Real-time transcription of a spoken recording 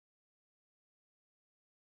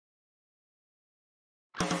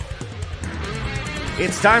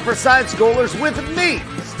It's time for Side Scrollers with me,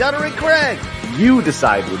 Stuttering Craig. You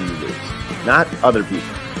decide when you lose, not other people.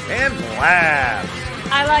 And Blabs.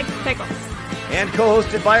 I like pickles. And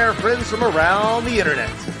co-hosted by our friends from around the internet.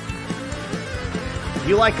 If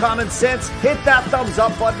you like common sense, hit that thumbs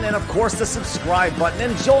up button and, of course, the subscribe button.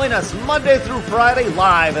 And join us Monday through Friday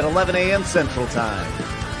live at 11 a.m. Central Time.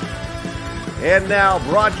 And now,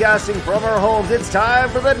 broadcasting from our homes, it's time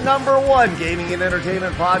for the #1 gaming and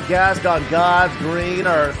entertainment podcast on God's green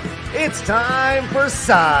earth. It's time for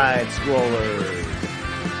Side Scrollers.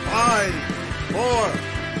 5, 4,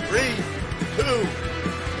 3, 2,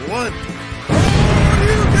 1.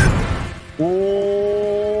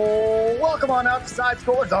 Welcome on out to Side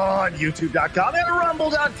Scrollers on YouTube.com and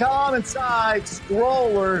Rumble.com and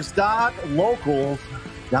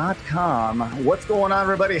SideScrollers.locals.com. What's going on,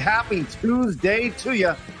 everybody? Happy Tuesday to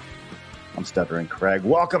you. I'm Stuttering Craig.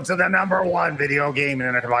 Welcome to the #1 video game.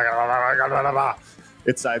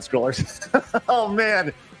 It's Side Scrollers. Oh,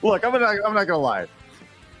 man. Look, I'm not going to lie.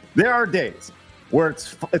 There are days where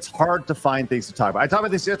it's hard to find things to talk about. I talked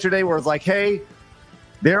about this yesterday where it's like, hey,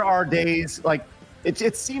 there are days like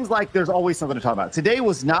it seems like there's always something to talk about. Today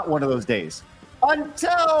was not one of those days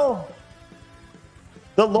until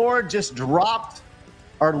the Lord just dropped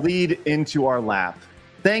our lead into our lap.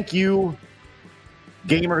 Thank you,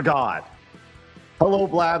 Gamer God. Hello,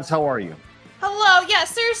 Blabs. How are you? Hello. Yeah,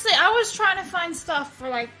 seriously, I was trying to find stuff for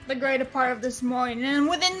like the greater part of this morning, and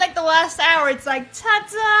within like the last hour, it's like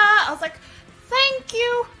ta-da! I was like, thank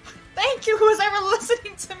you, who's ever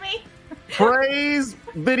listening to me. Praise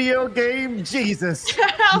video game Jesus.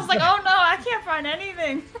 I was like, oh no, I can't find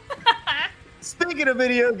anything. Speaking of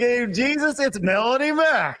video game Jesus, it's Melonie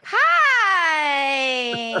Mac. Hi.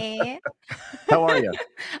 How are you?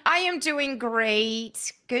 I am doing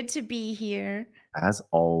great. Good to be here. As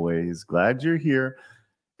always, glad you're here.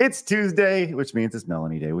 It's Tuesday, which means it's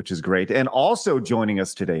Melonie Day, which is great. And also joining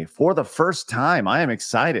us today for the first time, I am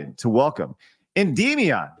excited to welcome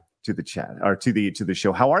Endymion to the chat or to the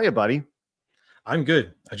show. How are you, buddy? I'm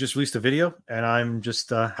good. I just released a video, and I'm just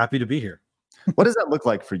happy to be here. What does that look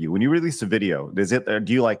like for you when you release a video? Do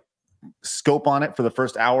you like scope on it for the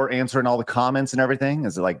first hour, answering all the comments and everything?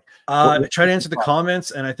 Is it like I try to answer the comments,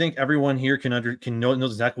 and I think everyone here can know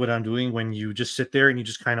exactly what I'm doing when you just sit there and you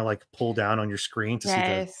just kind of like pull down on your screen to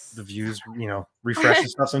see the views, refresh and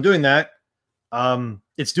stuff. So I'm doing that.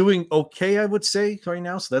 It's doing okay, I would say, right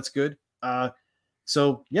now, so that's good.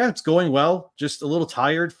 So yeah, it's going well. Just a little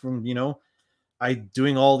tired from I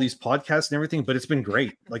doing all these podcasts and everything, but it's been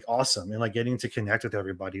great, like awesome, and like getting to connect with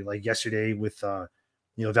everybody. Like yesterday with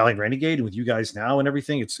Valliant Renegade and with you guys now and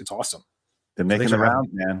everything. It's awesome. They're making the round,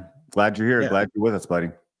 man. Glad you're here. Yeah. Glad you're with us, buddy.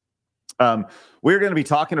 We're going to be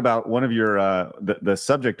talking about one of your the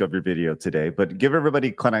subject of your video today, but give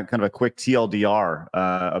everybody kind of a quick TLDR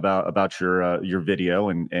about your video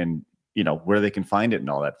and where they can find it and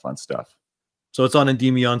all that fun stuff. So it's on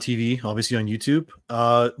Endymion TV, obviously on YouTube.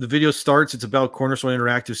 The video starts. It's about Cornerstone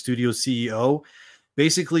Interactive Studios CEO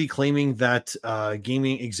basically claiming that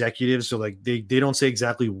gaming executives, so like they don't say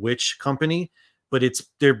exactly which company, but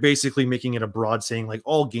they're basically making it a broad saying like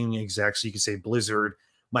all gaming execs. So you can say Blizzard,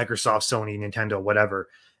 Microsoft, Sony, Nintendo, whatever.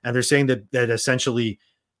 And they're saying that essentially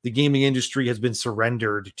the gaming industry has been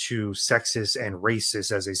surrendered to sexist and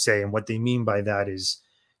racist, as they say. And what they mean by that is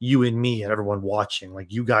you and me and everyone watching.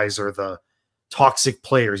 Like, you guys are the toxic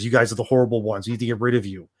players. You guys are the horrible ones. We need to get rid of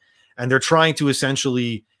you. And they're trying to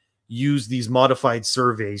essentially use these modified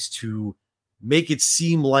surveys to make it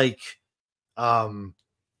seem like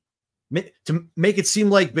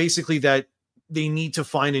basically that they need to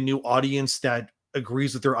find a new audience that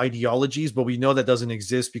agrees with their ideologies, but we know that doesn't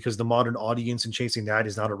exist because the modern audience and chasing that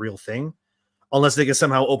is not a real thing, unless they can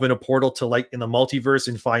somehow open a portal to like in the multiverse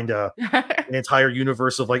and find an entire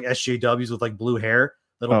universe of like SJWs with like blue hair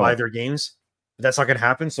that'll buy their games. But that's not going to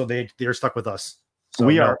happen, so they're stuck with us. So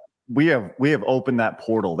we have opened that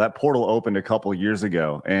portal. That portal opened a couple years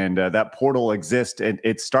ago, and that portal exists, and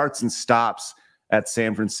it starts and stops at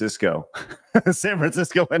San Francisco, San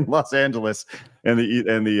Francisco and Los Angeles, and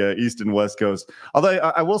the East and West Coast. Although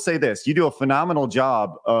I will say this, you do a phenomenal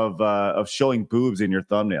job of showing boobs in your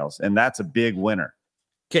thumbnails, and that's a big winner.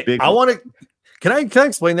 Okay, can I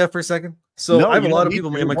explain that for a second? So I have a lot of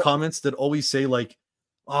people in my comments that always say like,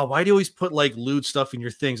 "Oh, why do you always put like lewd stuff in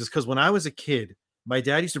your things?" It's because when I was a kid, my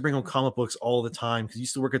dad used to bring home comic books all the time because he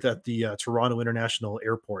used to work at the Toronto International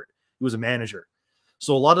Airport. He was a manager.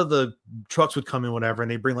 So a lot of the trucks would come in, whatever, and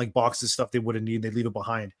they bring like boxes of stuff they wouldn't need. They'd leave it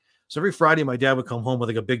behind. So every Friday, my dad would come home with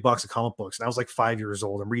like a big box of comic books. And I was like 5 years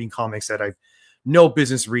old. I'm reading comics that I've no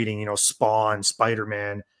business reading, Spawn,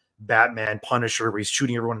 Spider-Man, Batman, Punisher, where he's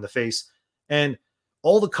shooting everyone in the face. And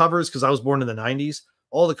all the covers, because I was born in the 90s,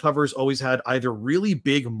 all the covers always had either really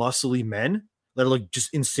big, muscly men that are like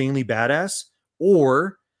just insanely badass,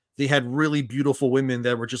 or they had really beautiful women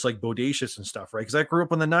that were just like bodacious and stuff, right? Because I grew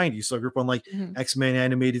up in the 90s, so I grew up on like X-Men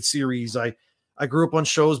animated series. I grew up on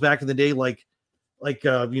shows back in the day like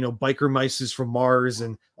Biker Mice from Mars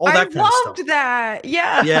and all that kind of stuff. I loved that.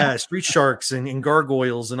 Yeah. Yeah, Street Sharks and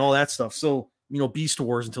Gargoyles and all that stuff. So, Beast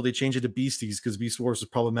Wars until they changed it to Beasties, because Beast Wars is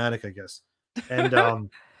problematic, I guess. And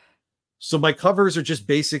so my covers are just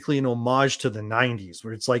basically an homage to the 90s,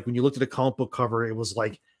 where it's like when you looked at a comic book cover, it was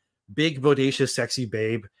like big, bodacious, sexy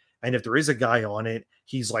babe. And if there is a guy on it,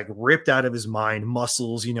 he's like ripped out of his mind,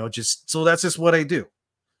 muscles, so that's just what I do.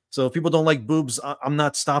 So if people don't like boobs, I'm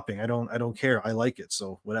not stopping. I don't care. I like it.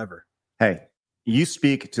 So whatever. Hey, you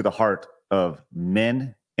speak to the heart of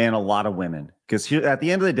men and a lot of women, because here at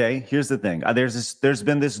the end of the day, here's the thing. There's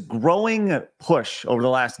been this growing push over the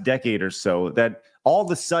last decade or so that all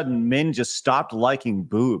of a sudden men just stopped liking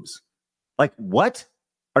boobs. Like, what?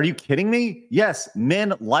 Are you kidding me? Yes,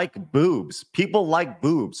 men like boobs. People like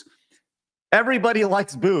boobs. Everybody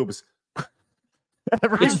likes boobs. I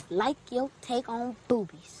like your take on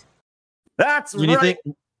boobies. That's when right.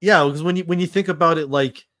 Because when you think about it,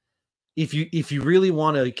 like if you really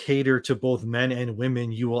want to cater to both men and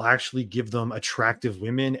women, you will actually give them attractive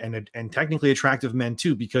women and technically attractive men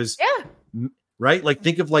too, because right? Like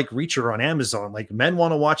think of like Reacher on Amazon. Like men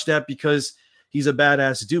want to watch that because he's a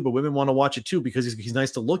badass dude, but women want to watch it too because he's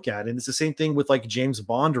nice to look at. And it's the same thing with like James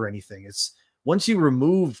Bond or anything. It's once you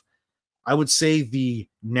remove, I would say, the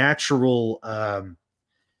natural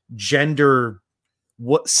gender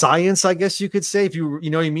science, I guess you could say, if you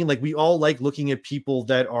know what I mean. Like we all like looking at people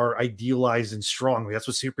that are idealized and strong. That's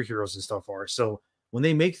what superheroes and stuff are. So when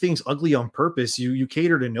they make things ugly on purpose, you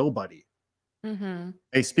cater to nobody.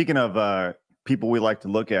 Hey, speaking of people we like to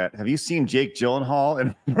look at, have you seen Jake Gyllenhaal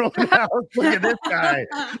and Roadhouse? Look at this guy.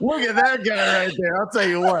 Look at that guy right there. I'll tell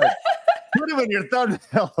you what. Put him in your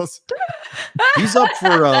thumbnails. He's up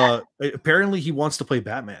for apparently he wants to play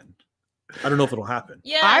Batman. I don't know if it'll happen.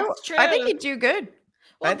 Yeah, that's true. I think he'd do good.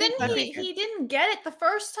 Well, he didn't get it the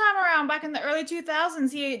first time around back in the early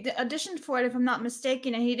 2000s. He auditioned for it, if I'm not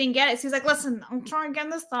mistaken, and he didn't get it. So he's like, listen, I'm trying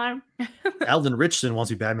again this time. Alden Richardson wants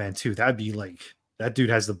to be Batman too. That'd be like, that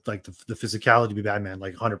dude has the physicality to be Batman,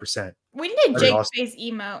 like 100%. We need a Jake face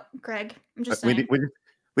emote, Craig. I'm just saying.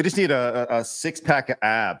 We just need a six-pack of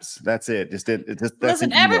abs. That's it.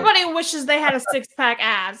 Listen, everybody wishes they had a six-pack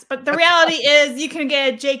abs, but the reality is you can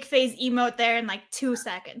get a Jake face emote there in like 2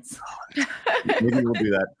 seconds. Maybe we'll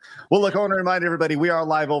do that. Well, look, I want to remind everybody, we are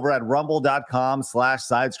live over at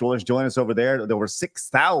rumble.com/sidescrollers. Join us over there. There were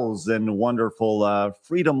 6,000 wonderful,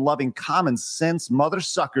 freedom-loving, common sense mother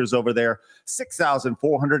suckers over there.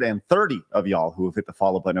 6,430 of y'all who have hit the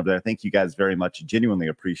follow button over there. Thank you guys very much. Genuinely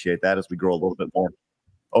appreciate that as we grow a little bit more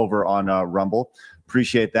over on Rumble.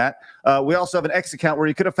 Appreciate that. We also have an X account where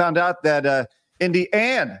you could have found out that Endy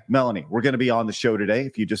and Melonie were going to be on the show today.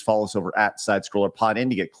 If you just follow us over at Side Scroller Pod,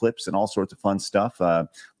 Endy get clips and all sorts of fun stuff.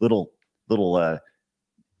 Little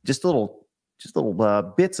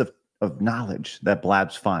bits of knowledge that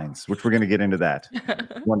Blabs finds, which we're going to get into that.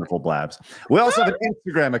 Wonderful Blabs. We also have an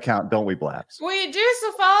Instagram account, don't we, Blabs? We do,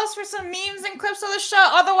 so follow us for some memes and clips of the show.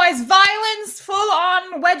 Otherwise, violence,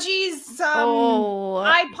 full-on wedgies,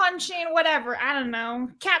 eye punching, whatever. I don't know.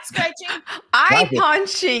 Cat scratching. Eye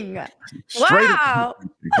punching. Wow.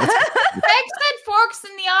 Meg said forks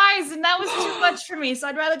in the eyes, and that was too much for me, so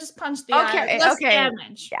I'd rather just punch the eye. Less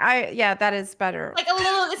damage. Yeah, that is better. Like a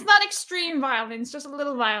little, it's not extreme violence, just a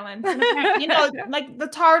little violence. You know, like the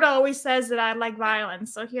Tardo always says that I like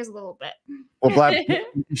violence, so here's a little bit. Well, Blab,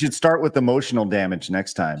 you should start with emotional damage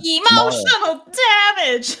next time. Emotional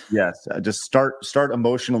damage. Yes, just start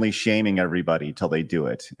emotionally shaming everybody till they do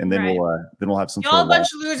it, and then we'll have some. You're all a bunch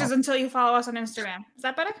of losers until you follow us on Instagram. Is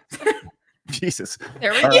that better? Jesus.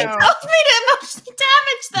 There we go. You told me to emotionally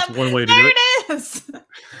damage them. That's one way to there do it is.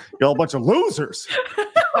 You're all a bunch of losers.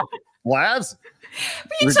 Blabs.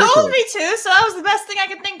 But you told me to, so that was the best thing I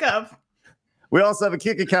could think of. We also have a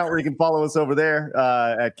Kick account where you can follow us over there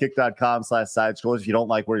at kick.com/sidescrollers. If you don't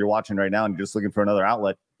like where you're watching right now and you're just looking for another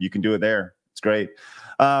outlet, you can do it there. It's great.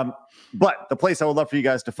 But the place I would love for you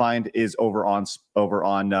guys to find is over on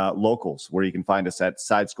Locals, where you can find us at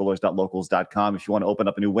sidescrollers.locals.com. If you want to open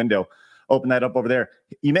up a new window, open that up over there.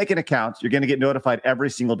 You make an account, you're going to get notified every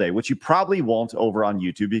single day, which you probably won't over on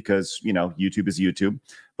YouTube because, you know, YouTube is YouTube.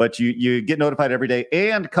 But you get notified every day.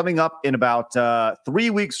 And coming up in about 3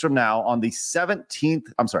 weeks from now on the 17th,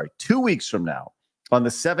 2 weeks from now, on the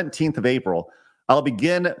 17th of April, I'll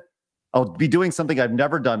begin I'll be doing something I've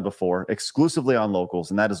never done before, exclusively on Locals,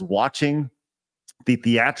 and that is watching the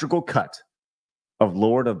theatrical cut of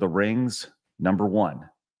Lord of the Rings #1.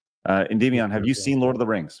 Endymion, have you seen Lord of the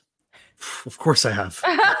Rings? Of course I have.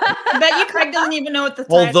 I bet you Craig doesn't even know what the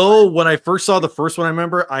title Although is. when I first saw the first one, I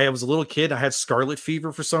remember I was a little kid. I had scarlet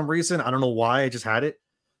fever for some reason. I don't know why. I just had it.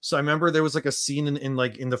 So I remember there was like a scene in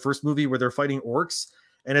the first movie where they're fighting orcs.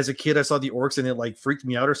 And as a kid, I saw the orcs and it like freaked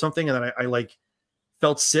me out or something. And then I like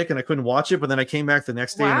felt sick and I couldn't watch it. But then I came back the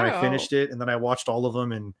next day and then I finished it. And then I watched all of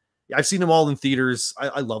them. And I've seen them all in theaters.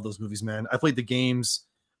 I love those movies, man. I played the games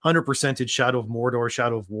 100%ed Shadow of Mordor,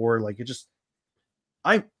 Shadow of War. Like it just,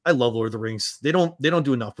 I love Lord of the Rings. They don't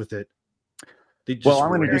do enough with it. Well, I'm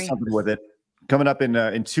going to do something with it coming up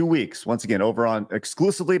in 2 weeks. Once again, over on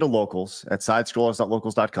exclusively to Locals at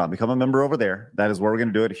sidescrollers.locals.com. Become a member over there. That is where we're going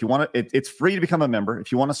to do it. If you want to, it's free to become a member.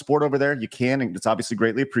 If you want to support over there, you can, and it's obviously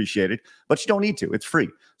greatly appreciated. But you don't need to. It's free.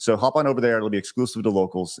 So hop on over there. It'll be exclusive to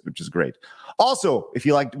Locals, which is great. Also, if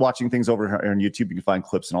you like watching things over here on YouTube, you can find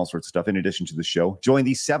clips and all sorts of stuff in addition to the show. Join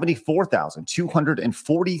the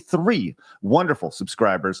 74,243 wonderful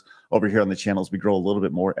subscribers over here on the channel as we grow a little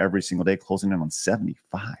bit more every single day, closing in on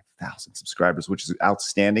 75,000 subscribers, which is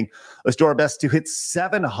outstanding. Let's do our best to hit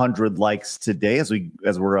 700 likes today as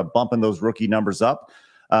we're bumping those rookie numbers up.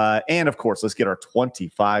 And of course, let's get our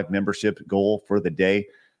 25 membership goal for the day.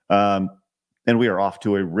 And we are off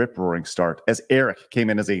to a rip-roaring start as Eric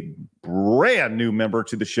came in as a brand new member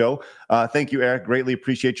to the show. Thank you, Eric. Greatly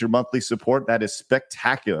appreciate your monthly support. That is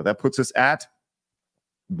spectacular. That puts us at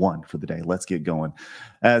 1 for the day. Let's get going.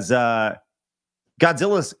 As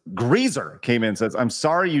Godzilla's Greaser came in and says, I'm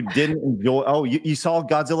sorry you didn't enjoy. Oh, you saw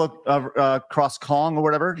Godzilla cross Kong or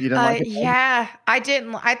whatever? You didn't like it? Yeah, I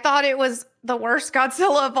didn't. I thought it was the worst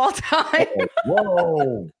Godzilla of all time.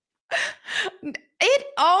 Whoa.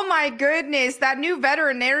 Oh my goodness, that new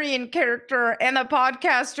veterinarian character and the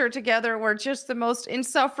podcaster together were just the most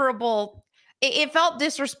insufferable. It felt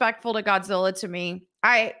disrespectful to Godzilla to me.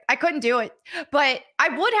 I couldn't do it, but I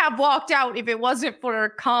would have walked out if it wasn't for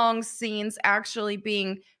Kong's scenes actually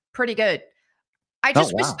being pretty good. I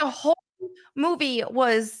just wish the whole movie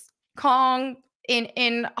was Kong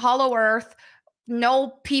in Hollow Earth,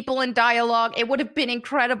 no people in dialogue. It would have been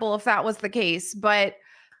incredible if that was the case, but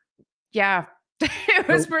yeah. It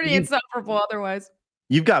was pretty insufferable otherwise.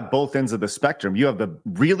 You've got both ends of the spectrum. You have the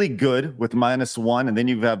really good with -1, and then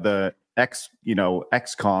you have the X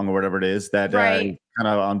Kong or whatever it is that kind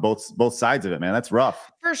of on both sides of it, man. That's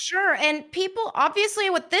rough. For sure. And people, obviously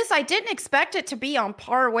with this, I didn't expect it to be on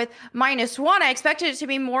par with -1. I expected it to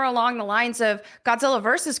be more along the lines of Godzilla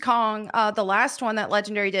versus Kong, the last one that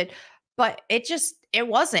Legendary did. But it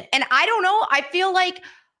wasn't. And I don't know. I feel like,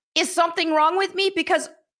 is something wrong with me? Because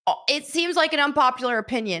it seems like an unpopular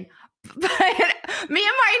opinion, but me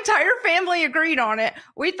and my entire family agreed on it.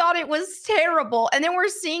 We thought it was terrible. And then we're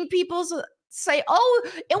seeing people say, oh,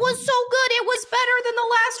 it was so good. It was better than the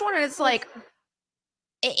last one. And it's like,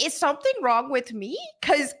 is something wrong with me?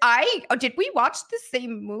 Because did we watch the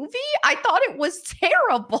same movie? I thought it was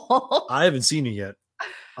terrible. I haven't seen it yet.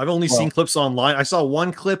 I've only seen clips online. I saw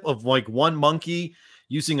one clip of like one monkey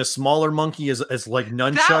using a smaller monkey as like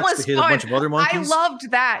nunchucks to hit a bunch of other monkeys. I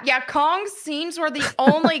loved that. Yeah, Kong's scenes were the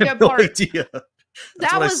only good part. Idea.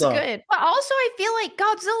 That was good. But also I feel like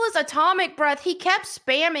Godzilla's atomic breath, he kept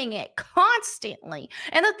spamming it constantly.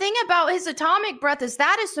 And the thing about his atomic breath is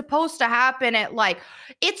that is supposed to happen at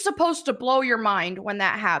it's supposed to blow your mind when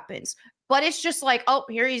that happens. But it's just like, oh,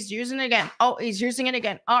 here he's using it again. Oh, he's using it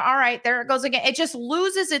again. All right, there it goes again. It just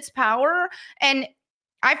loses its power. And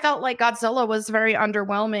I felt like Godzilla was very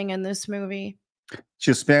underwhelming in this movie.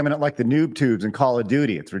 She's spamming it like the noob tubes in Call of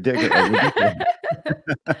Duty. It's ridiculous.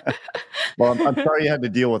 Well, I'm sorry you had to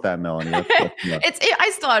deal with that, Melonie.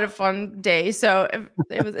 I still had a fun day, so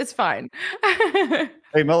it's fine.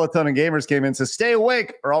 Hey, Melatonin Gamers came in and says, stay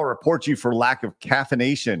awake or I'll report you for lack of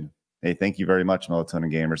caffeination. Hey, thank you very much,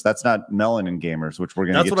 Melatonin Gamers. That's not Melanin Gamers, which we're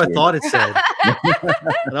going to get to. That's what I thought it said.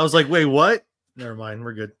 And I was like, wait, what? Never mind.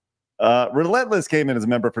 We're good. Relentless came in as a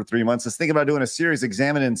member for 3 months. Is thinking about doing a series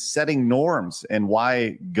examining setting norms and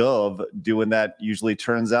why Gov doing that usually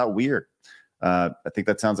turns out weird. I think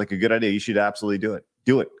that sounds like a good idea. You should absolutely do it.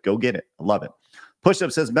 Do it. Go get it. I love it. Push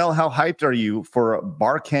Up says, Mel, how hyped are you for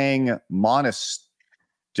Barkang Monastery?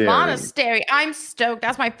 I'm stoked.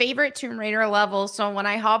 That's my favorite Tomb Raider level. So when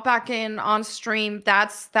I hop back in on stream,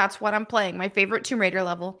 that's what I'm playing. My favorite Tomb Raider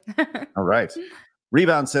level. All right.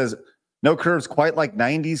 Rebound says, no curves quite like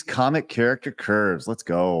 90s comic character curves. Let's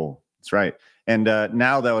go. That's right. And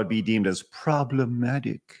now that would be deemed as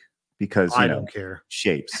problematic because, I don't care.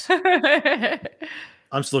 Shapes.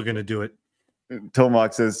 I'm still going to do it.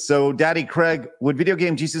 Tomac says, so Daddy Craig, would video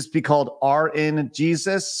game Jesus be called RN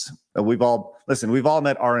Jesus? We've all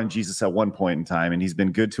met RN Jesus at one point in time, and he's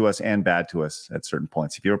been good to us and bad to us at certain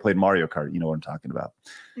points. If you ever played Mario Kart, you know what I'm talking about.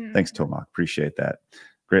 Thanks, Tomac. Appreciate that.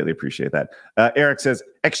 Greatly appreciate that. Eric says,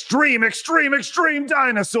 extreme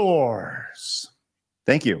dinosaurs.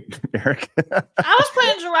 Thank you, Eric. I was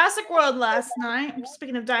playing Jurassic World last night,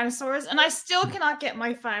 speaking of dinosaurs, and I still cannot get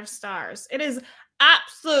my 5 stars. It is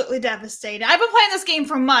absolutely devastating. I've been playing this game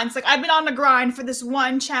for months. Like, I've been on the grind for this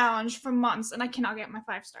one challenge for months, and I cannot get my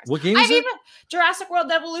 5 stars. What game is it? Jurassic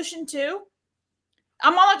World Evolution 2.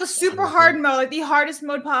 I'm on like the super hard mode, like the hardest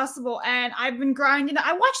mode possible, and I've been grinding.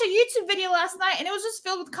 I watched a YouTube video last night, and it was just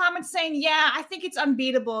filled with comments saying, yeah, I think it's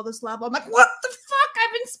unbeatable, this level. I'm like, what the fuck?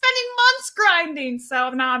 I've been spending months grinding, so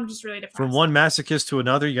now I'm just really depressed. From one masochist to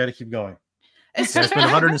another, you got to keep going. It's been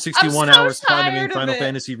 161 hours climbing Final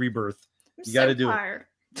Fantasy Rebirth. You got to do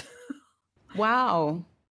it. Wow.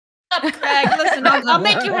 Up, Craig. Listen, I'll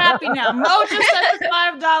make you happy now. Mo just sent a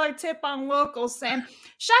 $5 tip on local saying,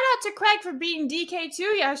 shout out to Craig for beating DK2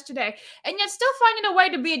 yesterday, and yet still finding a way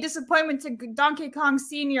to be a disappointment to Donkey Kong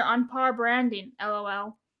Sr. on par branding.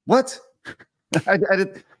 LOL. What?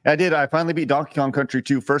 I did. I finally beat Donkey Kong Country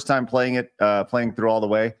 2. First time playing it, playing through all the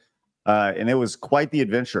way. And it was quite the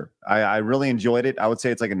adventure. I really enjoyed it. I would say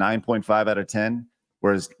it's like a 9.5 out of 10.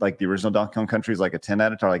 Whereas like the original Donkey Kong Country is like a 10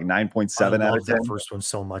 out of 10, or like 9.7 out of 10. The first one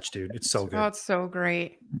so much, dude. It's so good. Oh, it's so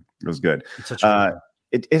great. It was good. It's such a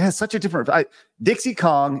it has such a different. Dixie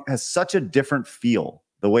Kong has such a different feel.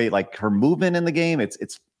 The way like her movement in the game,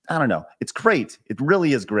 it's I don't know. It's great. It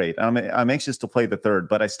really is great. I'm anxious to play the third,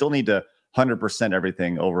 but I still need to 100%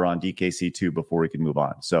 everything over on DKC2 before we can move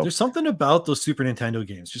on. So there's something about those Super Nintendo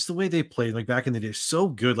games, just the way they played, like back in the day, so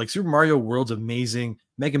good. Like Super Mario World's amazing.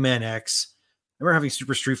 Mega Man X. I remember having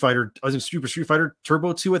Super Street Fighter. I was Super Street Fighter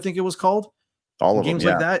Turbo 2, I think it was called. All of games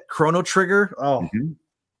them, like that. Chrono Trigger. Oh,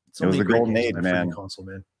 it was the golden age, man. Console,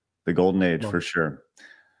 man. The golden age for sure.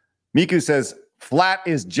 Miku says, "Flat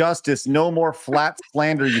is justice. No more flat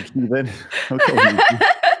slander, you heathen." Okay.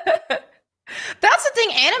 That's the thing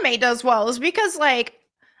anime does well, is because like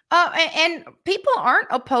and people aren't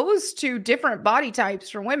opposed to different body types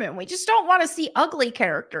for women. We just don't want to see ugly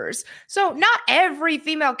characters. So not every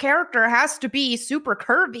female character has to be super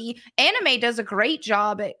curvy. Anime does a great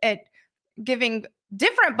job at giving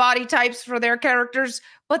different body types for their characters,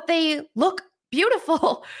 but they look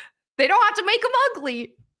beautiful. They don't have to make them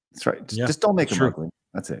ugly. That's right. Just don't make them ugly.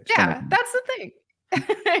 That's it. Just yeah, that's the thing.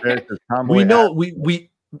 We know we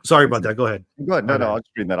sorry about that. Go ahead. Go ahead. No, I'll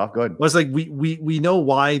just read that off. Go ahead. Well, it's like we know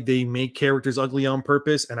why they make characters ugly on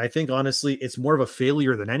purpose, and I think honestly it's more of a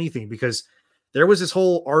failure than anything, because there was this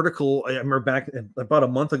whole article I remember back about a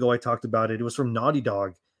month ago I talked about it. It was from Naughty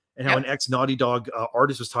Dog, and how an ex-Naughty Dog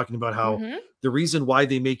artist was talking about how the reason why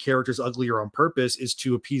they make characters uglier on purpose is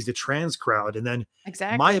to appease the trans crowd. And then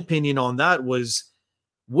my opinion on that was,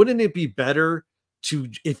 wouldn't it be better to,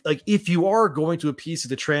 if you are going to appease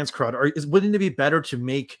the trans crowd, wouldn't it be better to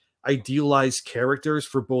make idealized characters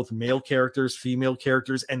for both male characters, female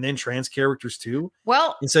characters, and then trans characters too?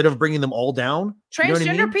 Well, instead of bringing them all down,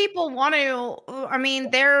 transgender people want to. I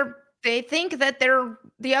mean, they think that they're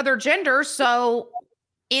the other gender, so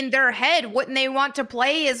in their head, wouldn't they want to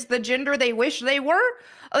play as the gender they wish they were?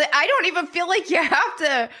 I don't even feel like you have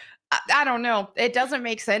to. I don't know. It doesn't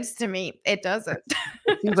make sense to me. It doesn't.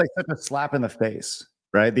 It seems like such a slap in the face,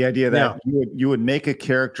 right? The idea that you would make a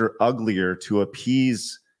character uglier to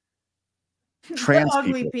appease trans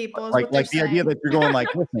people. Like the idea that you're going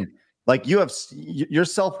like, listen, like your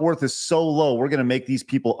self-worth is so low, we're going to make these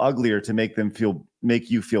people uglier to make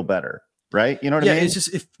you feel better. Right? You know what I mean? It's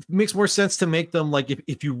just, it makes more sense to make them like,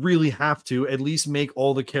 if you really have to, at least make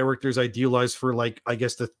all the characters idealized for, like, I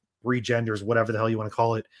guess the 3 genders, whatever the hell you want to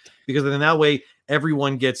call it, because then that way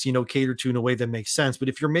everyone gets, catered to in a way that makes sense. But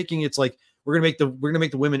if you're making it's like we're gonna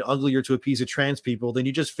make the women uglier to appease the trans people, then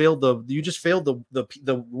you just failed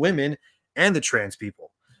the women and the trans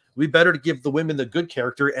people. It'd be better to give the women the good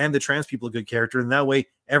character and the trans people a good character, and that way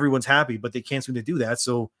everyone's happy. But they can't seem to do that,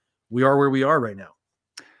 so we are where we are right now.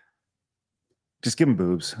 Just give them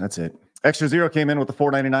boobs. That's it. Extra Zero came in with the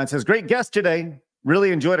 $4.99. Says, great guest today.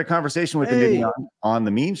 Really enjoyed a conversation with Endymion on the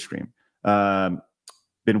meme stream.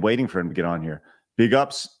 Been waiting for him to get on here. Big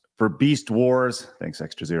ups for Beast Wars. Thanks,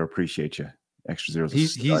 Extra Zero. Appreciate you. Extra Zero.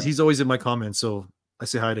 He's always in my comments, so I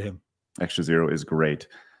say hi to him. Extra Zero is great.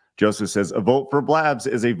 Joseph says, a vote for Blabs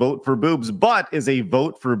is a vote for boobs, but is a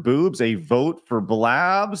vote for boobs a vote for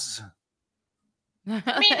Blabs?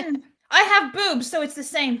 I mean, I have boobs, so it's the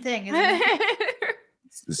same thing, isn't it?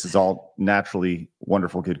 This is all naturally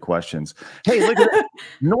wonderful, good questions. Hey, look at that.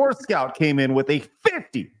 North Scout came in with a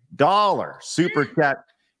 $50 super chat.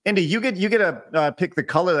 Endy, you get to pick the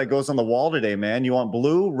color that goes on the wall today, man. You want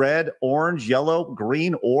blue, red, orange, yellow,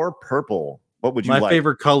 green, or purple? What would you like? My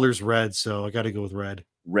favorite color is red, so I got to go with red.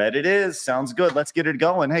 Red it is. Sounds good. Let's get it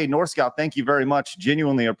going. Hey, North Scout, thank you very much.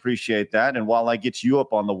 Genuinely appreciate that. And while I get you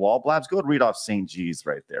up on the wall, Blabs, go and read off St. G's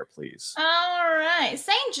right there, please. All right.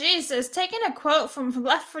 St. G says, taking a quote from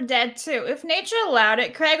Left 4 Dead 2. If nature allowed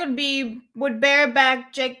it, Craig would bear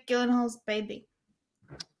back Jake Gyllenhaal's baby.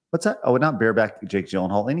 What's that? I would not bear back Jake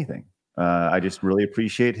Gyllenhaal anything. I just really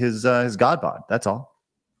appreciate his God bod. That's all.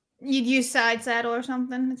 You'd use side saddle or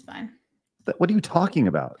something. It's fine. What are you talking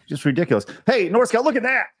about? Just ridiculous. Hey, North Scout, look at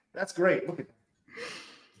that. That's great. Look at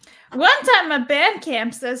that. One time my band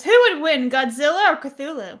camp says, who would win, Godzilla or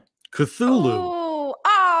Cthulhu? Cthulhu. Oh,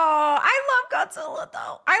 I love Godzilla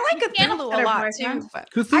though. I like Cthulhu a lot too. But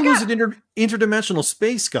Cthulhu's an interdimensional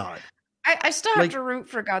space god. I still have to root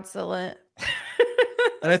for Godzilla.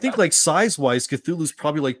 And I think like size-wise, Cthulhu's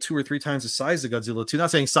probably like 2 or 3 times the size of Godzilla too. Not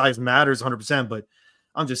saying size matters 100%, but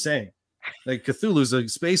I'm just saying. Like Cthulhu's a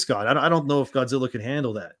space god. I don't know if Godzilla could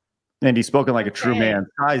handle that. And he's spoken like a true man.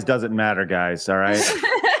 Size doesn't matter, guys. All right.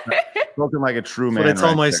 Spoken like a true man. But I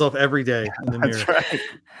tell myself every day in the mirror. That's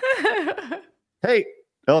right. Hey.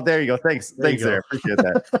 Oh, there you go. Thanks. Thanks there. Appreciate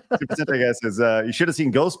that. 2%, I guess, is you should have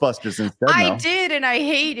seen Ghostbusters instead. I did, and I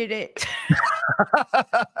hated it.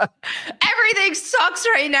 Everything sucks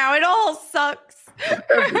right now. It all sucks.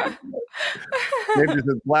 Maybe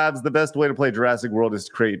says, Blabs, the best way to play Jurassic World is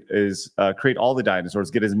create all the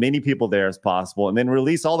dinosaurs, get as many people there as possible, and then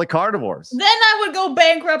release all the carnivores. Then I would go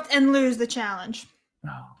bankrupt and lose the challenge.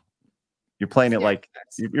 Oh. You're playing it like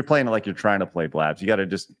you're playing it like you're trying to play, Blabs. You got to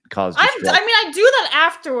just cause. I do that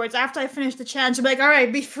afterwards. After I finish the challenge, I'm like, all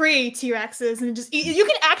right, be free, T-Rexes, and just eat. You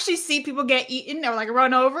can actually see people get eaten or like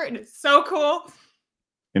run over, and it's so cool.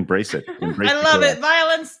 Embrace it. I love it.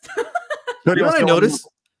 Violence. You know what I noticed?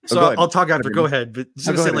 So I'll talk after. Go ahead. But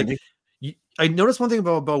just say, like, I noticed one thing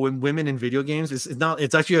about women in video games.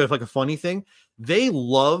 It's actually like a funny thing. They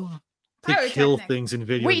love to kill things in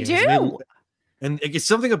video games. We do. And it's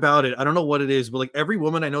something about it. I don't know what it is, but like every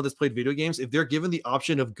woman I know that's played video games, if they're given the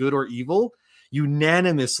option of good or evil,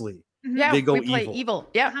 unanimously they go evil.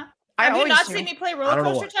 Yeah. Uh-huh. Have you not seen me play Roller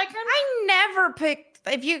Coaster Tycoon? I never picked.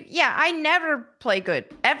 I never play good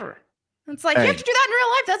ever. It's like you have to do that in real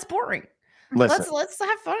life. That's boring. Listen, let's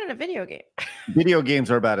have fun in a video game. Video games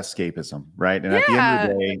are about escapism, right? And at the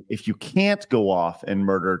end of the day, if you can't go off and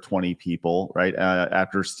murder 20 people, right,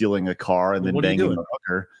 after stealing a car and then banging a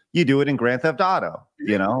hooker, you do it in Grand Theft Auto.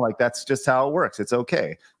 You know, like that's just how it works. It's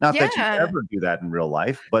okay. Not that you ever do that in real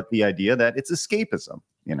life, but the idea that it's escapism.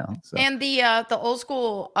 You know, so. And the old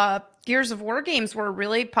school Gears of War games were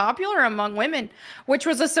really popular among women, which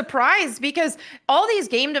was a surprise because all these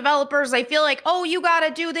game developers, I feel like, oh, you got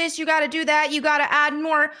to do this, you got to do that, you got to add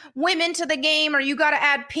more women to the game, or you got to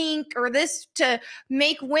add pink or this to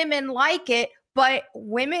make women like it. But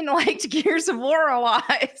women liked Gears of War a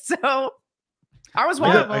lot, so I was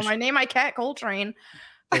one of them. I named my cat Coltrane.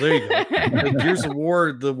 Well, there you go. Like Gears of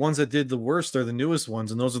War, the ones that did the worst are the newest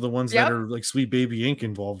ones, and those are the ones that are like Sweet Baby Inc.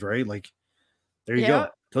 involved, right? Like, there you go.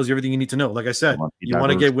 Tells you everything you need to know. Like I said, you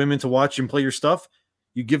want to get women to watch and play your stuff,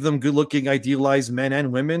 you give them good-looking, idealized men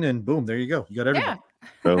and women, and boom, there you go. You got everything.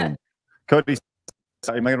 Boom. Cody,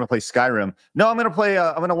 am I going to play Skyrim? No, I'm going to play.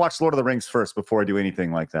 I'm going to watch Lord of the Rings first before I do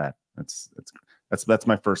anything like that. That's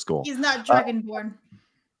my first goal. He's not Dragonborn.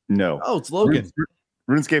 No. Oh, it's Logan.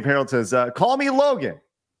 RuneScape Herald says, "Call me Logan."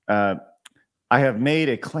 I have made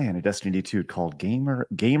a clan in Destiny 2 called Gamer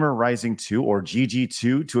Rising 2 or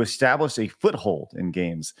GG2 to establish a foothold in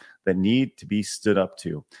games that need to be stood up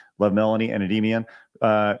to. Love Melonie and Endymion.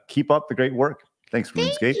 Keep up the great work. Thanks,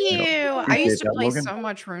 RuneScape. Thank you. I used to play so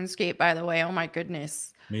much RuneScape, by the way. Oh my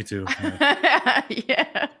goodness. Me too.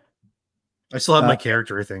 Yeah. I still have my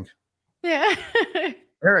character, I think. Yeah.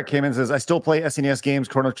 Eric came in and says, I still play SNES games,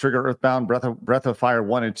 Chrono Trigger, Earthbound, Breath of Fire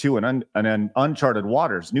 1 and 2, and Uncharted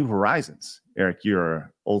Waters, New Horizons. Eric,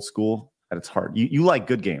 you're old school at its heart. You like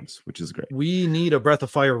good games, which is great. We need a Breath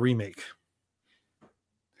of Fire remake.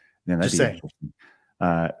 Yeah, that's interesting.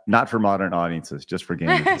 Not for modern audiences, just for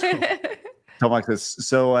gamers. Tomax says,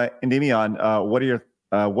 so Endymion, what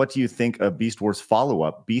do you think of Beast Wars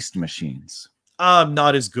follow-up, Beast Machines?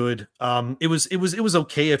 Not as good. It was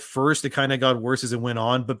okay at first. It kind of got worse as it went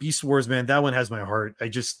on. But Beast Wars, man, that one has my heart.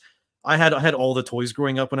 I had all the toys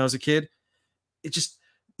growing up when I was a kid.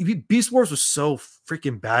 Beast Wars was so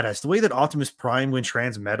freaking badass. The way that Optimus Prime went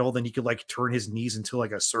transmetal, then he could like turn his knees into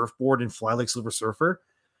like a surfboard and fly like Silver Surfer.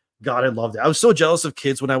 God, I loved it. I was so jealous of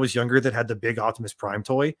kids when I was younger that had the big Optimus Prime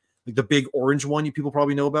toy, like the big orange one you people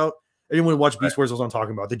probably know about. Anyone who watched Beast Wars was on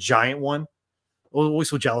talking about the giant one. I was always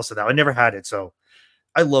so jealous of that. I never had it, so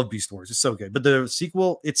I love Beast Wars. It's so good. But the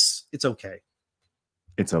sequel, it's okay.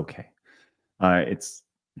 It's okay. It's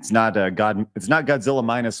not It's not Godzilla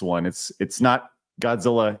 -1. It's not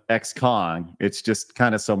Godzilla X Kong. It's just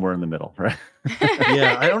kind of somewhere in the middle, right?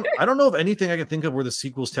 Yeah, I don't know of anything I can think of where the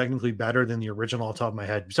sequel's technically better than the original off the top of my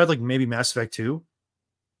head. Besides, like maybe Mass Effect 2.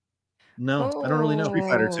 No, I don't really know. Street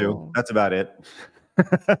Fighter 2. That's about it.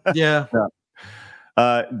 Yeah.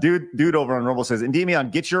 Dude over on Rumble says,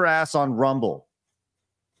 Endymion, get your ass on Rumble.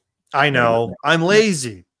 I know. I'm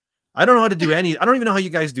lazy. I don't know how to do any. I don't even know how you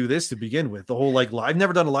guys do this to begin with. The whole like I've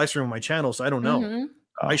never done a live stream on my channel, so I don't know.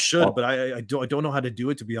 I should, but I don't know how to do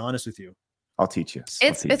it, to be honest with you. I'll teach you.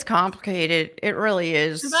 It's complicated. It really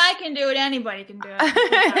is. If I can do it, anybody can do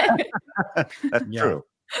it. That's true.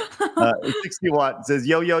 60 Watt says,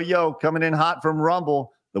 yo, coming in hot from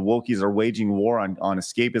Rumble. The Wokies are waging war on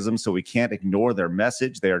escapism, so we can't ignore their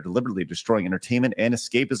message. They are deliberately destroying entertainment and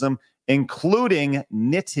escapism, including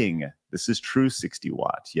knitting. This is true, 60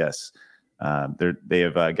 Watt. Yes. They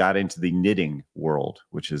have got into the knitting world,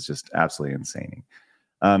 which is just absolutely insane.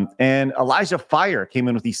 And Elijah Fire came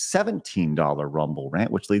in with the $17 Rumble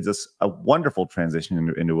rant, which leads us a wonderful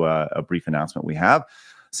transition into a brief announcement we have.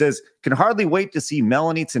 Says, can hardly wait to see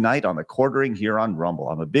Melonie tonight on the quartering here on Rumble.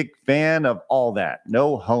 I'm a big fan of all that.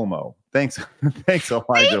 No homo. Thanks,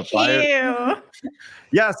 Elijah Fire.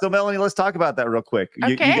 Yeah, so Melonie, let's talk about that real quick.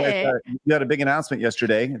 Okay. You had a big announcement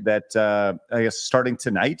yesterday that I guess starting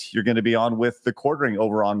tonight, you're going to be on with the quartering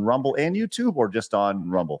over on Rumble and YouTube, or just on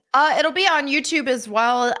Rumble? It'll be on YouTube as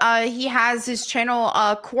well. He has his channel,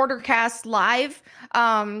 Quartercast Live.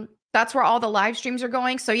 That's where all the live streams are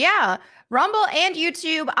going. So yeah, Rumble and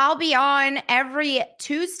YouTube, I'll be on every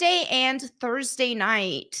Tuesday and Thursday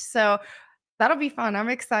night. So that'll be fun. I'm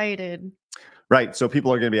excited. Right. So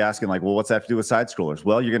people are going to be asking, like, well, what's that have to do with side scrollers?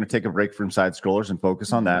 Well, you're going to take a break from side scrollers and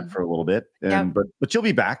focus on that for a little bit. And but you'll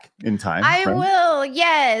be back in time. I will.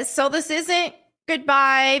 Yes. So this isn't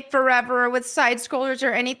goodbye forever with side scrollers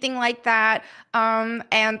or anything like that.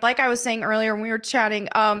 And like I was saying earlier when we were chatting,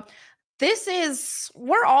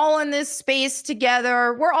 we're all in this space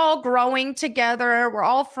together. We're all growing together. We're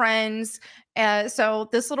all friends. So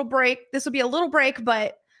this will be a little break,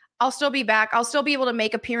 but I'll still be back. I'll still be able to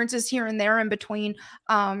make appearances here and there in between.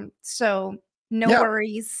 So no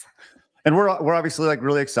worries. And we're obviously like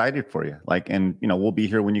really excited for you. Like, and we'll be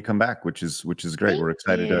here when you come back, which is great. We're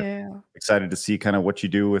excited to see kind of what you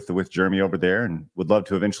do with Jeremy over there, and would love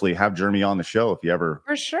to eventually have Jeremy on the show if you ever.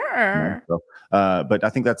 For sure. But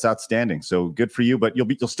I think that's outstanding. So good for you. But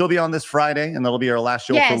you'll still be on this Friday, and that'll be our last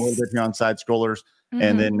show for a little bit here on Side Scrollers.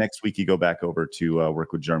 And then next week you go back over to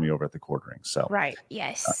work with Jeremy over at the quartering. So right.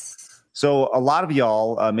 Yes. So a lot of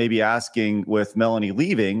y'all may be asking, with Melonie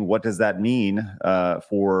leaving, what does that mean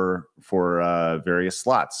for various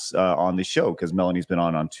slots on the show? Because Melonie's been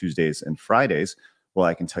on Tuesdays and Fridays. Well,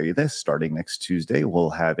 I can tell you this: starting next Tuesday,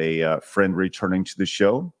 we'll have a friend returning to the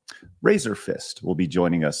show. Razor Fist will be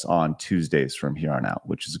joining us on Tuesdays from here on out,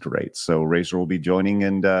 which is great. So Razor will be joining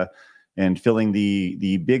and filling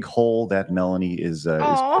the big hole that Melonie is.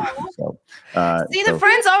 So, the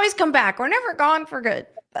friends always come back. We're never gone for good.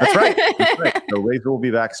 That's right. That's right. So Razor will be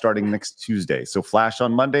back starting next Tuesday. So Flash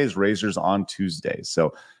on Mondays, Razor's on Tuesdays.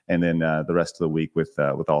 So, and then the rest of the week with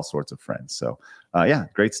all sorts of friends. So yeah,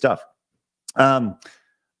 great stuff.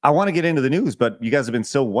 I want to get into the news, but you guys have been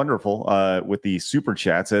so wonderful with the super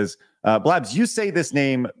chats. As Blabs, you say this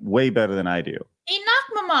name way better than I do.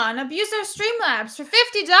 Enoch Maman, abuser of Streamlabs for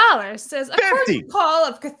 $50, says a curtain call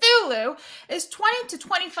of Cthulhu is 20 to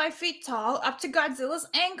 25 feet tall up to Godzilla's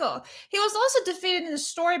ankle. He was also defeated in the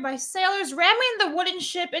story by sailors ramming the wooden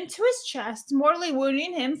ship into his chest, mortally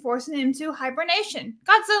wounding him, forcing him to hibernation.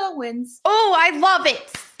 Godzilla wins. Oh, I love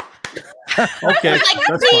it. Okay,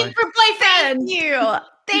 that's fine. For play fan.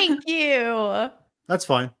 Thank you. That's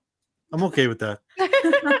fine. I'm okay with that.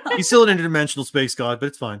 He's still an interdimensional space god, but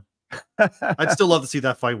it's fine. I'd still love to see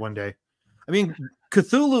that fight one day. I mean,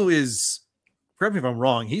 Cthulhu is, correct me if I'm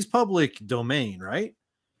wrong, he's public domain, right?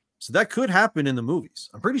 So that could happen in the movies.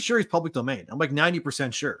 I'm pretty sure he's public domain. I'm like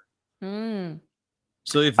 90% sure.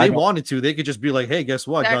 So if they wanted to, they could just be like, hey, guess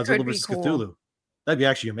what? Godzilla versus Cthulhu. That'd be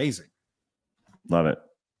actually amazing. Love it.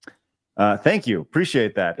 Thank you.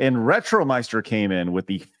 Appreciate that. And Retromeister came in with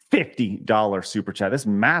the $50 super chat. That's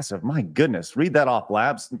massive. My goodness. Read that off,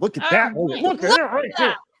 Labs. Look at that. Look at that right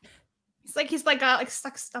there. He's like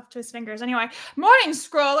stuck stuff to his fingers. Anyway, morning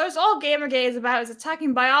scrollers. All Gamergate is about is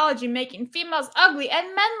attacking biology, making females ugly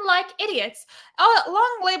and men like idiots.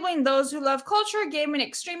 Along labeling those who love culture, gaming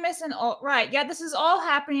extremists, and alt-right. Yeah, this is all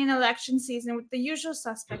happening in election season with the usual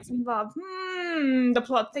suspects involved. The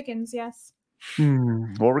plot thickens. Yes.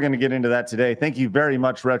 Well, we're going to get into that today. Thank you very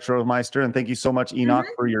much, Retromeister, and thank you so much, Enoch,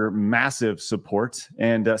 for your massive support.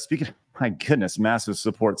 And speaking of, my goodness, massive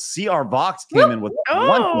support, CR Vox came in with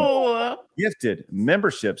 20 gifted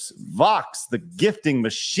memberships. Vox, the gifting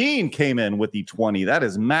machine, came in with the 20. That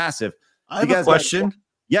is massive. I have a question.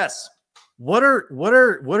 Yes. What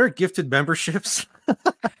are gifted memberships? I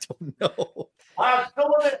don't know.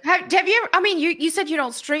 Have you ever, I mean, you said you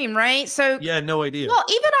don't stream, right? So yeah, no idea. Well,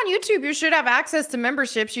 even on YouTube, you should have access to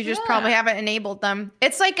memberships. You just probably haven't enabled them.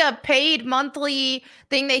 It's like a paid monthly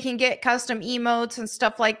thing. They can get custom emotes and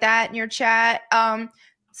stuff like that in your chat.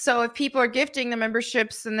 So if people are gifting the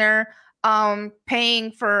memberships and they're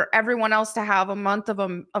paying for everyone else to have a month of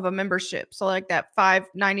a membership, so like that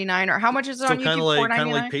 $5.99 or how much is it on YouTube? Kind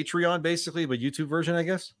of like Patreon, basically, but YouTube version, I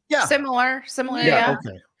guess. Yeah, similar. Yeah.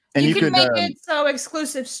 Okay. And you can make it so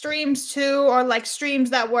exclusive streams too, or like streams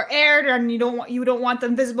that were aired, and you don't want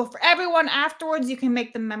them visible for everyone afterwards. You can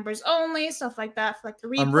make them members only, stuff like that, for like the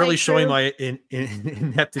replay. I'm really showing my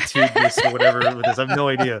ineptitude or whatever with this. I have no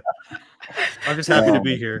idea. I'm just happy to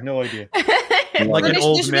be here. No idea. Like an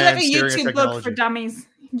old man staring at technology. Book for dummies.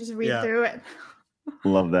 You can just read through it.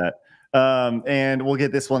 Love that. And we'll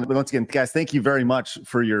get this one. But once again, guys, thank you very much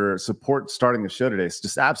for your support starting the show today. It's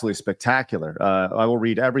just absolutely spectacular. I will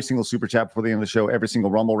read every single super chat before the end of the show, every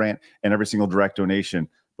single Rumble rant, and every single direct donation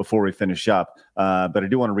before we finish up. But I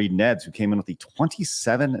do want to read Ned's, who came in with the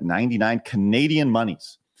 $27.99 Canadian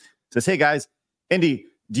monies. Says, hey guys, Endy,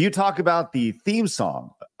 do you talk about the theme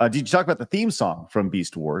song? Did you talk about the theme song from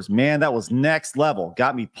Beast Wars? Man, that was next level.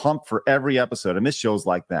 Got me pumped for every episode. I miss shows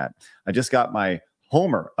like that. I just got my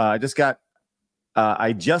Homer. I just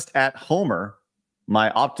at Homer my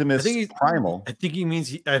Optimus Primal. I think he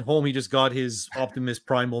means at home he just got his Optimus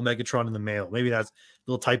Primal Megatron in the mail. Maybe that's a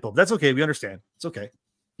little typo. That's okay. We understand. It's okay.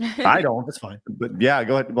 I don't. That's fine. But yeah,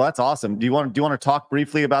 go ahead. Well, that's awesome. Do you want to talk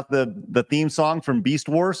briefly about the theme song from Beast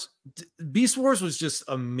Wars? Beast Wars was just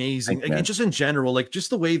amazing. And just in general, like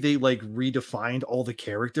just the way they like redefined all the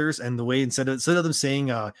characters and the way instead of them saying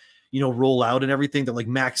roll out and everything, that like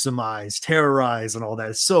maximize, terrorize, and all that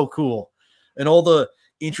is so cool. And all the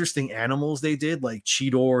interesting animals they did, like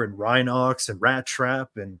Cheetor and Rhinox and Rat Trap,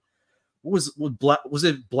 and was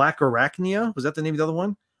it Black Arachnia? Was that the name of the other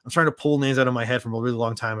one? I'm trying to pull names out of my head from a really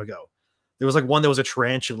long time ago. There was like one that was a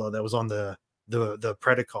tarantula that was on the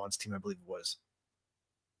Predacons team, I believe it was.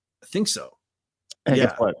 I think so. Hey,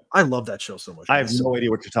 yeah, I love that show so much. I have no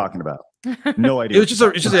idea what you're talking about. No idea. It was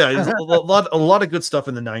a lot of good stuff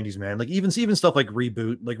in the 90s, man. Like even stuff like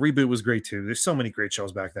Reboot. Like Reboot was great too. There's so many great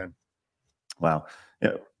shows back then. Wow.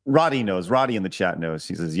 Yeah. Roddy knows. Roddy in the chat knows.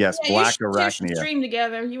 He says yes. Yeah, Black Arachnia. You should stream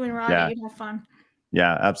together. You and Roddy, you'd have fun.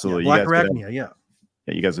 Yeah, absolutely. Yeah, Black Arachnia. Yeah,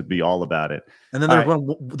 you guys would be all about it. And then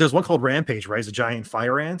there's one called Rampage, right? It's a giant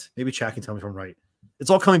fire ant. Maybe chat can tell me if I'm right.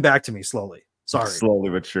 It's all coming back to me slowly. Sorry. Slowly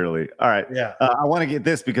but surely. All right. Yeah. I want to get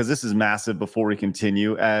this because this is massive before we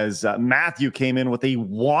continue. As Matthew came in with a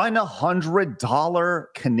 $100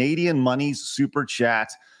 Canadian money super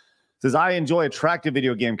chat. Says, I enjoy attractive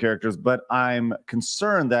video game characters, but I'm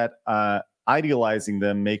concerned that idealizing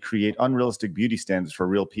them may create unrealistic beauty standards for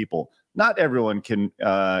real people. Not everyone can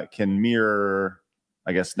mirror.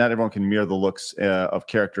 I guess not everyone can mirror the looks of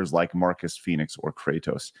characters like Marcus Phoenix or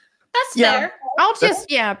Kratos. That's fair.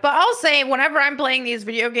 But I'll say whenever I'm playing these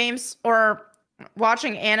video games or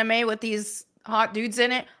watching anime with these hot dudes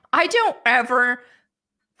in it, I don't ever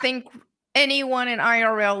think anyone in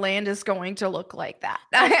IRL land is going to look like that.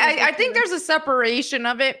 I think there's a separation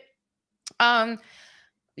of it.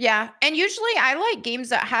 Yeah. And usually I like games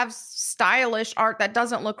that have stylish art that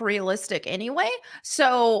doesn't look realistic anyway.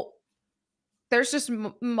 So there's just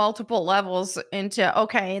multiple levels into,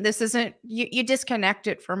 okay, this isn't, you disconnect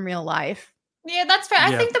it from real life. Yeah, that's fair.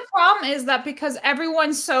 I think the problem is that because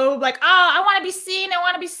everyone's so like, I want to be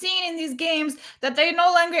seen in these games, that they're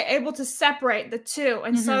no longer able to separate the two.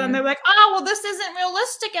 And so then they're like, well, this isn't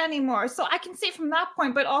realistic anymore. So I can see it from that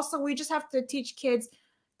point, but also we just have to teach kids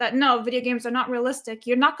that no, video games are not realistic.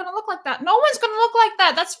 You're not going to look like that. No one's going to look like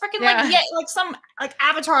that. That's freaking like some like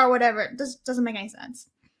Avatar or whatever. This doesn't make any sense.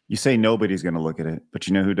 You say nobody's going to look at it, but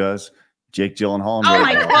you know who does? Jake Gyllenhaal. Oh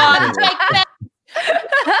my God, Jake!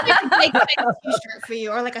 Make a t-shirt for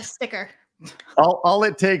you or like a sticker. all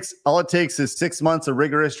it takes is 6 months of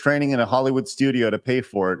rigorous training in a Hollywood studio to pay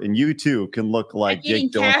for it, and you too can look like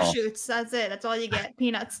eating Jake Gyllenhaal. cashews. That's it. That's all you get.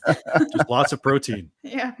 Peanuts. Just lots of protein.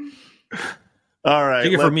 Yeah. All right.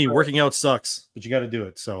 Take it from me. Working out sucks, but you got to do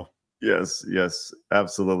it. So yes,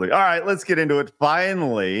 absolutely. All right, let's get into it.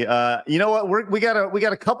 Finally, you know what? We got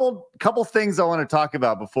a couple things I want to talk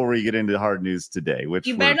about before we get into hard news today. Which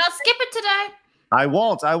you better not skip it today. I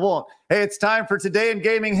won't. Hey, it's time for Today in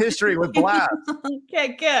Gaming History with Blabs.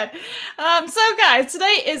 Okay, good. So guys,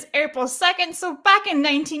 today is April 2nd. So back in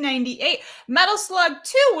 1998, Metal Slug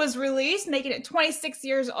 2 was released, making it 26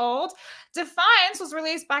 years old. Defiance was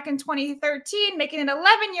released back in 2013, making it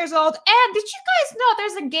 11 years old. And did you guys know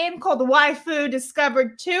there's a game called Waifu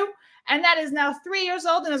Discovered 2? And that is now 3 years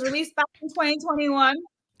old and was released back in 2021.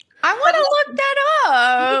 I want to look that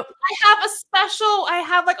up. I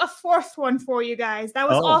have like a fourth one for you guys. That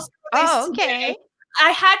was also released okay. Today.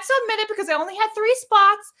 I had to admit it because I only had 3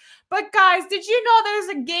 spots. But guys, did you know there's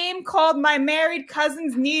a game called My Married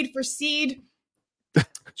Cousin's Need for Seed?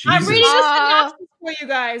 I'm reading a synopsis for you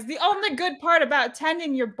guys. The only good part about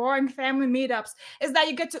attending your boring family meetups is that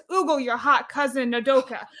you get to oogle your hot cousin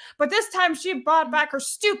Nodoka. But this time she brought back her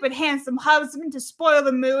stupid, handsome husband to spoil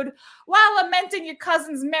the mood. While lamenting your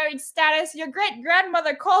cousin's married status, your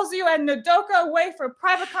great-grandmother calls you and Nodoka away for a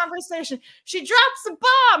private conversation. She drops a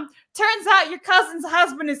bomb. Turns out your cousin's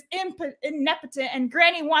husband is impotent and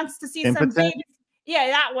Granny wants to see some babies. Yeah,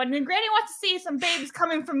 that one. And Granny wants to see some babies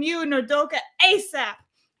coming from you, Nodoka, ASAP.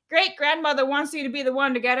 Great-grandmother wants you to be the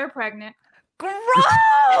one to get her pregnant. Gross!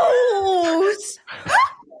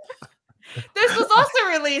 This was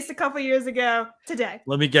also released a couple years ago today.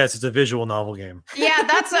 let me guess, it's a visual novel game. Yeah,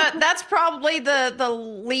 that's probably the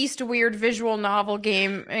least weird visual novel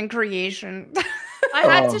game in creation. I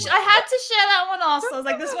had to share that one also. I was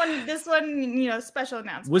like, this one, special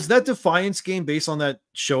announcement. Was that Defiance game based on that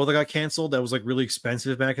show that got canceled that was like really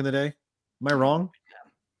expensive back in the day? Am I wrong?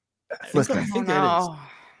 I think that is.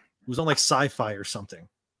 It was on like Sci-Fi or something.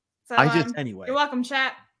 So, anyway. You're welcome,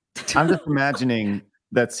 chat. I'm just imagining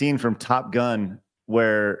that scene from Top Gun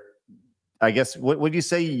where I guess what would you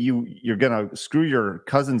say you're gonna screw your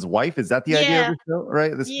cousin's wife? Is that the idea of the show,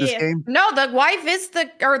 right? This game? No, the wife is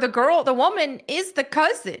the woman is the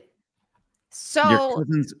cousin. So your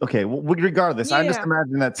cousin's okay. Well, regardless, I'm just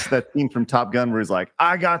imagining that scene from Top Gun where he's like,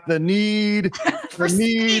 "I got the need for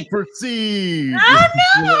seed." Oh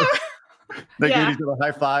no! They give each other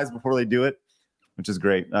high fives before they do it, which is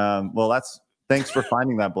great. Well, thanks for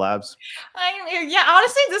finding that, Blabs.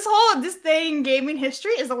 Honestly, this day in gaming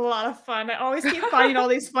history is a lot of fun. I always keep finding all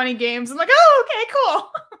these funny games. I'm like, oh, okay, cool.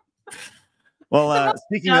 Well,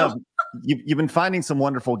 speaking of, you've been finding some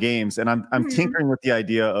wonderful games, and I'm tinkering with the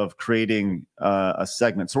idea of creating a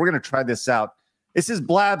segment. So we're going to try this out. This is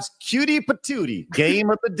Blabs' Cutie Patootie Game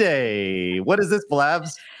of the Day. What is this,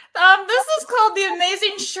 Blabs? This is called the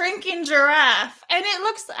Amazing Shrinking Giraffe, and it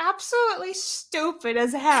looks absolutely stupid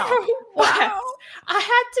as hell. Wow. I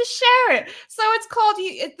had to share it. So it's called,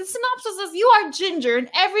 the synopsis is, you are Ginger, an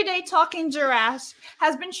everyday talking giraffe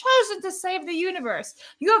has been chosen to save the universe.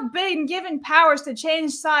 You have been given powers to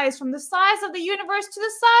change size from the size of the universe to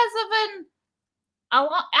the size of an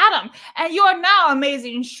atom, and you are now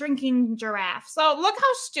Amazing Shrinking Giraffe. So look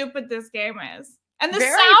how stupid this game is. And the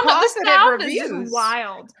sound is just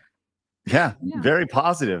wild. Yeah, very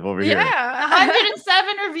positive over here. Yeah,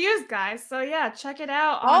 107 reviews, guys. So yeah, check it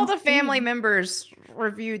out. All the family members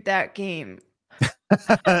reviewed that game. Like,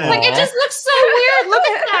 it just looks so weird. Look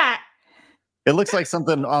at that. It looks like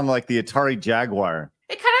something on like the Atari Jaguar.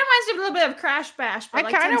 It kind of reminds me of a little bit of Crash Bash. But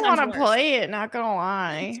I kind of want to play it, not gonna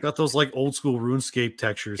lie. It's got those like old school RuneScape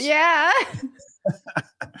textures. Yeah.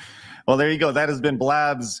 Well, there you go. That has been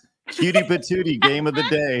Blabs' Cutie Patootie Game of the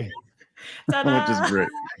Day. Which is great.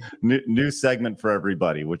 New segment for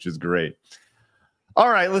everybody, which is great. All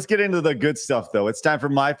right, let's get into the good stuff, though. It's time for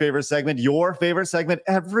my favorite segment, your favorite segment,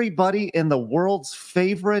 everybody in the world's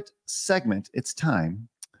favorite segment. It's time.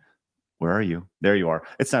 Where are you? There you are.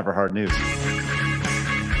 It's time for hard news.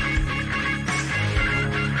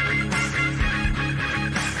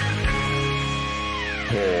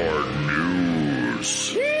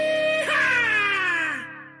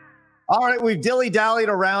 All right, we've dilly-dallied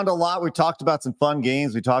around a lot. We talked about some fun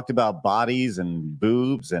games. We talked about bodies and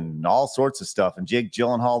boobs and all sorts of stuff. And Jake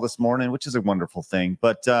Gyllenhaal this morning, which is a wonderful thing.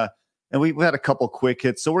 But and we had a couple quick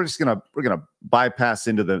hits, so we're gonna bypass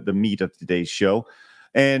into the meat of today's show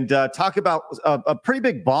and talk about a pretty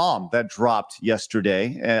big bomb that dropped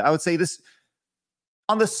yesterday. I would say this.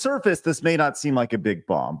 on the surface, this may not seem like a big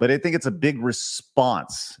bomb, but I think it's a big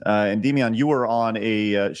response. Endymion, you were on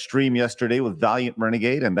a stream yesterday with Valliant,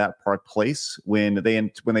 Renegade, and that Park Place when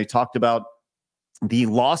they talked about the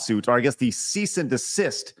lawsuit, or I guess the cease and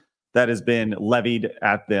desist that has been levied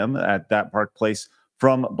at them at that Park Place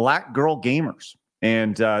from Black Girl Gamers.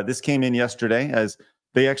 And this came in yesterday as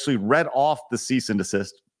they actually read off the cease and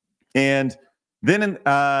desist. And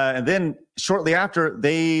then shortly after,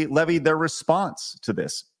 they levied their response to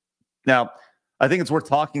this. Now, I think it's worth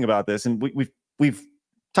talking about this, and we've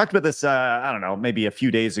talked about this. I don't know, maybe a few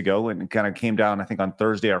days ago, and it kind of came down, I think, on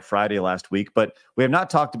Thursday or Friday last week. But we have not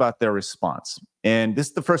talked about their response, and this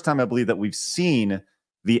is the first time I believe that we've seen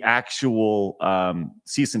the actual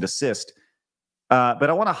cease and desist. But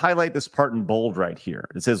I want to highlight this part in bold right here.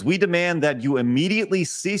 It says, "We demand that you immediately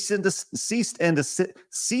cease and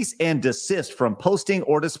desist from posting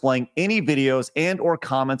or displaying any videos and or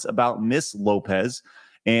comments about Miss Lopez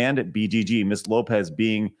and BGG." Miss Lopez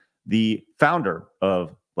being the founder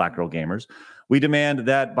of Black Girl Gamers. "We demand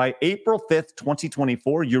that by April 5th,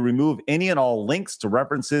 2024, you remove any and all links to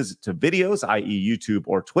references to videos, i.e. YouTube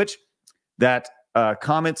or Twitch, that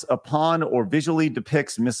comments upon or visually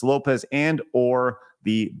depicts Miss Lopez and or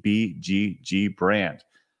the BGG brand."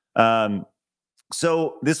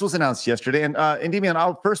 So this was announced yesterday. And Endymion,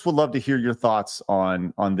 I first would love to hear your thoughts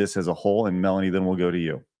on this as a whole. And Melonie, then we'll go to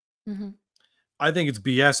you. Mm-hmm. I think it's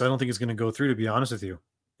BS. I don't think it's going to go through, to be honest with you,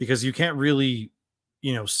 because you can't really,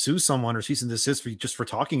 sue someone or cease and desist just for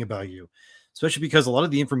talking about you, especially because a lot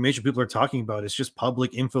of the information people are talking about is just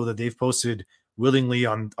public info that they've posted willingly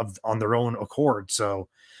on their own accord. So,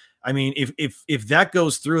 I mean, if that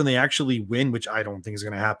goes through and they actually win, which I don't think is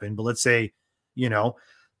going to happen, but let's say,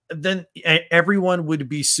 then everyone would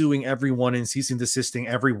be suing everyone and ceasing desisting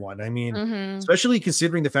everyone. I mean, especially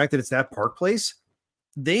considering the fact that it's that Park Place,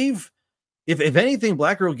 if anything,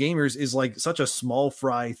 Black Girl Gamers is like such a small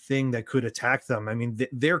fry thing that could attack them. I mean,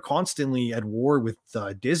 they're constantly at war with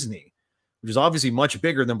Disney, which is obviously much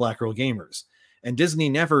bigger than Black Girl Gamers. And Disney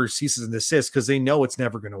never ceases and desists because they know it's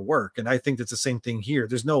never going to work. And I think that's the same thing here.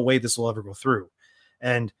 There's no way this will ever go through.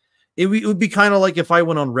 And it would be kind of like if I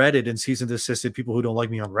went on Reddit and cease and desisted people who don't like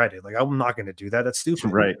me on Reddit. Like, I'm not going to do that. That's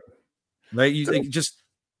stupid. Right. Like,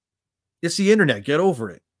 it's the internet. Get over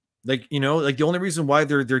it. Like, the only reason why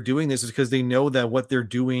they're doing this is because they know that what they're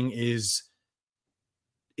doing is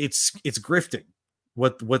it's grifting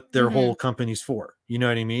what their whole company's for. You know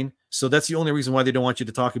what I mean? So that's the only reason why they don't want you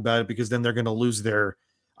to talk about it, because then they're going to lose their,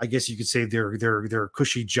 I guess you could say their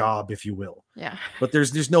cushy job, if you will. Yeah. But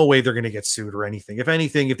there's no way they're going to get sued or anything. If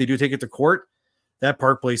anything, if they do take it to court, that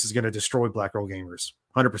Park Place is going to destroy Black Girl Gamers,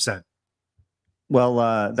 100%. Well,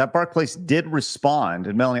 that Park Place did respond,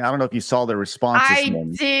 and Melonie, I don't know if you saw their response. I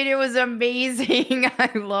did. It was amazing. I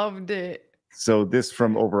loved it. So this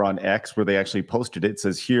from over on X, where they actually posted it,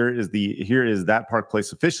 says, here is that Park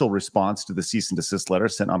Place official response to the cease and desist letter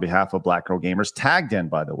sent on behalf of Black Girl Gamers, tagged in,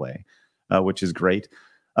 by the way, which is great.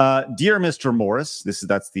 Dear Mr. Morris,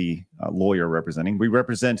 that's the lawyer representing. We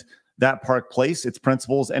represent that Park Place, its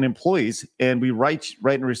principals and employees, and we write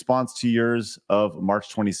in response to yours of March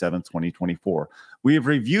 27, 2024. We have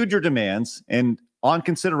reviewed your demands and, on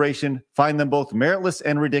consideration, find them both meritless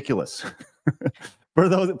and ridiculous.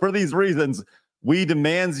 For these reasons, your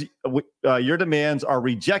demands are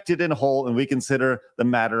rejected in whole, and we consider the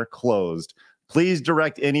matter closed. Please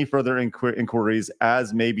direct any further inquiries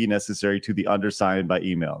as may be necessary to the undersigned by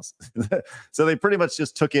emails. So they pretty much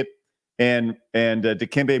just took it and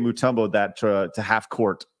Dikembe Mutombo that to half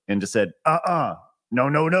court and just said,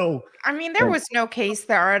 no. I mean, there was no case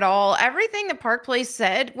there at all. Everything the Park Place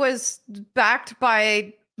said was backed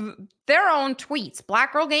by their own tweets,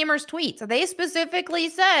 Black Girl Gamers tweets. They specifically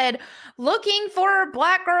said, looking for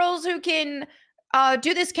Black girls who can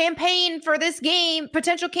do this campaign for this game,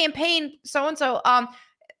 potential campaign, so-and-so.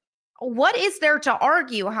 What is there to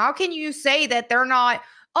argue? How can you say that they're not,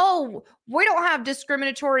 we don't have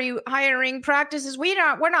discriminatory hiring practices. We're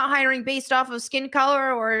not hiring based off of skin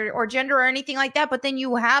color or gender or anything like that. But then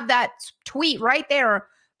you have that tweet right there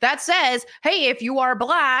that says, hey, if you are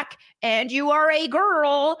Black and you are a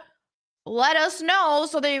girl, let us know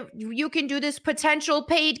so that you can do this potential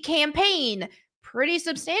paid campaign. Pretty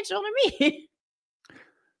substantial to me.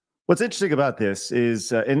 What's interesting about this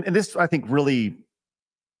is, and this, I think, really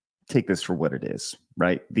take this for what it is,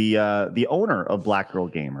 right? The owner of Black Girl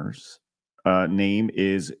Gamers name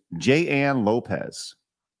is J.Ann Lopez,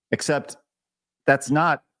 except that's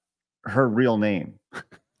not her real name.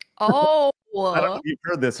 Oh. I don't know if you've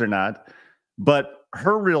heard this or not, but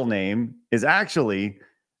her real name is actually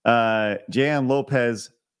J.Ann Lopez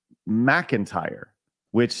McIntyre.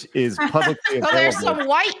 which is publicly available. Oh, there's some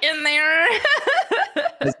white in there.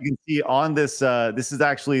 As you can see on this, this is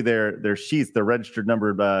actually their sheets, their registered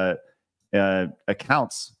numbered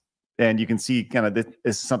accounts, and you can see kind of this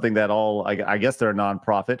is something that all I guess they're a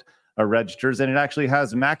nonprofit registers, and it actually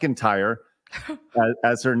has McIntyre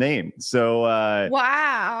as her name. So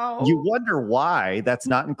wow, you wonder why that's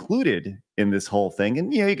not included in this whole thing,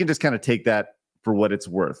 and you can just kind of take that for what it's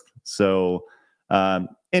worth. So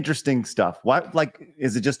interesting stuff. What, like,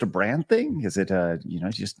 is it just a brand thing? Is it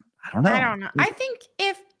just I don't know. I don't know. I think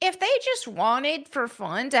if they just wanted for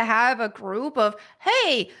fun to have a group of,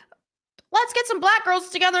 hey, let's get some black girls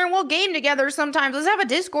together and we'll game together sometimes. Let's have a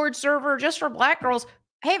Discord server just for black girls.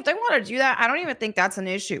 Hey, if they want to do that, I don't even think that's an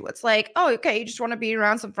issue. It's like, oh, okay, you just want to be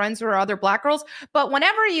around some friends who are other black girls. But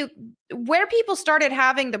where people started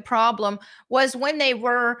having the problem was when they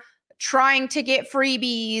were trying to get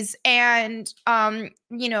freebies and,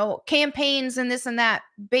 campaigns and this and that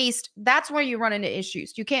that's where you run into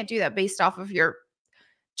issues. You can't do that based off of your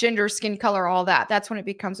gender, skin color, all that. That's when it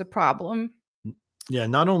becomes a problem. Yeah,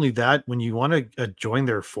 not only that, when you want to join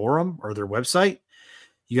their forum or their website,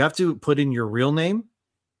 you have to put in your real name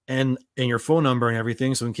and your phone number and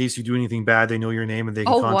everything. So in case you do anything bad, they know your name and they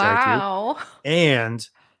can contact you. And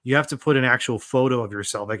you have to put an actual photo of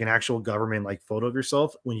yourself, like an actual government photo of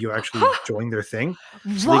yourself when you actually join their thing.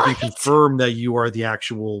 So they can confirm that you are the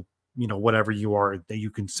actual, whatever you are that you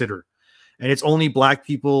consider. And it's only black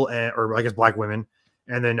people or I guess black women,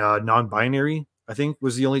 and then non-binary, I think,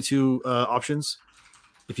 was the only two options.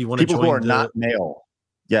 If you want to join people who are not male.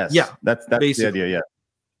 Yes. Yeah. That's the idea. Yeah.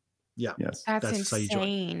 Yeah. Yes. That's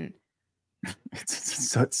insane.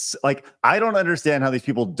 It's like, I don't understand how these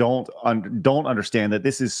people don't understand that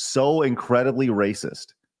this is so incredibly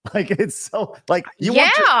racist. Like, it's so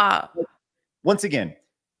once again,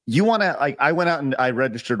 you want to I went out and I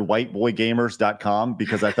registered whiteboygamers.com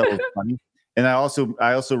because I thought it was funny. And I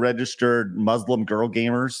also registered Muslim Girl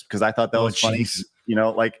Gamers because I thought that was funny.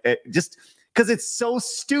 Just because it's so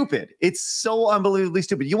stupid. It's so unbelievably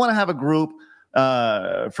stupid. You want to have a group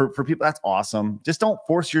for people, that's awesome. Just don't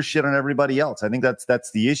force your shit on everybody else. I think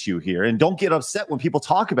that's the issue here. And don't get upset when people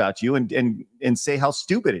talk about you and say how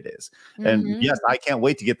stupid it is. Mm-hmm. And yes, I can't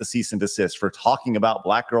wait to get the cease and desist for talking about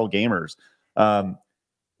Black Girl Gamers.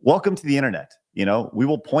 Welcome to the internet. We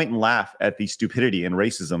will point and laugh at the stupidity and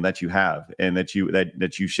racism that you have and that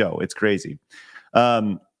you show. It's crazy.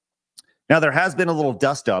 Now there has been a little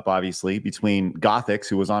dust up, obviously, between Gothix,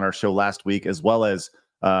 who was on our show last week, as well as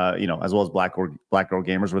Black Girl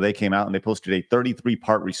Gamers, where they came out and they posted a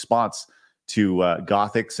 33-part response to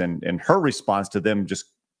Gothix and her response to them, just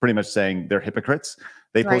pretty much saying they're hypocrites.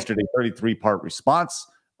 They posted a 33-part response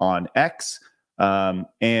on X,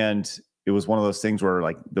 and it was one of those things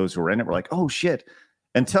where those who were in it were like, oh shit,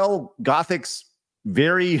 until Gothix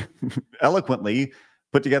very eloquently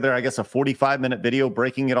put together, I guess, a 45-minute video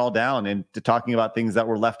breaking it all down and talking about things that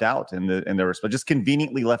were left out in their response, just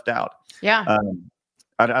conveniently left out. Yeah.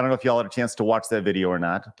 I don't know if y'all had a chance to watch that video or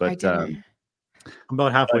not, but I'm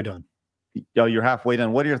about halfway done. You're halfway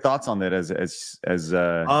done. What are your thoughts on that? The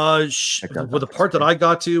part that I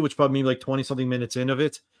got to, which probably like 20 something minutes in of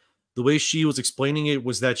it, the way she was explaining it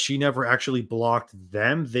was that she never actually blocked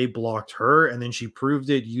them. They blocked her. And then she proved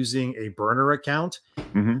it using a burner account,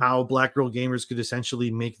 how Black Girl Gamers could essentially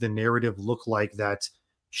make the narrative look like that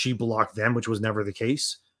she blocked them, which was never the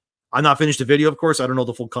case. I'm not finished the video, of course. I don't know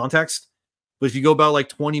the full context. But if you go about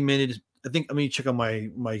 20 minutes, I think, let me check on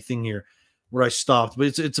my thing here where I stopped.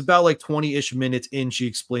 But it's about 20-ish minutes in, she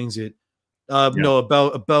explains it. No,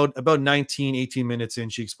 about 19, 18 minutes in,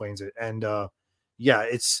 she explains it. And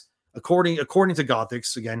it's according to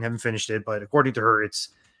Gothix, again, haven't finished it, but according to her, it's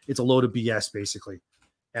a load of BS basically.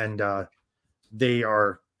 And they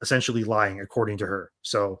are essentially lying according to her.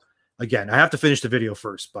 So again, I have to finish the video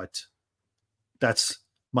first, but that's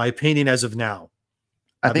my opinion as of now.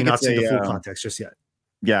 I think not seen the full context just yet.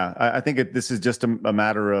 Yeah, I think this is just a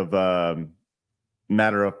matter of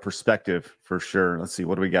perspective for sure. Let's see,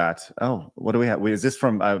 what do we got? Oh, what do we have? Is this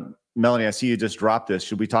from Melonie? I see you just dropped this.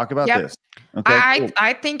 Should we talk about this? Okay, cool.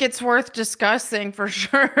 I think it's worth discussing for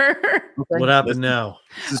sure. Okay. What happened now?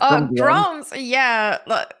 Grummz, yeah.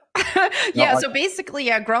 Yeah, so basically,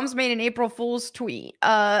 Grummz made an April Fool's tweet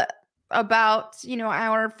about,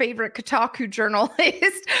 our favorite Kotaku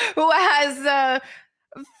journalist who has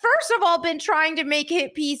first of all been trying to make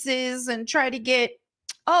hit pieces and try to get,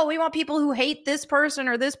 we want people who hate this person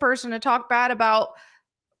or this person to talk bad about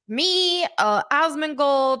me,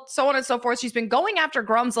 Asmongold, so on and so forth. She's been going after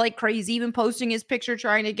Grummz like crazy, even posting his picture,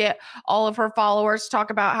 trying to get all of her followers to talk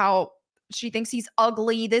about how she thinks he's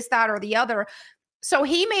ugly, this, that, or the other. So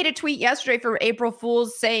he made a tweet yesterday for April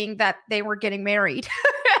Fools saying that they were getting married.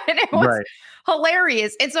 And it was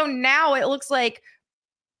hilarious. And so now it looks like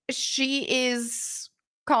she is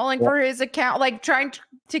calling for his account, like trying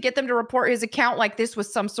to get them to report his account like this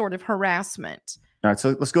was some sort of harassment. All right,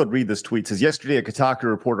 so let's go and read this tweet. It says, yesterday, a Kotaku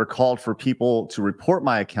reporter called for people to report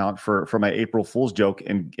my account for my April Fool's joke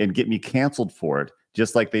and get me canceled for it,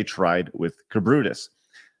 just like they tried with Kabrutus,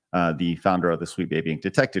 the founder of the Sweet Baby Ink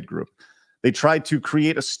Detected group. They tried to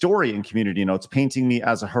create a story in community notes painting me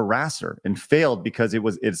as a harasser and failed because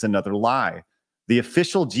it's another lie. The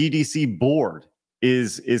official GDC board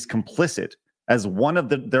is complicit, as one of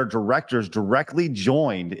their directors directly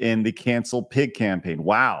joined in the Cancel Pig campaign.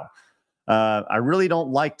 Wow. I really don't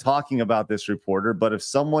like talking about this reporter, but if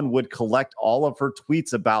someone would collect all of her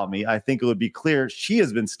tweets about me, I think it would be clear she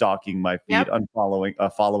has been stalking my feed, unfollowing,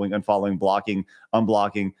 unfollowing, blocking,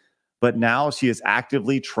 unblocking. But now she is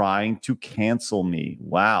actively trying to cancel me.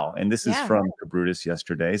 Wow. And this is from Brutus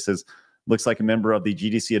yesterday. It says, looks like a member of the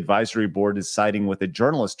GDC advisory board is siding with a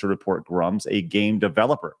journalist to report Grummz, a game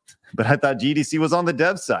developer. But I thought GDC was on the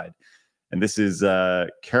dev side. And this is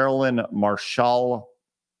Carolyn Marshall.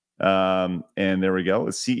 And there we go,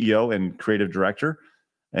 a CEO and creative director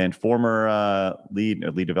and former lead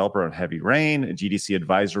developer on Heavy Rain, a GDC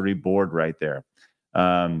advisory board right there.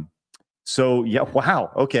 So yeah,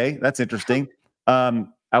 wow. Okay, that's interesting.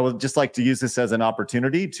 I would just like to use this as an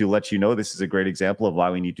opportunity to let you know this is a great example of why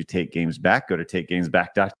we need to take games back. Go to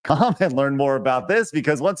takegamesback.com and learn more about this,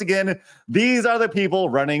 because once again, these are the people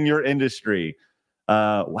running your industry.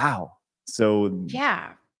 Wow. So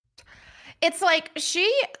yeah, it's like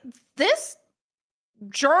this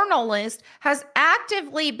journalist has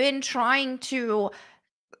actively been trying to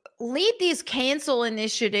lead these cancel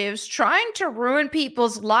initiatives, trying to ruin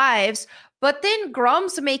people's lives, but then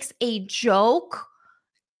Grummz makes a joke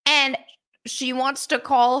and she wants to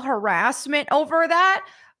call harassment over that.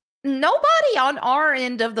 Nobody on our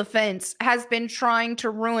end of the fence has been trying to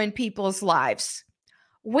ruin people's lives.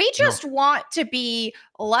 We just want to be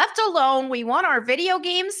left alone. We want our video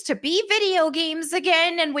games to be video games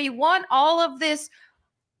again, and we want all of this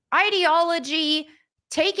ideology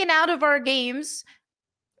taken out of our games.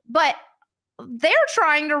 But they're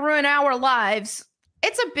trying to ruin our lives.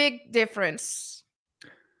 It's a big difference.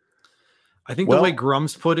 I think the way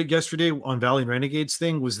Grummz put it yesterday on Valliant Renegade's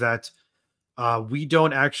thing was that we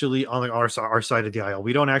don't actually, on our side of the aisle,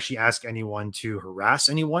 we don't actually ask anyone to harass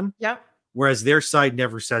anyone. Yep. Whereas their side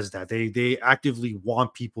never says that. They actively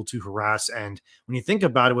want people to harass. And when you think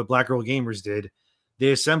about it, what Black Girl Gamers did,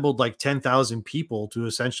 they assembled like 10,000 people to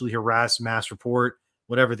essentially harass, mass report,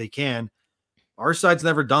 whatever they can. Our side's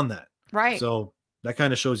never done that. Right. So that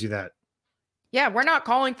kind of shows you that. Yeah, we're not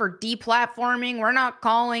calling for deplatforming. We're not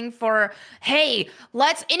calling for, hey,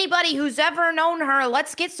 anybody who's ever known her,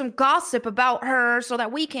 let's get some gossip about her so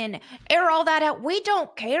that we can air all that out. We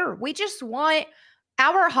don't care. We just want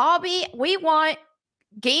our hobby. We want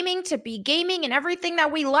gaming to be gaming and everything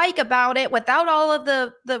that we like about it without all of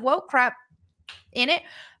the woke crap in it.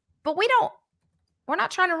 But we're not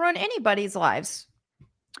trying to ruin anybody's lives.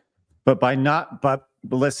 But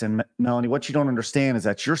listen, Melonie, what you don't understand is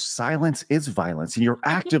that your silence is violence, and you're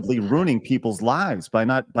actively ruining people's lives by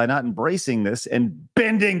not embracing this and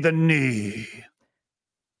bending the knee.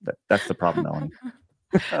 That's the problem,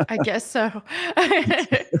 Melonie. I guess so.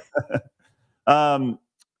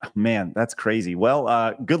 Man, that's crazy.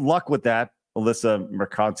 Well, good luck with that, Alyssa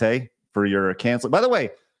Mercante, for your cancel. By the way,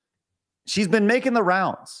 she's been making the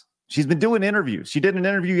rounds. She's been doing interviews. She did an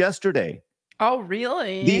interview yesterday. Oh,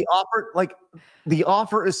 really? The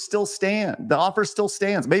offer is still stand. The offer still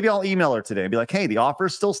stands. Maybe I'll email her today and be like, "Hey, the offer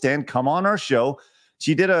still stand. Come on our show."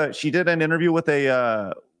 She did an interview with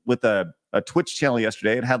a Twitch channel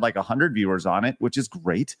yesterday. It had like 100 viewers on it, which is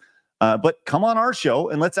great. But come on our show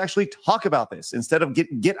and let's actually talk about this instead of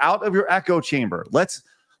get out of your echo chamber. Let's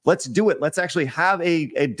do it. Let's actually have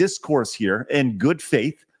a discourse here in good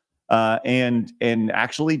faith. And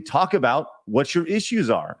actually talk about what your issues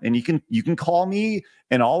are. And you can call me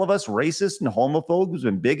and all of us racist and homophobes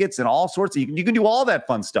and bigots and all sorts of, you can do all that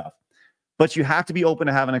fun stuff, but you have to be open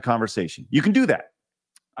to having a conversation. You can do that.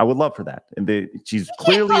 I would love for that. And she's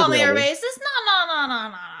clearly call me a racist.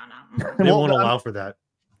 No. They won't allow for that.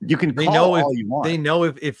 You can call all you want. They know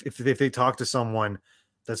if they talk to someone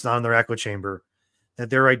that's not in their echo chamber, that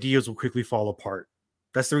their ideas will quickly fall apart.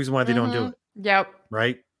 That's the reason why they don't do it. Yep.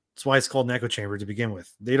 Right. That's why it's called an echo chamber to begin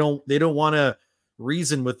with. They don't want to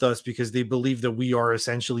reason with us because they believe that we are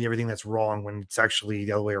essentially everything that's wrong when it's actually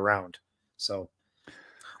the other way around. So,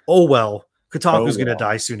 Kotaku's going to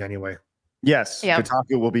die soon anyway. Yes, yep.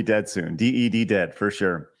 Kotaku will be dead soon. DED dead for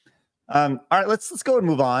sure. All right, let's go and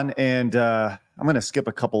move on. And I'm going to skip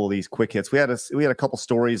a couple of these quick hits. We had a couple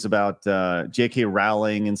stories about J.K.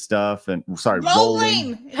 Rowling and stuff, and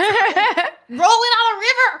rolling on a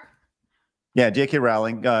river. Yeah, J.K.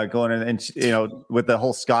 Rowling going in, and with the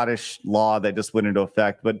whole Scottish law that just went into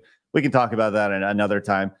effect. But we can talk about that another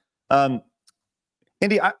time.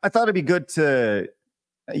 Endy, I thought it'd be good to.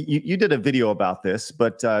 You did a video about this,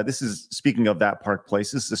 but this is speaking of That Park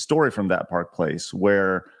Place. This is a story from That Park Place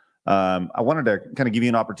where I wanted to kind of give you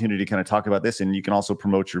an opportunity to kind of talk about this, and you can also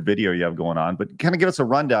promote your video you have going on. But kind of give us a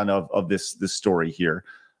rundown of this story here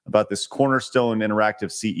about this Cornerstone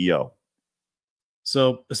Interactive CEO.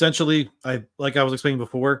 So essentially, like I was explaining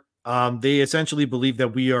before, they essentially believe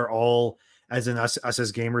that we are all, as in us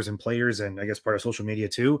as gamers and players, and I guess part of social media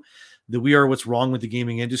too, that we are what's wrong with the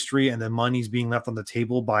gaming industry, and that money's being left on the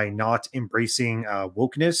table by not embracing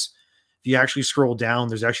wokeness. If you actually scroll down,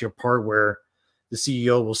 there's actually a part where the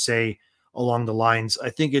CEO will say along the lines, I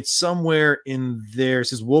think it's somewhere in there, it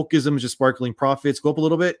says wokeism is just sparkling profits. Go up a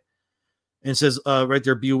little bit. And it says right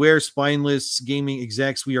there, beware spineless gaming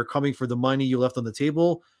execs. We are coming for the money you left on the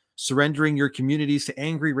table, surrendering your communities to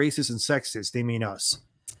angry racists and sexists. They mean us.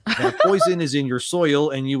 That poison is in your soil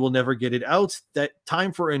and you will never get it out. That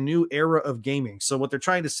time for a new era of gaming. So what they're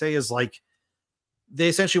trying to say is like, they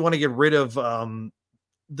essentially want to get rid of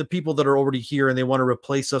the people that are already here, and they want to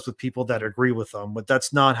replace us with people that agree with them. But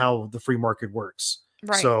that's not how the free market works.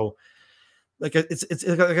 Right. So like it's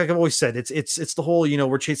like I've always said, it's the whole,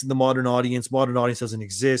 we're chasing the modern audience. Modern audience doesn't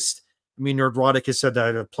exist. I mean, Nerdrotic has said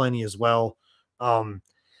that plenty as well.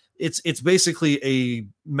 It's basically a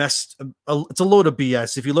mess. It's a load of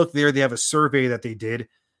BS. If you look there, they have a survey that they did.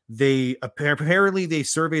 They apparently they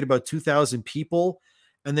surveyed about 2,000 people,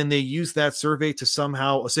 and then they used that survey to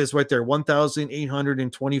somehow, it says right there,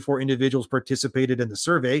 1,824 individuals participated in the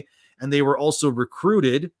survey, and they were also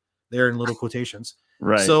recruited. There in little quotations,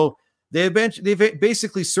 right? So they've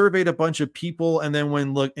basically surveyed a bunch of people, and then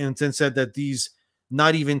then said that these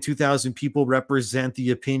not even 2,000 people represent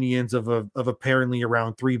the opinions of apparently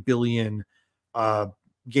around 3 billion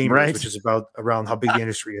gamers, right, which is around how big the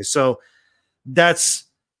industry is. So that's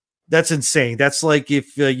insane. That's like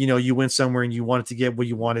if you went somewhere and you wanted to get what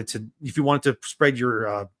you wanted to, if you wanted to spread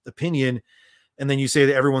your opinion, and then you say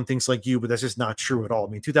that everyone thinks like you, but that's just not true at all. I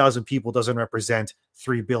mean, 2,000 people doesn't represent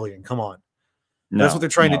 3 billion. Come on. No, that's what they're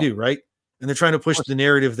trying to do, right? And they're trying to push the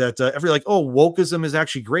narrative that wokeism is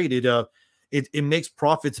actually great. It makes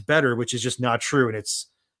profits better, which is just not true. And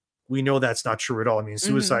we know that's not true at all. I mean,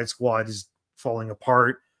 Suicide Squad is falling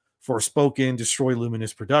apart. Forspoken, Destroy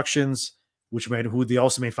Luminous Productions, who they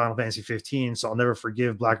also made Final Fantasy 15. So I'll never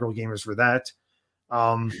forgive Black Girl Gamers for that.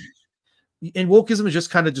 And wokeism has just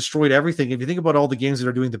kind of destroyed everything. If you think about all the games that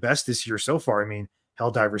are doing the best this year so far, I mean,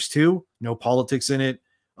 Helldivers 2, no politics in it.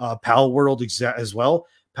 Pal World as well.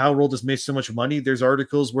 Pal World has made so much money. There's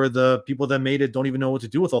articles where the people that made it don't even know what to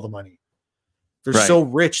do with all the money. They're so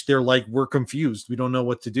rich. They're like, we're confused. We don't know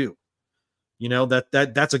what to do.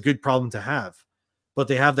 That's a good problem to have, but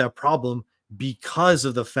they have that problem because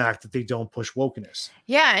of the fact that they don't push wokeness.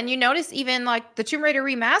 Yeah. And you notice even like the Tomb Raider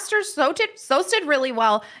remasters, those did really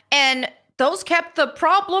well. And those kept the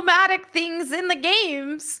problematic things in the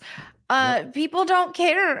games. People don't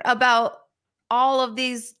care about all of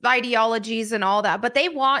these ideologies and all that, but they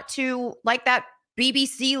want to, like that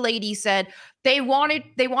BBC lady said, they want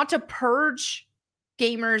to purge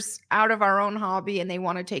gamers out of our own hobby, and they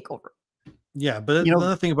want to take over. Yeah, but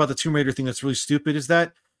another thing about the Tomb Raider thing that's really stupid is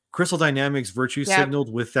that Crystal Dynamics virtue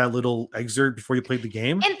signaled with that little excerpt before you played the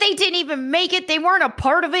game. And they didn't even make it. They weren't a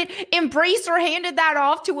part of it. Embracer handed that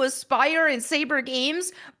off to Aspyr and Saber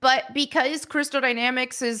Games, but because Crystal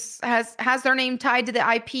Dynamics has their name tied to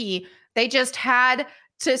the IP, they just had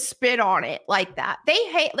to spit on it like that. They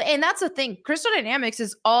hate, and that's the thing. Crystal Dynamics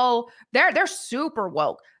is they're super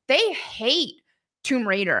woke. They hate Tomb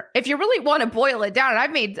Raider. If you really want to boil it down,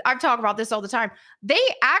 and I've talked about this all the time, they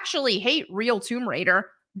actually hate real Tomb Raider.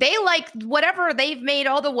 They like whatever they've made,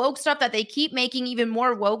 all the woke stuff that they keep making even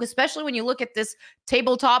more woke, especially when you look at this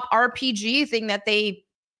tabletop RPG thing that they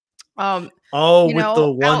with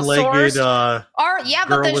the one-legged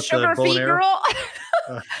but the sugar feet girl.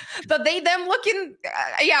 But them looking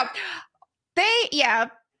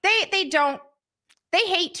they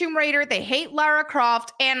hate Tomb Raider, they hate Lara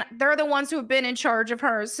Croft, and they're the ones who have been in charge of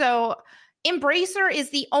her. So Embracer is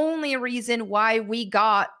the only reason why we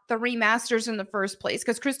got the remasters in the first place,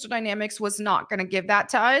 because Crystal Dynamics was not going to give that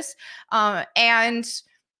to us.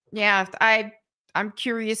 I'm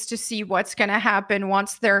curious to see what's going to happen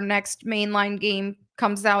once their next mainline game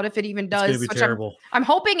comes out, if it even does. It's going to be terrible. I'm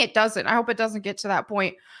hoping it doesn't. I hope it doesn't get to that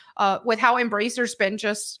point with how Embracer's been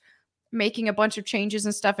just making a bunch of changes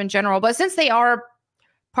and stuff in general. But since they are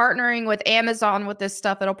partnering with Amazon with this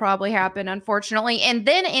stuff, it'll probably happen, unfortunately. And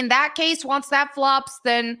then in that case, once that flops,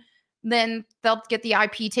 then they'll get the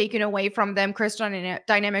IP taken away from them. Crystal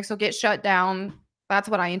Dynamics will get shut down. That's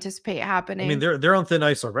what I anticipate happening. I mean, they're on thin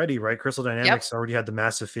ice already, right? Crystal Dynamics already had the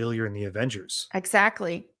massive failure in the Avengers.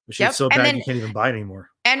 Exactly. Which is so bad you can't even buy it anymore.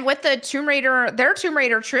 And with the their Tomb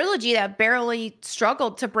Raider trilogy that barely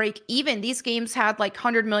struggled to break even, these games had like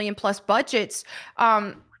 100 million plus budgets.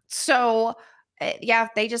 So yeah,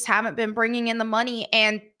 they just haven't been bringing in the money,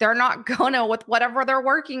 and they're not gonna with whatever they're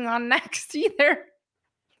working on next either.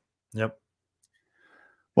 Yep.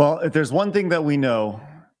 Well, if there's one thing that we know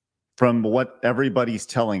from what everybody's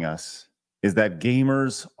telling us is that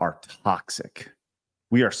gamers are toxic.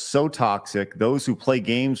 We are so toxic. Those who play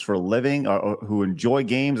games for a living or who enjoy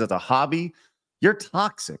games as a hobby, you're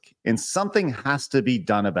toxic. And something has to be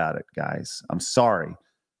done about it, guys. I'm sorry.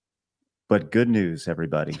 But good news,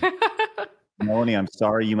 everybody. Melonie, I'm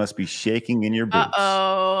sorry. You must be shaking in your boots.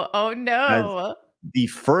 Uh-oh. Oh, no. As the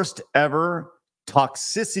first ever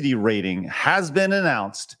toxicity rating has been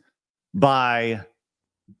announced by,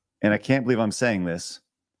 and I can't believe I'm saying this,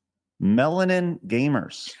 Melanin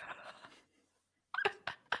Gamers.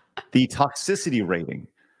 The toxicity rating,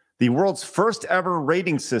 the world's first ever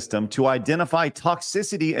rating system to identify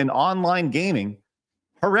toxicity in online gaming.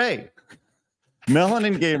 Hooray!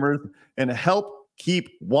 Melanin Gamers and Help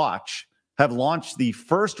Keep Watch have launched the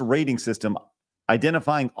first rating system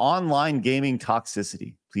identifying online gaming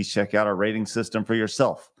toxicity. Please check out our rating system for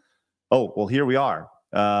yourself. Oh, well, here we are.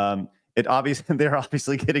 They're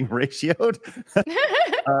obviously getting ratioed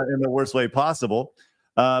in the worst way possible.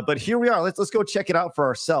 But here we are. Let's go check it out for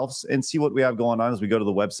ourselves and see what we have going on as we go to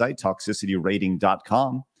the website,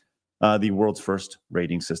 toxicityrating.com, the world's first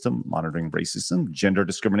rating system monitoring racism, gender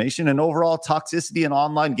discrimination, and overall toxicity in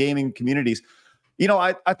online gaming communities. You know,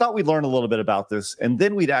 I thought we'd learn a little bit about this, and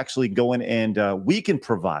then we'd actually go in and we can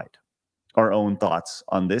provide our own thoughts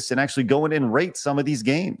on this and actually go in and rate some of these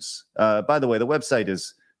games. By the way, the website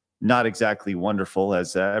is not exactly wonderful,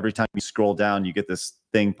 as every time you scroll down, you get this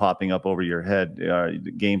thing popping up over your head,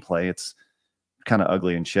 gameplay. It's kind of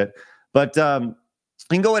ugly and shit. But you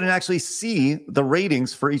can go in and actually see the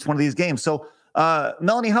ratings for each one of these games. So,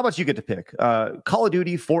 Melonie, how about you get to pick? Call of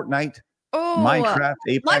Duty, Fortnite, Minecraft,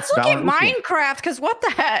 Apex, let's look Valorant, at Minecraft, because what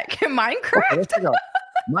the heck? Minecraft? Okay,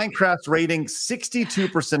 Minecraft's rating,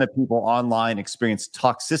 62% of people online experience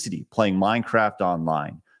toxicity playing Minecraft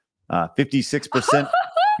online. 56%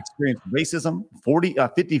 experience racism,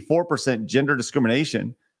 54% gender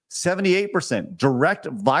discrimination, 78% direct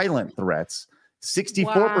violent threats,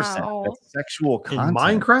 64% sexual content. In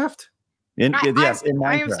Minecraft? In Minecraft.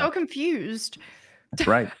 I am so confused. That's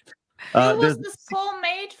right. Who was this poll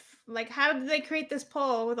made? Like, how did they create this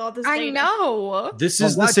poll with all this data? I know. This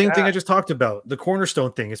is the same thing I just talked about. The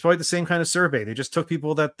Cornerstone thing. It's probably the same kind of survey. They just took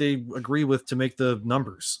people that they agree with to make the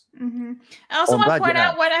numbers. Mm-hmm. I also want to point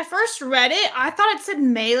out, when I first read it, I thought it said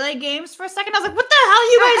Melee Games for a second. I was like, what the hell are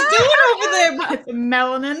you guys doing over there with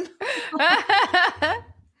Melanin?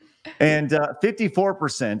 And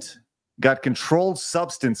 54% got controlled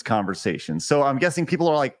substance conversations. So I'm guessing people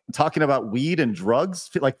are like talking about weed and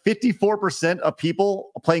drugs. Like 54% of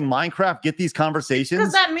people playing Minecraft get these conversations.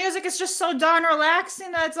 Because that music is just so darn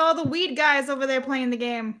relaxing. That's all the weed guys over there playing the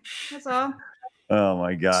game. That's all. Oh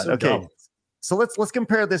my God. So okay. dumb. So let's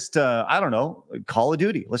compare this to, I don't know, Call of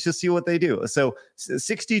Duty. Let's just see what they do. So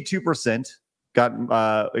 62%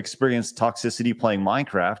 got experienced toxicity playing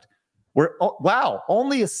Minecraft. Wow,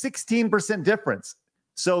 only a 16% difference.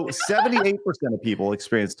 So 78% of people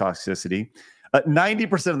experience toxicity.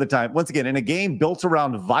 90% of the time, once again, in a game built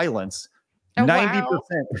around violence, 90%.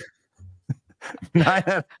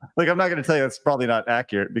 Like, I'm not going to tell you that's probably not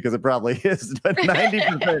accurate, because it probably is, but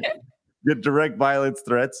 90% get direct violence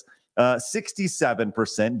threats.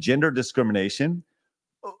 67% gender discrimination.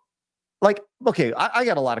 Like, okay, I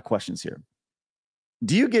got a lot of questions here.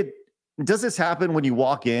 Does this happen when you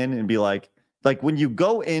walk in and be like when you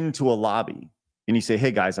go into a lobby and you say,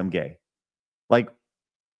 hey guys, I'm gay? Like,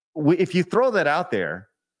 if you throw that out there,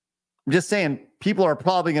 I'm just saying people are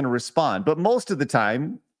probably going to respond. But most of the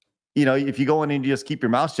time, you know, if you go in and you just keep your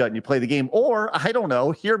mouth shut and you play the game, or I don't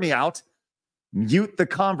know, hear me out, mute the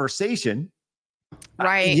conversation.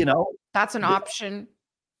 Right. You know, that's an option.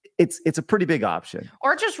 It's a pretty big option.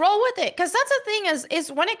 Or just roll with it. Because that's the thing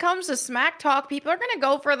is when it comes to smack talk, people are going to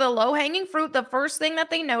go for the low-hanging fruit, the first thing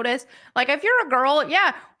that they notice. Like, if you're a girl,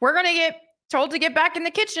 yeah, we're going to get told to get back in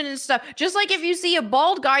the kitchen and stuff. Just like if you see a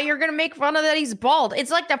bald guy, you're going to make fun of that he's bald.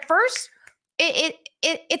 It's like the first,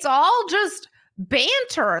 it's all just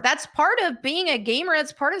banter. That's part of being a gamer.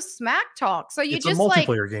 It's part of smack talk. So you It's just a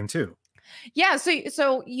multiplayer game too. Yeah,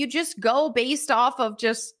 so you just go based off of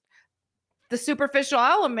just the superficial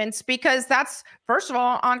elements, because that's, first of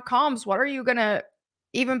all, on comms, what are you gonna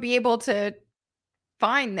even be able to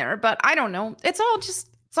find there? But I don't know. It's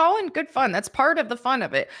all in good fun. That's part of the fun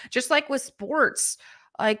of it. Just like with sports,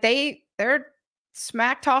 like they're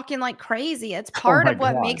smack talking like crazy. It's part of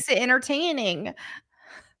what makes it entertaining.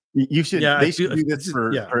 You should. Yeah, they should do this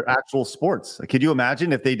for actual sports. Could you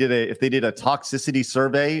imagine if they did a toxicity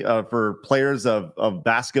survey for players of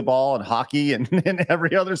basketball and hockey and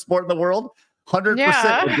every other sport in the world? 100% would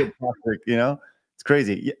get toxic. You know, it's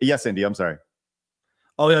crazy. Yes, Endy. I'm sorry.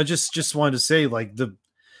 Oh yeah, just wanted to say, like,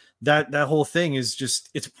 that whole thing is just,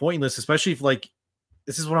 it's pointless, especially if, like,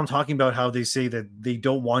 this is what I'm talking about, how they say that they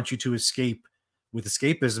don't want you to escape with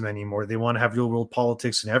escapism anymore. They want to have real world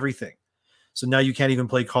politics and everything. So now you can't even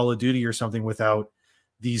play Call of Duty or something without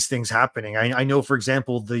these things happening. I know, for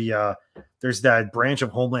example, there's that branch of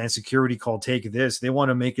Homeland Security called Take This. They want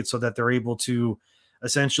to make it so that they're able to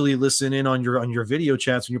essentially listen in on your video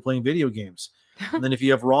chats when you're playing video games. And then if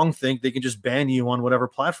you have wrongthink, they can just ban you on whatever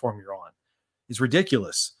platform you're on. It's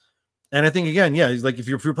ridiculous. And I think, again, yeah, like if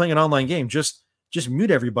you're playing an online game, just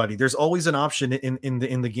mute everybody. There's always an option in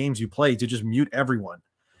the games you play to just mute everyone.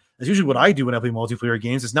 That's usually what I do when I play multiplayer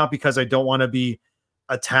games. It's not because I don't want to be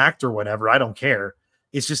attacked or whatever. I don't care.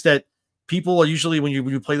 It's just that people are usually, when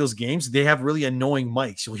you play those games, they have really annoying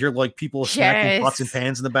mics. You'll hear like people smacking pots and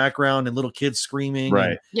pans in the background and little kids screaming,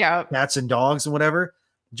 right? Yeah, cats and dogs and whatever.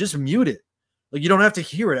 Just mute it. Like, you don't have to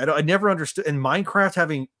hear it. I never understood in Minecraft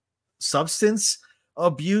having substance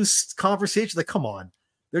abuse conversation. Like, come on,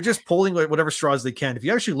 they're just pulling whatever straws they can. If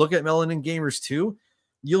you actually look at Melanin Gamers too,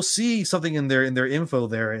 you'll see something in their info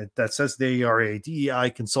there that says they are a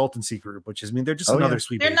DEI consultancy group, which is, I mean, they're just another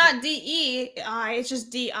sweet. They're baby. not DEI, it's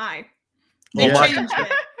just DI. They changed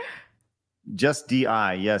it. Just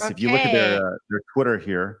DI, yes. Okay. If you look at their Twitter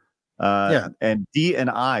here, and D and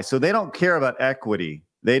I, so they don't care about equity.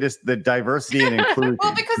 They just the diversity and inclusion.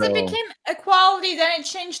 Well, because it became equality, then it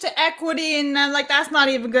changed to equity, and then like that's not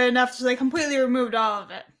even good enough, so they completely removed all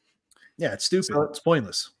of it. Yeah, it's stupid. So, it's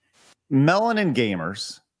pointless. Melanin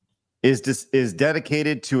Gamers is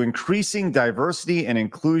dedicated to increasing diversity and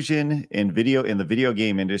inclusion in the video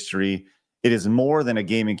game industry. It is more than a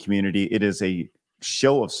gaming community. It is a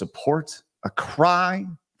show of support, a cry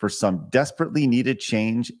for some desperately needed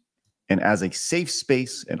change, and as a safe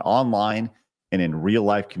space and online and in real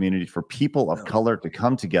life community for people of color to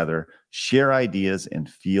come together, share ideas, and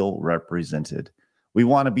feel represented. We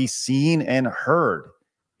want to be seen and heard.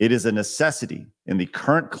 It is a necessity in the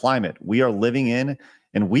current climate we are living in,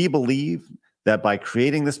 and we believe that by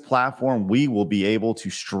creating this platform, we will be able to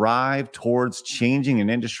strive towards changing an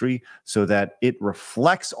industry so that it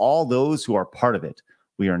reflects all those who are part of it.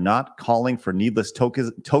 We are not calling for needless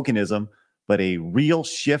tokenism, but a real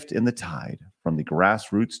shift in the tide from the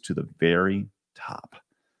grassroots to the very top.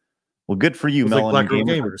 Well, good for you, Melanin like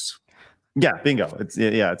Gamers. Yeah, bingo.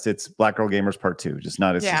 It's Black Girl Gamers Part 2, just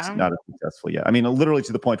not as successful yet. I mean, literally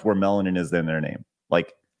to the point where Melanin is in their name.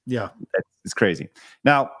 Like, yeah, it's crazy.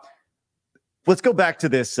 Now, let's go back to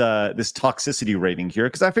this toxicity rating here,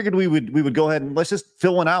 because I figured we would go ahead and let's just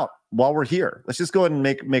fill one out while we're here. Let's just go ahead and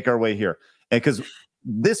make our way here, and because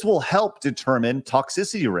this will help determine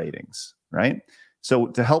toxicity ratings, right? So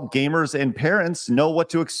to help gamers and parents know what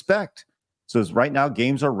to expect. So as right now,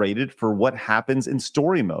 games are rated for what happens in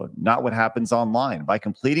story mode, not what happens online. By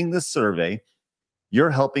completing this survey, you're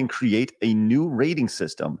helping create a new rating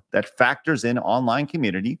system that factors in online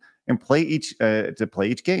community and play each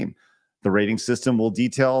game. The rating system will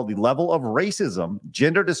detail the level of racism,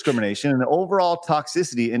 gender discrimination, and overall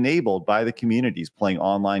toxicity enabled by the communities playing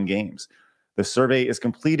online games. The survey is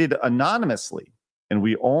completed anonymously, and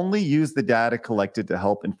we only use the data collected to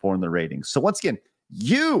help inform the ratings. So once again,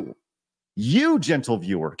 you, gentle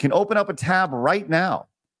viewer, can open up a tab right now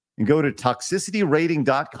and go to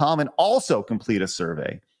toxicityrating.com and also complete a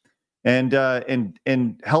survey and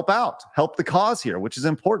help the cause here, which is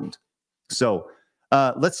important. So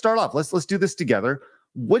let's start off. Let's do this together.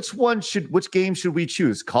 Which game should we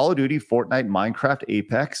choose? Call of Duty, Fortnite, Minecraft,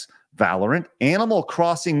 Apex, Valorant, Animal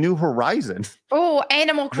Crossing, New Horizons. Oh,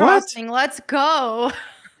 Animal Crossing. Let's go.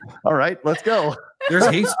 All right, let's go. There's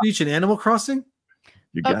hate speech in Animal Crossing?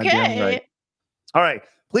 You're goddamn right. All right.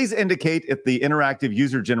 Please indicate if the interactive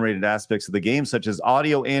user-generated aspects of the game, such as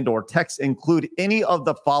audio and or text, include any of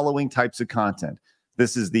the following types of content.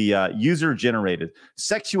 This is the user-generated.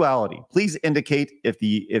 Sexuality. Please indicate if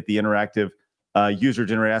the interactive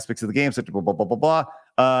user-generated aspects of the game, such as blah, blah, blah, blah,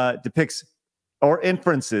 blah, depicts or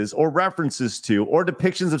inferences or references to or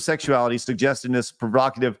depictions of sexuality, suggestiveness,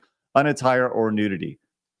 provocative, unattire, or nudity?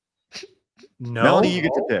 No. Melanie, you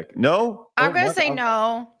get to pick. No? I'm going to say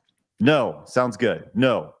no. No. Sounds good.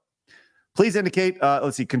 No. Please indicate,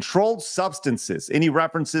 let's see, controlled substances. Any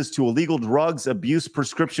references to illegal drugs, abuse,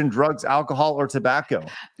 prescription drugs, alcohol, or tobacco?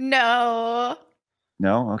 No.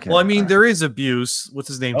 No? Okay. Well, I mean, there is abuse. What's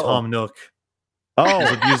his name? Tom Nook. Oh,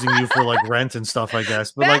 He's abusing you for like rent and stuff, I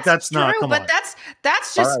guess. But like, that's true, not. Come but on.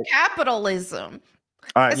 that's just capitalism.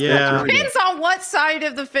 All right. Yeah. It depends on what side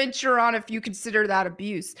of the fence you're on if you consider that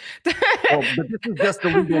abuse. But this is just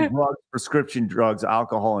illegal drugs, prescription drugs,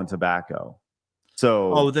 alcohol, and tobacco.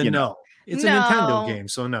 So, then no. It's a Nintendo game,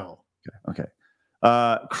 so no. Okay.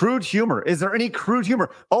 Crude humor. Is there any crude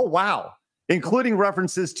humor? Oh, wow. Including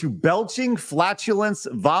references to belching, flatulence,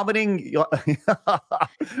 vomiting, or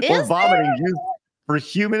vomiting used for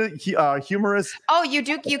humorous. Oh, you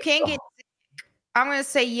can get sick. I'm going to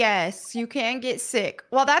say yes. You can get sick.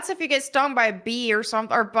 Well, that's if you get stung by a bee or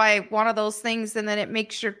something, or by one of those things, and then it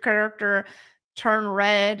makes your character turn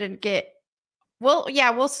red and get. Well, yeah,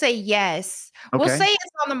 we'll say yes. Okay. We'll say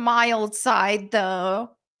it's on the mild side, though.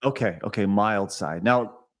 Okay, mild side.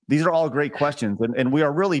 Now, these are all great questions, and we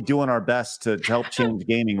are really doing our best to help change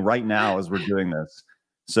gaming right now as we're doing this.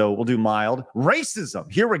 So we'll do mild.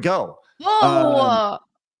 Racism. Here we go. Whoa.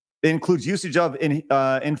 It includes usage of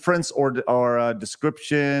inference or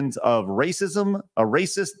descriptions of racism, a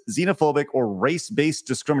racist, xenophobic, or race-based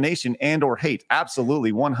discrimination and or hate.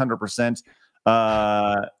 Absolutely, 100%.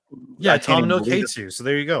 Yeah, Tom Nook hates you, so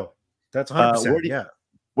there you go. That's 100%.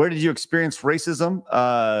 Where did you experience racism?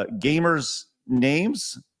 Gamers'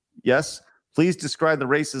 names? Yes. Please describe the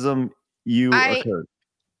racism you occurred.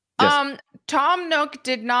 Yes. Tom Nook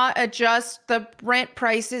did not adjust the rent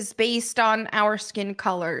prices based on our skin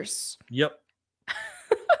colors. Yep.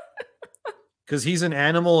 Because he's an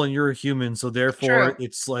animal and you're a human, so therefore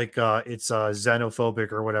it's like it's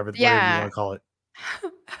xenophobic or whatever you want to call it.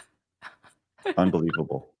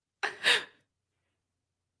 Unbelievable.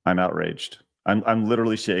 I'm outraged. I'm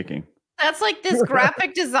literally shaking. That's like this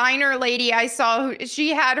graphic designer lady I saw. She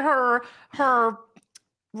had her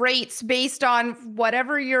rates based on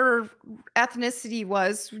whatever your ethnicity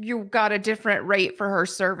was. You got a different rate for her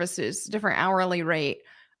services, different hourly rate.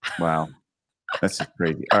 Wow. That's just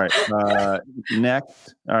crazy. All right.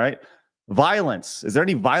 Next. All right. Violence. Is there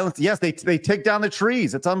any violence? Yes, they take down the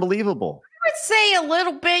trees. It's unbelievable. I would say a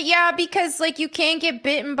little bit, yeah, because like you can't get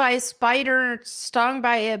bitten by a spider, stung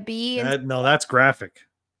by a bee. No, that's graphic.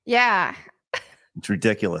 Yeah. It's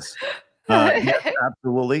ridiculous. Yes,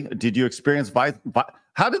 absolutely. Did you experience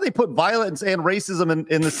how did they put violence and racism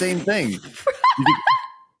in the same thing?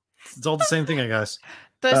 It's all the same thing, I guess.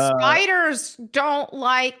 The spiders don't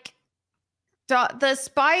like the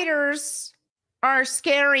spiders are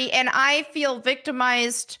scary, and I feel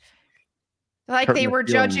victimized, like they were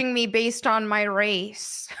judging me based on my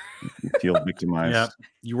race. You feel victimized. Yeah,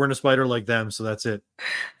 you weren't a spider like them, so that's it.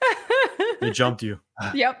 They jumped you.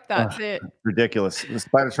 Yep, that's it. Ridiculous. The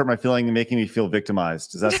spiders hurt my feeling and making me feel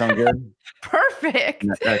victimized. Does that sound good? Perfect.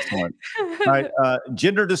 Excellent. All right.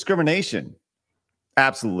 Gender discrimination.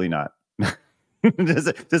 Absolutely not. Does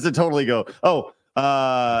it totally go? Oh,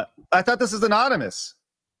 I thought this is anonymous.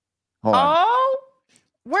 Hold on.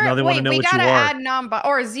 Wait, we gotta add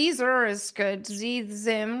or Zer is good.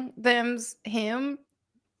 Them, thems, him,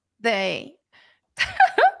 they.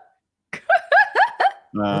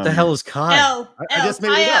 What the hell is Kai? I just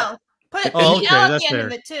made it up. Put the L at the end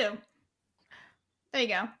of it too. There you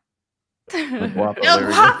go. El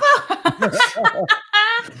Guapo.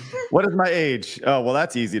 What is my age? Oh, well,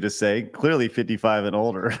 that's easy to say. Clearly 55 and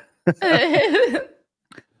older.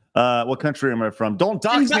 What country am I from? Don't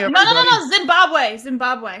dox me, everybody. No.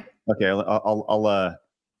 Zimbabwe. Okay, I'll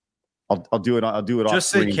do it. I'll do it. Just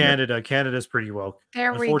say Canada. Canada's pretty well.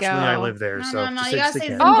 There we go. Unfortunately, I live there, so you gotta say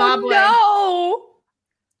Zimbabwe. Oh no!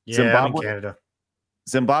 Yeah, Zimbabwe, I'm in Canada.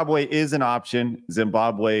 Zimbabwe is an option.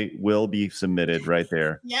 Zimbabwe will be submitted right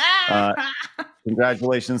there. Yeah.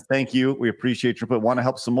 Congratulations. Thank you. We appreciate your input. Want to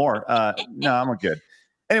help some more? No, I'm good.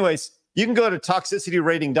 Anyways, you can go to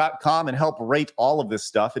toxicityrating.com and help rate all of this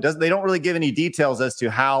stuff. They don't really give any details as to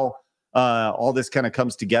how all this kind of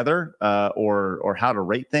comes together or how to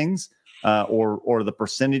rate things or the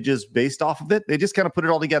percentages based off of it. They just kind of put it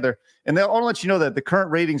all together. And they'll only let you know that the current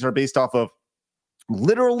ratings are based off of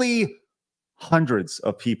literally hundreds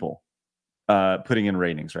of people putting in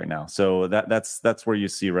ratings right now. So that's where you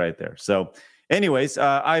see right there. So anyways,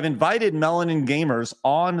 I've invited Melanin gamers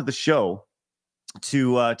on the show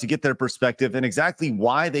to get their perspective and exactly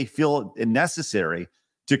why they feel it necessary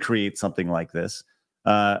to create something like this.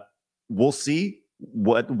 we'll see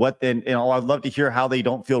what then. I'd love to hear how they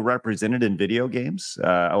don't feel represented in video games.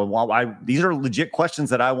 These are legit questions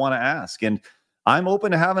that I want to ask, and I'm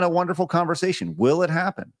open to having a wonderful conversation. Will it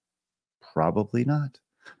happen? Probably not.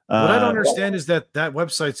 What I don't understand is that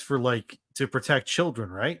website's for like to protect children,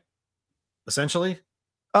 right? Essentially.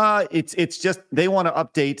 It's just they want to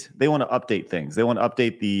update. They want to update things. They want to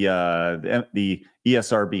update the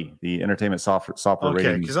ESRB, the Entertainment Software Okay,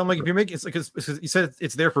 Rating. because I'm like, if you're making it's like because you said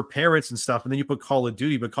it's there for parents and stuff, and then you put Call of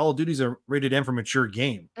Duty, but Call of Duty's a rated M for mature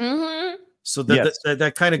game. So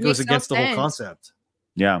that kind of goes against the whole concept.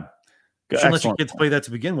 Yeah, shouldn't let your kids play that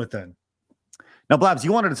to begin with. Then now, Blabs,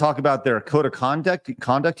 you wanted to talk about their code of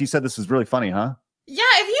conduct. You said this was really funny, huh? Yeah,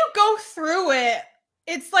 if you go through it,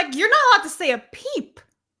 it's like you're not allowed to say a peep.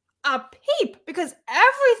 Because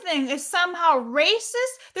everything is somehow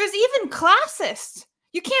racist. There's even classist.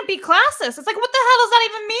 You can't be classist. It's like, what the hell does that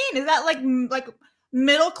even mean? Is that like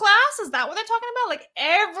middle class? Is that what they're talking about? Like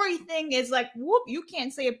everything is like, whoop, you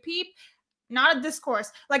can't say a peep. Not a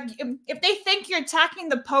discourse. Like if they think you're attacking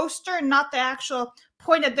the poster, not the actual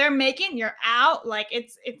point that they're making, you're out. Like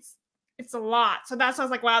it's a lot. So that's why I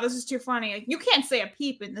was like, wow, this is too funny. Like, you can't say a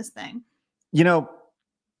peep in this thing. You know,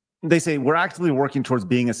 they say we're actively working towards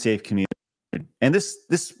being a safe community. And this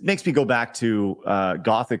makes me go back to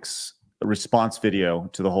Gothix response video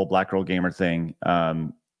to the whole Black Girl Gamer thing,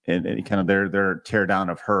 and kind of their tear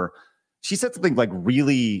down of her. She said something like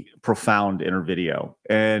really profound in her video,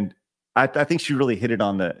 and I think she really hit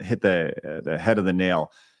the head of the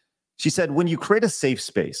nail. She said, when you create a safe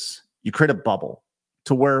space, you create a bubble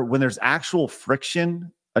to where when there's actual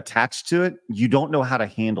friction attached to it, you don't know how to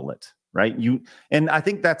handle it. Right. And I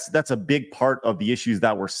think that's a big part of the issues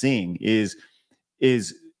that we're seeing is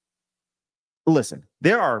listen,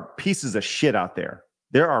 there are pieces of shit out there.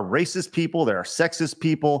 There are racist people, there are sexist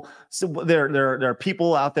people. So there are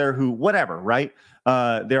people out there who, whatever, right?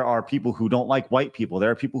 There are people who don't like white people.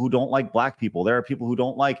 There are people who don't like black people. There are people who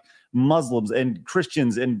don't like Muslims and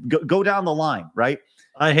Christians, and go down the line, right?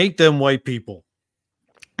 I hate them white people.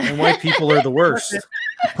 And white people are the worst.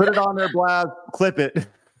 Put it on their blab, clip it.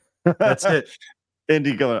 That's it.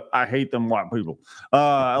 Endy going, I hate them white people.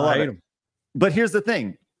 I love it. Them. But here's the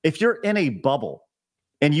thing. If you're in a bubble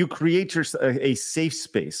and you create a safe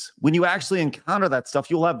space, when you actually encounter that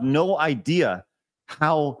stuff, you'll have no idea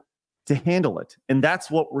how to handle it. And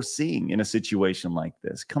that's what we're seeing in a situation like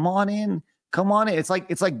this. Come on in. Come on in. It's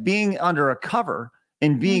like being under a cover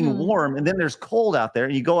and being warm, and then there's cold out there,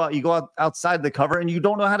 and you go outside the cover and you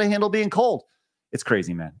don't know how to handle being cold. It's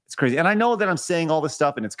crazy, man. It's crazy. And I know that I'm saying all this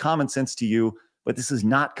stuff and it's common sense to you, but this is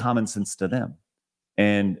not common sense to them.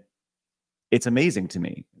 And it's amazing to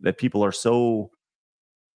me that people are so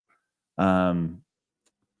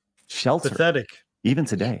sheltered. Pathetic. Even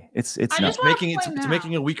today. It's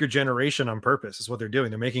making a weaker generation on purpose is what they're doing.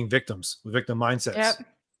 They're making victims with victim mindsets. Yep.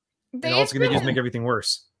 And all it's going to do is make everything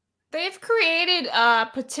worse. They've created a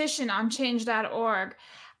petition on change.org.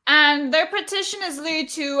 And their petition is literally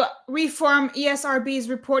to reform ESRB's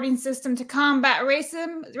reporting system to combat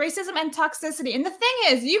racism and toxicity. And the thing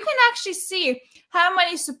is, you can actually see how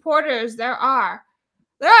many supporters there are.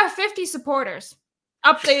 There are 50 supporters,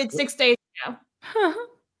 updated 6 days ago.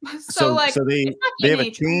 So they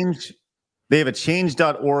have a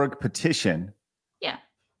change.org petition. Yeah.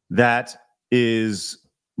 That is.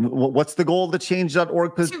 What's the goal of the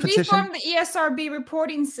change.org petition? To reform the ESRB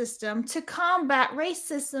reporting system to combat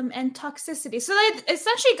racism and toxicity. So they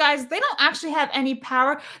essentially, guys, they don't actually have any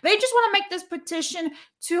power. They just want to make this petition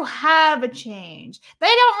to have a change. They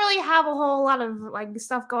don't really have a whole lot of like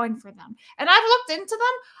stuff going for them. And I've looked into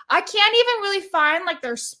them. I can't even really find like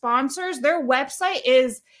their sponsors. Their website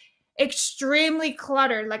is extremely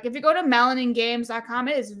cluttered. Like if you go to melaningames.com,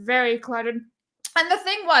 it is very cluttered. And the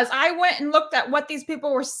thing was, I went and looked at what these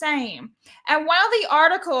people were saying. And one of the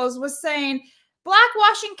articles was saying,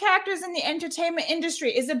 blackwashing characters in the entertainment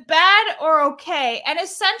industry, is it bad or okay? And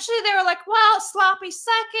essentially they were like, well, sloppy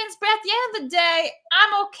seconds, but at the end of the day,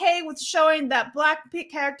 I'm okay with showing that black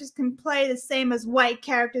characters can play the same as white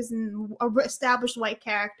characters and established white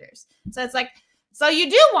characters. So it's like, so you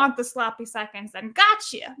do want the sloppy seconds, then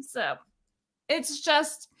gotcha. So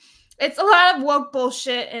it's a lot of woke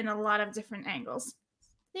bullshit in a lot of different angles.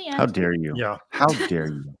 How dare you? Yeah. How dare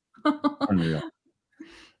you? Unreal.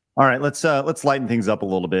 All right, let's lighten things up a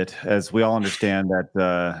little bit, as we all understand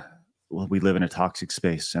that we live in a toxic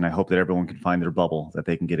space, and I hope that everyone can find their bubble that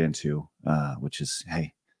they can get into, which is,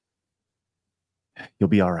 hey, you'll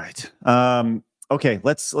be all right. Okay,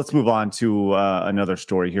 let's move on to another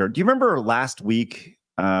story here. Do you remember last week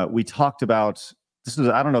we talked about this is,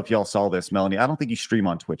 I don't know if y'all saw this, Melonie. I don't think you stream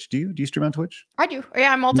on Twitch. Do you? Do you stream on Twitch? I do.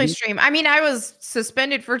 Yeah, I multi-stream. I mean, I was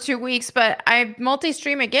suspended for 2 weeks, but I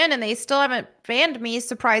multi-stream again, and they still haven't banned me,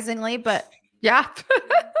 surprisingly. But yeah.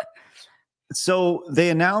 So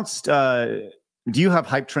they announced. Do you have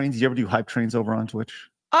hype trains? Do you ever do hype trains over on Twitch?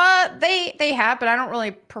 They have, but I don't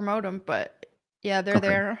really promote them. But yeah, they're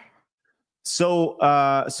there. So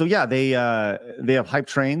yeah, they have hype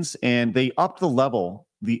trains, and they upped the level.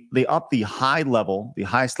 They upped the high level, the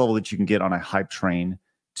highest level that you can get on a hype train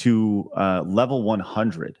to level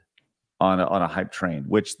 100 on a hype train.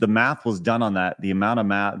 Which the math was done on that. The amount of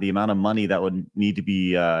money that would need to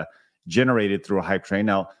be generated through a hype train.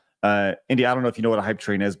 Now, Endy, I don't know if you know what a hype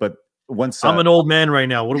train is, but once I'm an old man right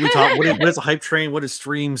now. What are we talking? What is a hype train? What is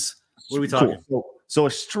streams? What are we talking? Cool. So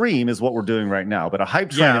a stream is what we're doing right now, but a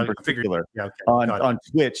hype train in particular on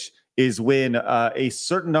Twitch is when a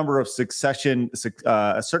certain number of a certain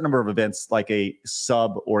number of events, like a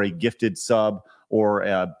sub or a gifted sub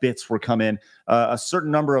or bits will come in. A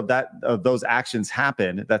certain number of those actions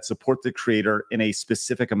happen that support the creator in a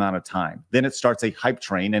specific amount of time. Then it starts a hype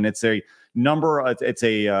train, and it's a number. It's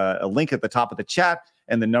a link at the top of the chat,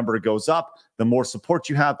 and the number goes up. The more support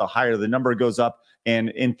you have, the higher the number goes up.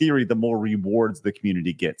 And in theory, the more rewards the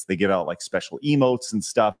community gets. They give out like special emotes and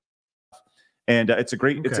stuff. And it's a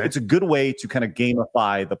great, it's a good way to kind of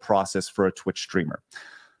gamify the process for a Twitch streamer.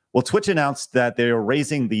 Well, Twitch announced that they are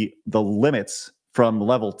raising the limits from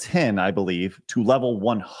level 10, I believe, to level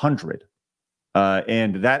 100.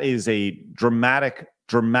 And that is a dramatic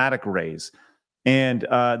raise. And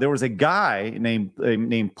there was a guy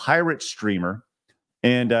named Pirate Streamer.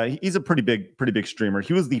 And he's a pretty big streamer.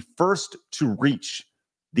 He was the first to reach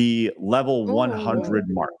the level 100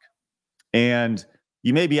 mark. And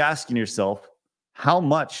you may be asking yourself, how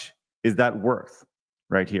much is that worth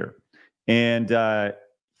right here? And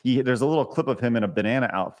there's a little clip of him in a banana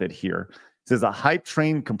outfit here. It says, a hype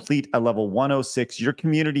train complete at level 106. Your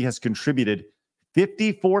community has contributed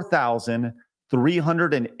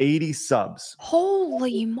 54,380 subs.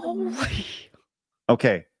 Holy moly.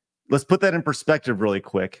 Okay. Let's put that in perspective really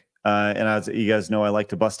quick. And as you guys know, I like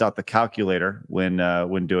to bust out the calculator when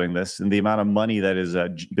doing this, and the amount of money that has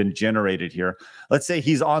been generated here. Let's say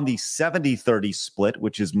he's on the 70-30 split,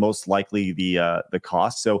 which is most likely the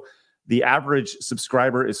cost. So the average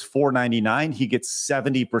subscriber is $4.99. He gets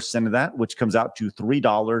 70% of that, which comes out to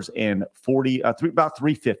 $3.40, about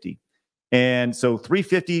 $3.50. And so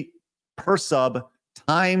 $3.50 per sub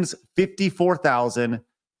times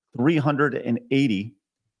 54,380.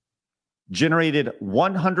 Generated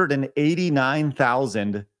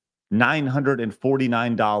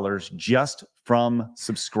 $189,949 just from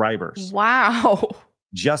subscribers. Wow.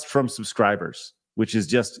 Just from subscribers, which is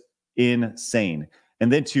just insane. And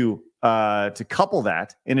then to couple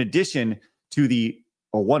that, in addition to the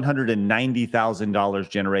 $190,000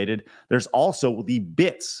 generated, there's also the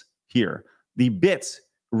bits here. The bits,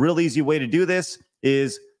 real easy way to do this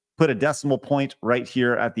is put a decimal point right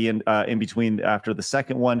here at the end, in between after the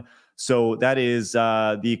second one. So that is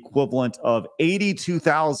the equivalent of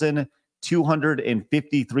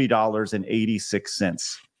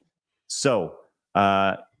 $82,253.86. So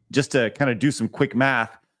just to kind of do some quick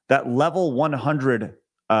math, that level 100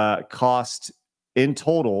 cost in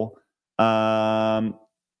total, it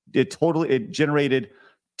generated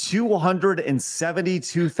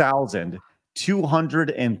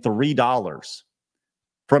 $272,203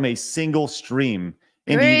 from a single stream.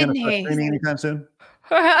 Endy, you gonna start streaming anytime soon?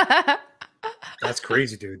 That's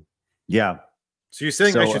crazy, dude. Yeah. So you're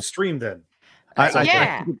saying I should stream then?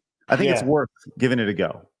 I think it's worth giving it a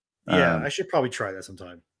go. Yeah, I should probably try that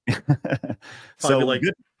sometime. So like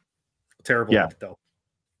good. Terrible though.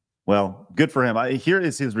 Well, good for him. Here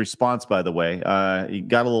is his response, by the way. He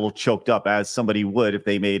got a little choked up, as somebody would if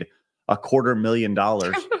they made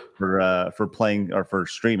 $250,000 for playing or for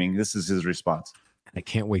streaming. This is his response. I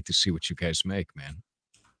can't wait to see what you guys make, man.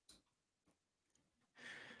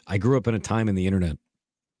 I grew up in a time in the internet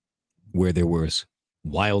where there was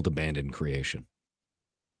wild abandoned creation.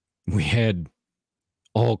 We had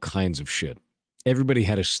all kinds of shit. Everybody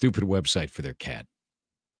had a stupid website for their cat.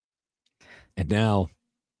 And now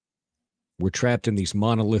we're trapped in these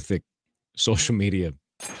monolithic social media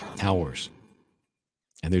towers.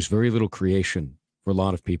 And there's very little creation for a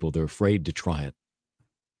lot of people. They're afraid to try it.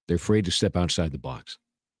 They're afraid to step outside the box.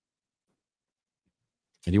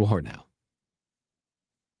 And you are now.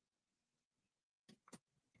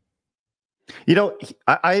 You know,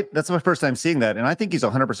 that's my first time seeing that. And I think he's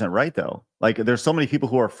 100% right, though. Like, there's so many people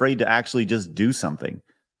who are afraid to actually just do something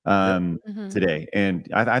today. And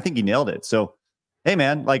I think he nailed it. So, hey,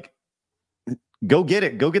 man, like, go get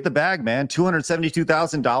it. Go get the bag, man.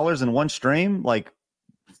 $272,000 in one stream. Like,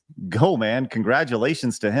 go, man.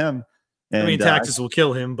 Congratulations to him. And, I mean, taxes will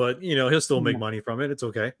kill him, but you know, he'll still make money from it. It's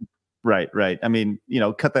okay. Right. I mean, you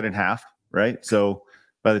know, cut that in half, right? So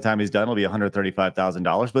by the time he's done, it'll be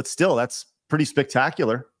 $135,000. But still, that's pretty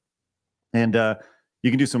spectacular. And you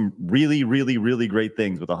can do some really, really, really great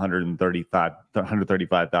things with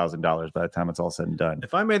 $135,000 by the time it's all said and done.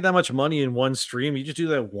 If I made that much money in one stream, you just do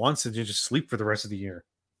that once and you just sleep for the rest of the year.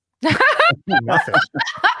 Nothing.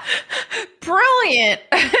 Brilliant.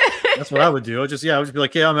 That's what I would do. I would just be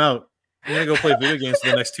like, yeah, I'm out. I'm gonna go play video games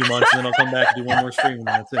for the next 2 months, and then I'll come back and do one more stream, and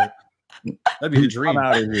that's it. That'd be the dream. I'm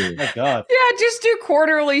out of here. Oh God. Yeah, just do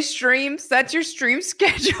quarterly streams. That's your stream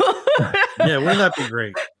schedule. Yeah, wouldn't that be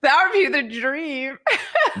great? That would be the dream.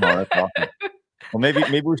 No, that's awesome. Well, maybe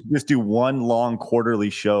we should just do one long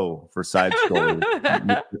quarterly show for Side Story.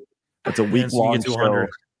 That's a week-long show.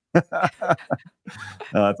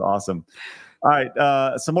 That's awesome. All right,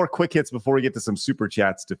 some more quick hits before we get to some super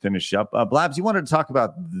chats to finish up. Blabs, you wanted to talk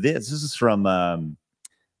about this. This is from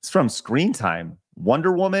Screen Time.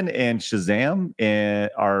 Wonder Woman and Shazam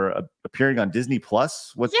are appearing on Disney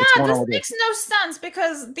Plus. What's going on with this makes no sense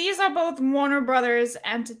because these are both Warner Brothers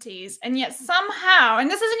entities, and yet somehow,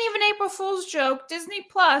 and this isn't even April Fool's joke, Disney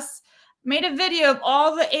Plus made a video of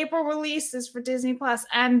all the April releases for Disney Plus,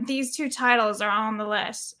 and these two titles are on the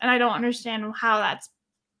list, and I don't understand how that's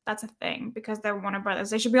a thing because they're Warner Brothers.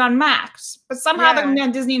 They should be on Max, but somehow they're going to be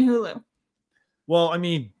on Disney and Hulu. Well, I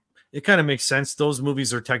mean, it kind of makes sense. Those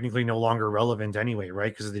movies are technically no longer relevant anyway,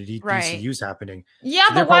 right? Because of the DCU's happening. Yeah,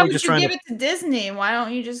 so but why would you give it to Disney? Why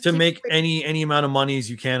don't you just make any amount of money as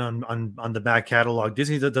you can on the back catalog?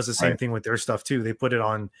 Disney does the same thing with their stuff too. They put it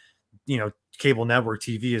on, you know, cable network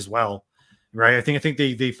TV as well, right? I think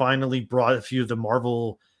they finally brought a few of the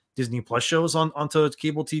Marvel Disney Plus shows onto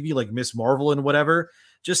cable TV, like Miss Marvel and whatever,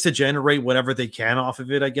 just to generate whatever they can off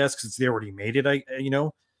of it, I guess, because they already made it,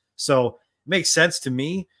 so it makes sense to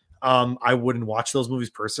me. I wouldn't watch those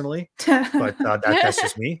movies personally, but that's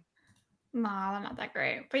just me. No, they're not that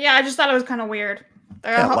great. But yeah, I just thought it was kind of weird.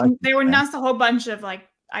 They were announced a whole bunch of like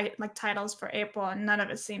titles for April, and none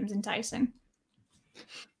of it seems enticing.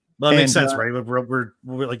 Well, it makes sense, right? We're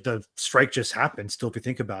like the strike just happened. Still, if you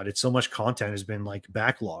think about it, so much content has been like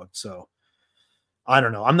backlogged. So I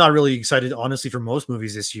don't know. I'm not really excited, honestly, for most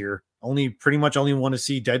movies this year. Pretty much only want to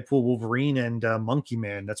see Deadpool, Wolverine, and Monkey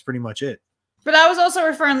Man. That's pretty much it. But I was also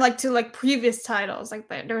referring to previous titles. Like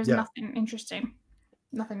there was nothing interesting,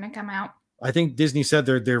 nothing to come out. I think Disney said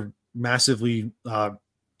they're massively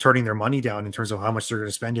turning their money down in terms of how much they're going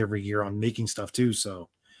to spend every year on making stuff too. So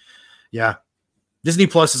yeah, Disney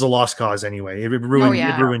Plus is a lost cause anyway. It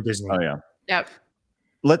ruined Disney. Oh yeah. Yep.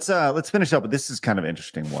 Let's finish up with this. Is kind of an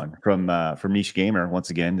interesting one from Niche Gamer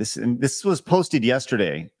once again. This was posted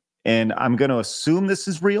yesterday, and I'm going to assume this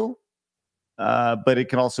is real. But it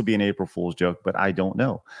can also be an April Fool's joke, but I don't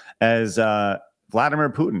know. As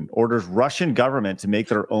Vladimir Putin orders Russian government to make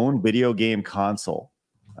their own video game console.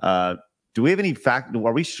 Do we have any fact?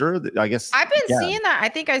 Are we sure that? I guess I've been seeing that. I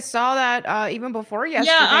think I saw that even before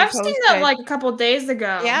yesterday. Yeah, I've seen that like a couple of days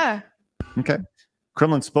ago. Yeah. Okay.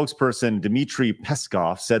 Kremlin spokesperson Dmitry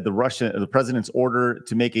Peskov said the president's order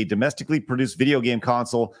to make a domestically produced video game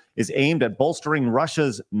console is aimed at bolstering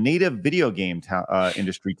Russia's native video game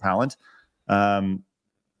industry talent.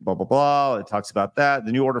 Blah, blah, blah. It talks about that.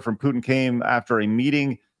 The new order from Putin came after a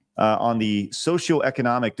meeting on the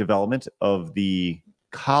socioeconomic development of the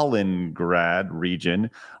Kaliningrad region,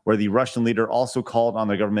 where the Russian leader also called on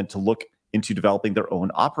the government to look into developing their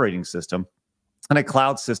own operating system and a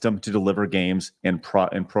cloud system to deliver games and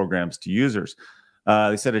programs to users.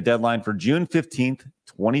 They set a deadline for June 15th,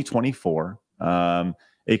 2024. A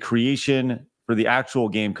creation for the actual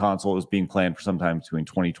game console is being planned for sometime between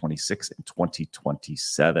 2026 and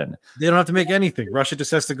 2027. They don't have to make anything. Russia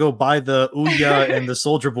just has to go buy the Ouya and the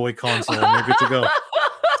Soldier Boy console, and they're good to go.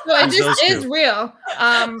 So it just is real.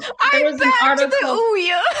 There was an article.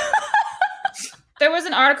 There was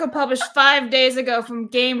an article published 5 days ago from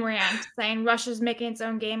Game Rant saying Russia's making its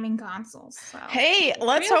own gaming consoles. So. Hey,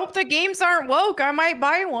 let's hope the games aren't woke. I might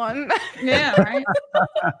buy one. Yeah, right.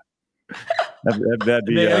 That'd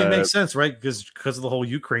be, it makes sense, right? Because of the whole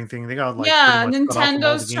Ukraine thing, they got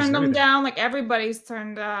Nintendo's turned them down. Like everybody's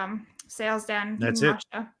turned sales down. That's it.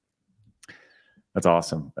 Russia. That's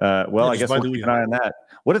awesome. Well, I guess we'll keep an eye on that.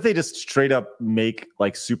 What if they just straight up make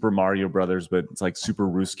like Super Mario Brothers, but it's like Super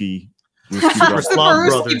Ruski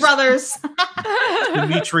Brothers.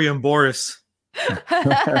 Dimitri and Boris. All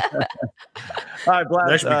right, Blabs,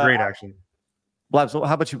 that should be great, actually. Blabs, how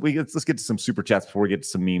about you? Let's get to some super chats before we get to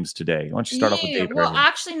some memes today. Why don't you start off with David? Well,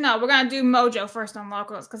 actually, no. We're gonna do Mojo first on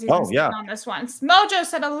locals because he's been sitting on this one. Mojo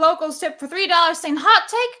said a locals tip for $3 saying hot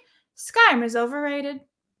take: Skyrim is overrated.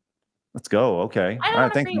 Let's go. Okay. All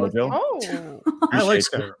right. Thanks, Mojo. I like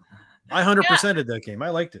Skyrim. I 100%ed that game. I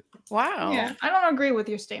liked it. Wow. Yeah, I don't agree with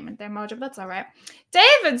your statement there, Mojo, but that's all right.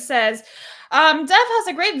 David says, Dev has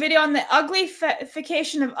a great video on the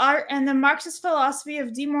uglification of art and the Marxist philosophy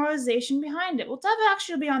of demoralization behind it. Well, Dev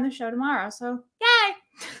actually will be on the show tomorrow, so yay!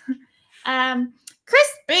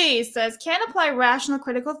 Chris B says, can't apply rational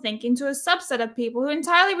critical thinking to a subset of people who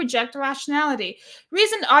entirely reject rationality.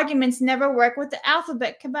 Reasoned arguments never work with the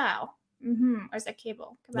alphabet cabal. Or is that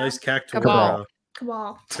cable? Cabal? Nice cactus.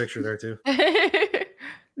 Cabal. Picture there too.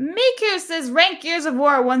 Miku says rank Gears of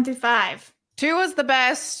War 1 through 5. 2 was the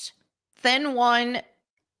best, then 1,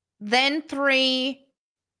 then 3.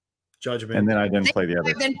 Judgment. And then I didn't play the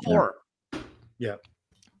other. Then 4. Yeah.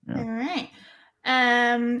 All right.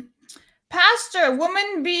 Pastor,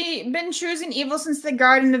 woman been choosing evil since the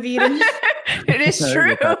Garden of Eden. It is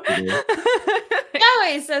true.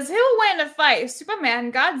 Joey says, who will win a fight?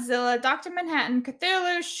 Superman, Godzilla, Dr. Manhattan,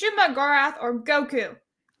 Cthulhu, Shuma Gorath, or Goku?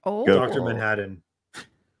 Oh, Dr. Manhattan.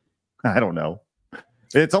 I don't know.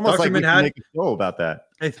 It's almost Dr. like we can Manhattan, make a show about that.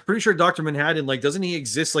 I'm pretty sure Dr. Manhattan, like, doesn't he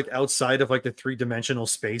exist like outside of like the 3-dimensional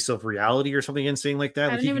space of reality or something insane like that? I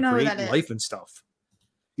Like don't he even can know who create that is. life and stuff.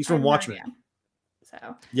 He's from Watchmen.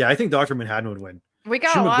 So yeah, I think Dr. Manhattan would win. We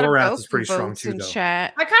got Shuma a lot Gorath of is pretty Goku strong votes too, in though.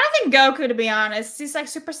 chat. I kind of think Goku, to be honest. He's like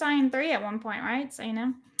Super Saiyan 3 at one point, right? So, you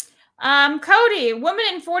know. Cody, women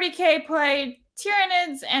in 40K played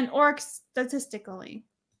Tyranids and orcs statistically.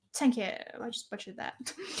 Thank you. I just butchered that.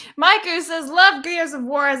 Maiku says, loved Gears of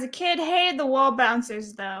War as a kid. Hated the wall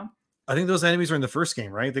bouncers, though. I think those enemies were in the first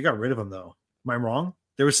game, right? They got rid of them, though. Am I wrong?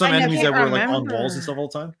 There were some enemies that were like on walls and stuff all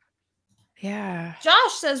the time. Yeah.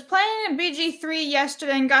 Josh says, playing in BG3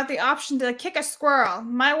 yesterday and got the option to kick a squirrel.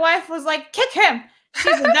 My wife was like, kick him.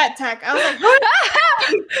 She's a vet tech. I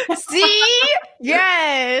was like, see?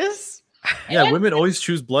 Yes. Yeah, women always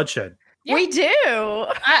choose bloodshed. Yeah. We do.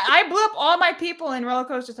 I blew up all my people in Roller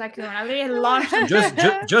Coaster Tycoon. I really launched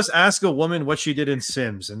just ask a woman what she did in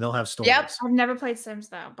Sims, and they'll have stories. Yep. I've never played Sims,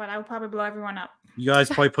 though, but I would probably blow everyone up. You guys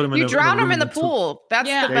probably put them in you drown them in the pool. That's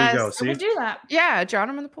the best. There you go, see? I would do that. Yeah, drown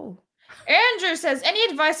them in the pool. Andrew says, any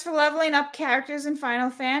advice for leveling up characters in Final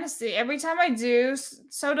Fantasy? Every time I do,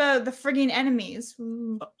 so do the frigging enemies.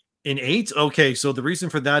 Ooh. In 8? Okay, so the reason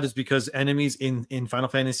for that is because enemies in Final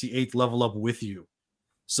Fantasy 8 level up with you.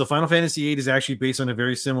 So Final Fantasy 8 is actually based on a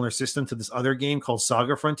very similar system to this other game called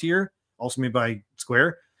Saga Frontier, also made by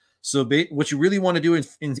Square. So what you really want to do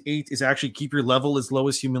in 8 is actually keep your level as low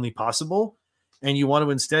as humanly possible. And you want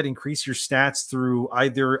to instead increase your stats through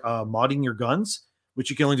either modding your guns, which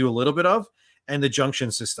you can only do a little bit of, and the junction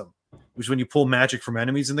system, which is when you pull magic from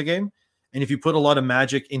enemies in the game. And if you put a lot of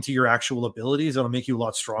magic into your actual abilities, it'll make you a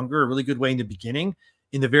lot stronger. A really good way in the beginning.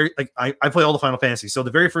 In the very, like, I play all the Final Fantasy. So the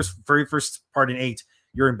very first part in 8,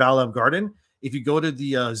 you're in Balam Garden. If you go to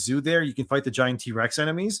the zoo there, you can fight the giant T-Rex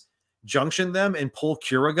enemies, junction them, and pull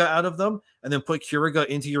Curaga out of them, and then put Curaga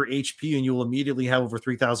into your HP, and you will immediately have over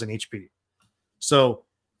 3,000 HP. So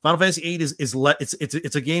Final Fantasy 8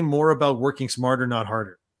 it's a game more about working smarter, not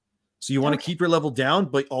harder. So you want to keep your level down,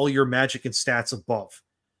 but all your magic and stats above,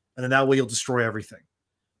 and then that way you'll destroy everything.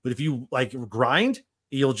 But if you like grind,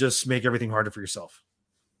 you'll just make everything harder for yourself.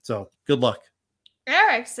 So good luck.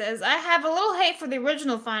 Eric says, I have a little hate for the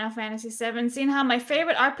original Final Fantasy VII, seeing how my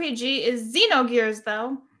favorite RPG is Xenogears,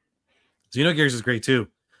 though. Xenogears is great, too.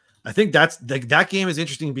 I think that game is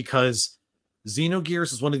interesting because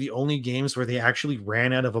Xenogears is one of the only games where they actually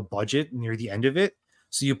ran out of a budget near the end of it.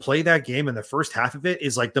 So you play that game, and the first half of it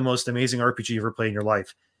is like the most amazing RPG you ever played in your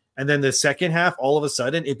life. And then the second half, all of a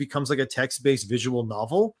sudden, it becomes like a text-based visual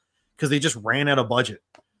novel because they just ran out of budget.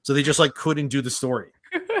 So they just like couldn't do the story.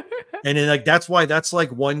 And then like that's why that's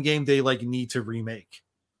like one game they like need to remake.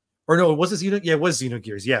 Or no, it wasn't Xenogears. Yeah, it was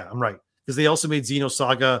Xenogears. Yeah, I'm right. Because they also made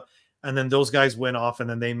Xenosaga, and then those guys went off, and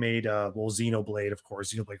then they made Xenoblade, of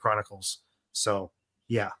course, Xenoblade Chronicles. So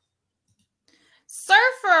yeah.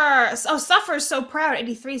 Suffer's so proud.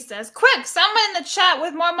 83 says, quick, someone in the chat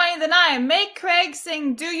with more money than I am. Make Craig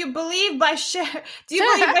sing Do You Believe by Cher? Do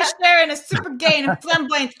you believe by Cher in a super gay and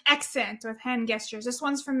flamboyant accent with hand gestures? This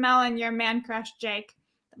one's from Melanin, your man crush Jake.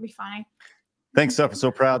 That'd be funny. Thanks, Suffer. So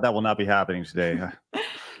proud. That will not be happening today.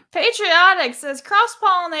 Patriotic says,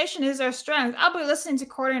 cross-pollination is our strength. I'll be listening to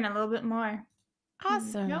Quartering a little bit more.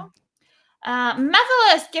 Awesome.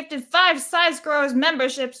 Methalist gifted 5 Size Growers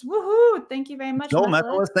memberships. Woohoo! Thank you very much. Go,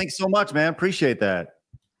 Methalist. Thanks so much, man. Appreciate that.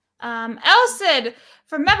 Elsid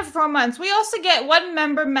for member for 4 months. We also get 1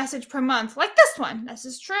 member message per month, like this one. This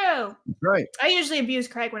is true. Right. I usually abuse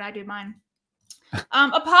Craig when I do mine.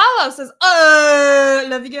 Apollo says,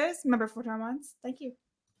 love you guys. Member for 4 months. Thank you.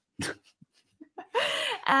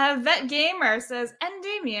 Vet Gamer says,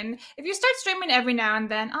 Endymion, if you start streaming every now and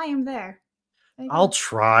then, I am there. I'll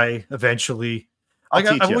try eventually.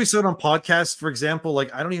 I've always said on podcasts, for example,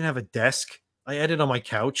 like I don't even have a desk. I edit on my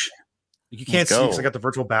couch. You can't see because I got the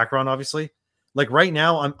virtual background, obviously. Like right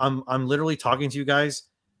now, I'm literally talking to you guys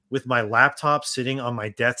with my laptop sitting on my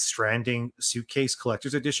Death Stranding suitcase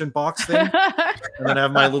collector's edition box thing, and then I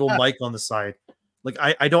have my little mic on the side. Like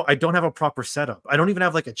I don't have a proper setup. I don't even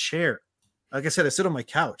have like a chair. Like I said, I sit on my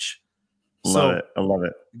couch. Love it. I love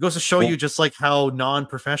it. It goes to show you just like how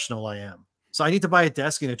non-professional I am. So I need to buy a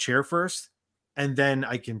desk and a chair first, and then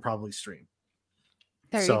I can probably stream.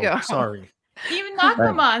 There you go. Sorry. Even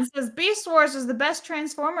Nakamon says Beast Wars is the best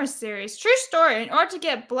Transformers series. True story. In order to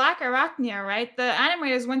get Black Arachnia right, the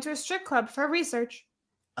animators went to a strip club for research.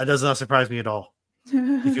 That does not surprise me at all.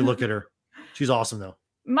 If you look at her, she's awesome though.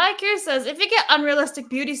 Mike here says, if you get unrealistic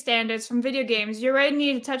beauty standards from video games, you already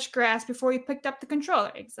need to touch grass before you picked up the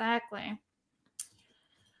controller. Exactly.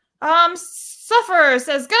 Sufferer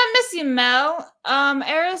says, gonna miss you, Mel.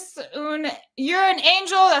 Eris, you're an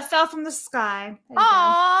angel that fell from the sky.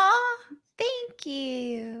 Aww, thank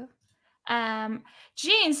you.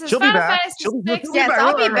 Jean says, She'll be Final back. Fantasy VI. Yes,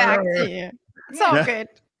 I'll be back to you. It's all good.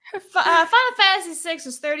 Final Fantasy VI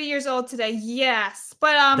was 30 years old today. Yes,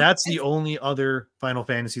 but that's the only other Final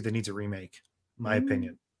Fantasy that needs a remake, in my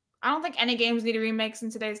opinion. I don't think any games need remakes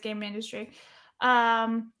in today's game industry.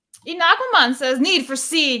 Inakuman says, Need for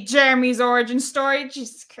Seed, Jeremy's origin story.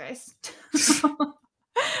 Jesus Christ.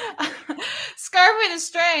 Scarby the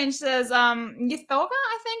Strange says, Ythoga,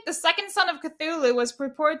 I think, the second son of Cthulhu, was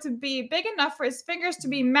reported to be big enough for his fingers to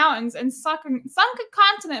be mountains and sunk a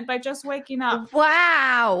continent by just waking up.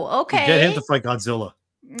 Wow. Okay. Get him to fight Godzilla.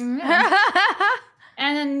 Yeah.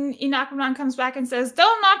 And then Inakuman comes back and says,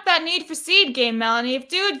 don't knock that Need for Seed game, Melonie. If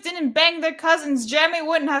dudes didn't bang their cousins, Jeremy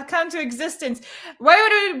wouldn't have come to existence. Where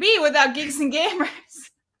would it be without Geeks and Gamers?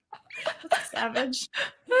 Savage.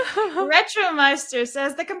 Retromeister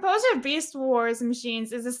says, the composer of Beast Wars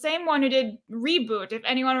Machines is the same one who did Reboot, if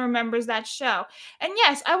anyone remembers that show. And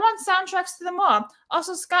yes, I want soundtracks to them all.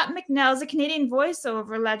 Also, Scott McNell's a Canadian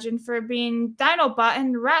voiceover legend for being Dinobot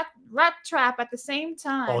and Rat Trap at the same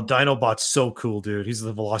time. Oh, Dinobot's so cool, dude. He's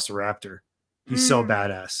the Velociraptor. He's so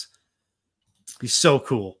badass. He's so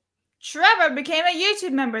cool. Trevor became a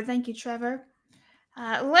YouTube member. Thank you, Trevor.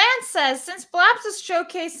 Lance says, since Blabs is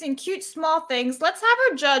showcasing cute small things, let's have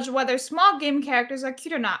her judge whether small game characters are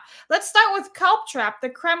cute or not. Let's start with Culptrap, the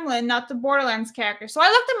Kremlin, not the Borderlands character. So I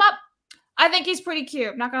looked him up. I think he's pretty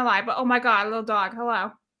cute. Not gonna lie, but oh my god, little dog.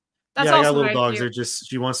 Hello. That's yeah, I also got little very dogs. cute. They're just,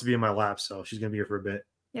 she wants to be in my lap, so she's gonna be here for a bit.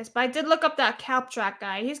 Yes, but I did look up that Culptrap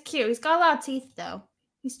guy. He's cute. He's got a lot of teeth, though.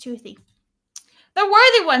 He's toothy. The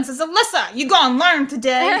worthy one says, Alyssa, you gonna learn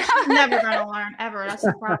today. She's never gonna learn, ever. That's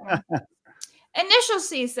the problem. Initial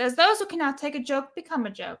C says, those who cannot take a joke become a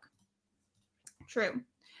joke. True.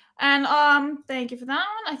 And thank you for that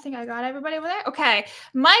one. I think I got everybody over there. Okay.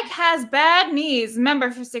 Mike has bad knees. Member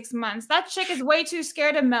for 6 months. That chick is way too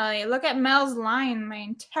scared of Melly. Look at Mel's lion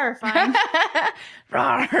mane. Terrifying.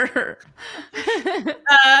 Nissan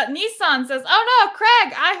says, oh no,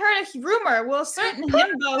 Craig, I heard a rumor. Will a certain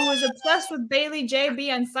himbo who is obsessed with Bailey J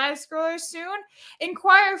be on side scroller soon?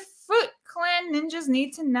 Inquire Foot Clan ninjas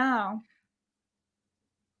need to know.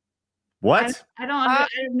 What? I have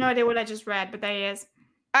no idea what I just read, but there he is.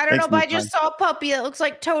 I don't know, but I just saw a puppy that looks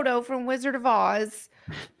like Toto from Wizard of Oz.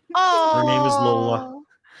 Oh, her name is Lola.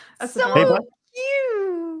 That's so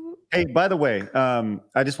cute. Hey, by the way,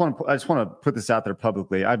 I just want to put this out there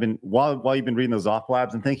publicly. I've been while you've been reading those off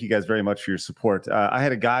labs, and thank you guys very much for your support. I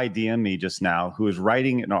had a guy DM me just now who is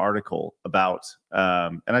writing an article about,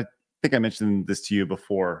 and I think I mentioned this to you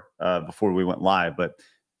before we went live, but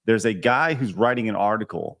there's a guy who's writing an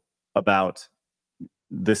article about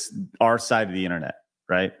our side of the internet.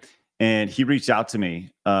 Right. And he reached out to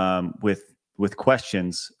me with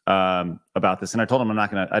questions about this. And I told him I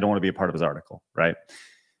don't want to be a part of his article. Right.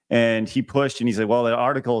 And he pushed and he said, well, the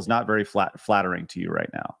article is not very flattering to you right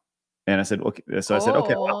now. And I said, okay. So I said,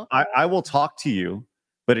 okay, well, I will talk to you,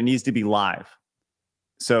 but it needs to be live.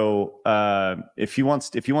 So if he wants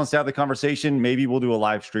to have the conversation, maybe we'll do a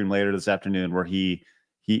live stream later this afternoon where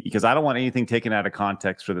because I don't want anything taken out of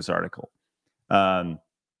context for this article.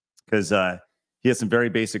 Because he has some very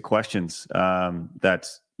basic questions that,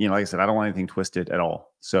 like I said, I don't want anything twisted at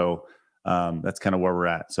all. So that's kind of where we're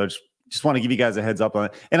at. So I just want to give you guys a heads up on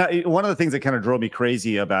it. And one of the things that kind of drove me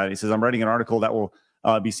crazy about it, he says, I'm writing an article that will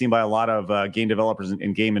be seen by a lot of game developers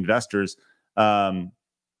and game investors.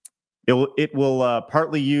 It will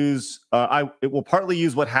partly use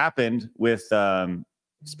what happened with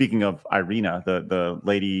speaking of Irina, the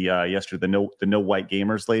lady yesterday, the no white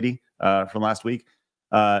gamers lady from last week.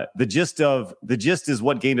 The gist is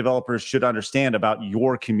what game developers should understand about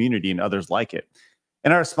your community and others like it.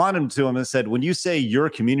 And I responded to him and said, when you say your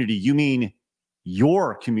community, you mean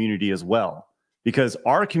your community as well, because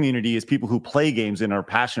our community is people who play games and are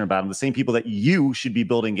passionate about them, the same people that you should be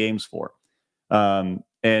building games for. And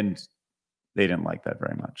they didn't like that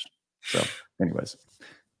very much. So anyways,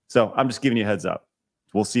 so I'm just giving you a heads up.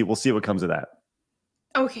 We'll see what comes of that.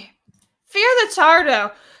 Okay. Fear the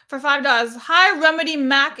Tardo for $5. Hi, Remedy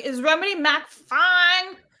Mac. Is Remedy Mac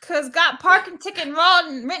fine? Cause got parking ticket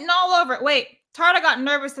written all over it. Wait, Tardo got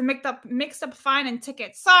nervous and mixed up fine and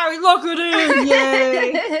ticket. Sorry, look at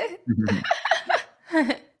it.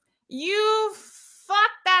 Yay. You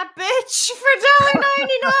fuck that bitch for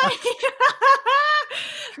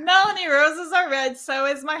 $1.99. Melanie, roses are red, so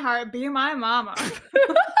is my heart. Be my mama.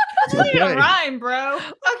 You need a rhyme, bro.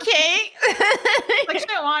 Okay. Like, shit,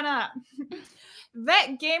 why not?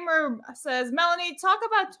 Vet Gamer says, Melanie, talk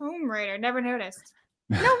about Tomb Raider. Never noticed.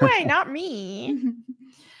 No way, not me.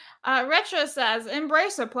 Retro says,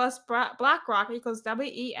 Embracer plus BlackRock equals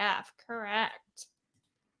WEF. Correct.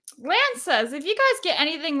 Lance says, if you guys get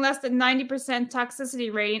anything less than 90%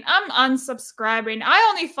 toxicity rating, I'm unsubscribing. I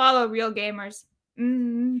only follow real gamers.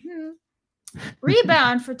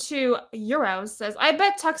 Rebound for €2 says, I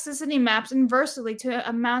bet toxicity maps inversely to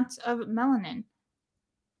amount of melanin.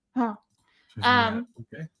 Oh.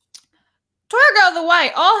 Okay. Torgo the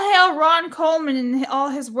White, all hail Ron Coleman and all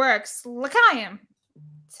his works. Look at him.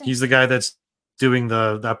 He's the guy that's doing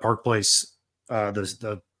that Park Place,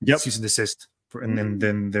 the cease and desist, and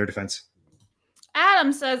then their defense.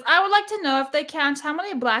 Adam says, I would like to know if they count how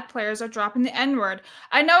many black players are dropping the N-word.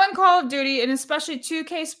 I know in Call of Duty, and especially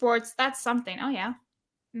 2K Sports, that's something. Oh, yeah.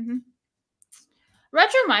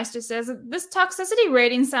 Retromeister says, this toxicity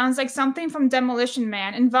rating sounds like something from Demolition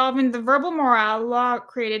Man involving the verbal morale law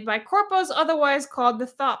created by corpos, otherwise called the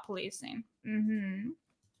thought policing.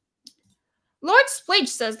 Lord Spleech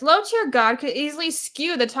says, low-tier God could easily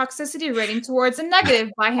skew the toxicity rating towards a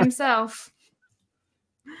negative by himself.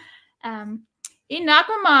 Enoch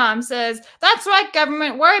Mom says, that's right,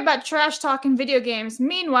 government. Worry about trash talk in video games.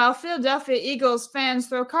 Meanwhile, Philadelphia Eagles fans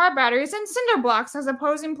throw car batteries and cinder blocks as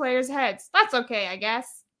opposing players' heads. That's okay, I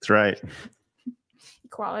guess. That's right.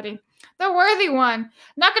 Equality. The worthy one.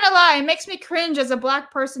 Not gonna lie, it makes me cringe as a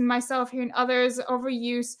black person myself hearing others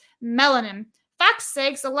overuse melanin. Fact's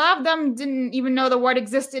sakes, a lot of them didn't even know the word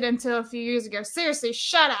existed until a few years ago. Seriously,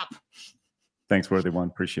 shut up. Thanks, worthy one.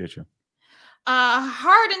 Appreciate you.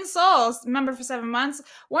 Heart and Souls, member for 7 months.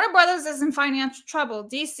 Warner Brothers is in financial trouble.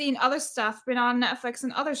 DC and other stuff been on Netflix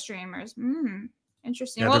and other streamers.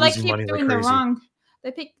 Interesting. Yeah, well, they keep money doing like the wrong.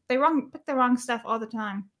 They pick the wrong stuff all the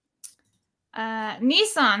time.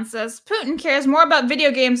 Nissan says Putin cares more about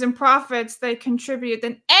video games and profits they contribute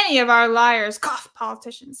than any of our liars. Cough,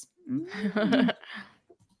 politicians.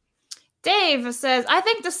 Dave says, I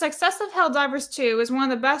think the success of Helldivers 2 is one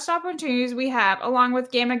of the best opportunities we have, along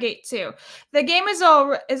with Gamergate 2. The game is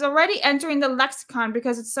already entering the lexicon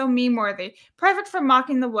because it's so meme-worthy. Perfect for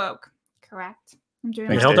mocking the woke. Correct.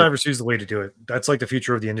 Helldivers 2 is the way to do it. That's like the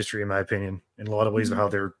future of the industry, in my opinion, in a lot of ways of how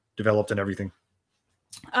they're developed and everything.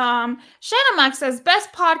 Shanomac says,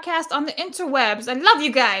 best podcast on the interwebs. I love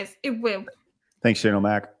you guys. It will. Thanks,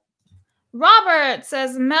 Shanomac. Robert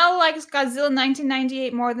says Mel likes Godzilla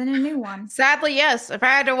 1998 more than a new one. Sadly, yes. If I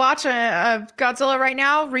had to watch a Godzilla right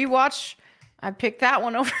now, rewatch, I'd pick that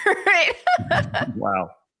one over it.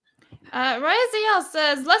 Wow. Raziel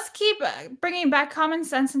says, let's keep bringing back common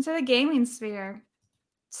sense into the gaming sphere.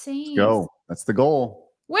 See. Go. That's the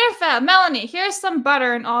goal. Winterfell, Melanie, here's some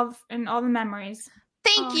butter and all the memories.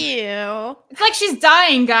 Thank you. It's like she's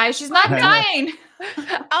dying, guys. She's not dying.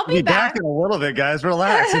 I'll be back in a little bit, guys.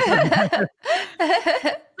 Relax.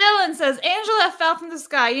 Dylan says, Angela fell from the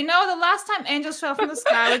sky. You know, the last time angels fell from the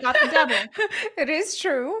sky, we got the devil. It is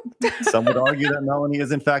true. Some would argue that Melanie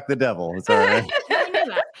is, in fact, the devil. It's all right.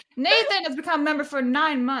 Nathan has become a member for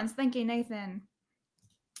 9 months. Thank you, Nathan.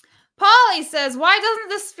 Polly says, why doesn't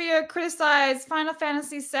the Sphere criticize Final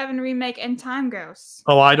Fantasy VII Remake and Time Ghosts?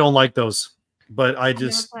 Oh, I don't like those. But I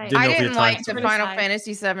just didn't like the Final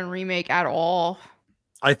Fantasy VII Remake at all.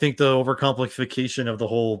 I think the overcomplication of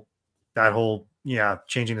that whole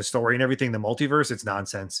changing the story and everything, the multiverse, it's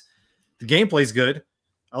nonsense. The gameplay's good.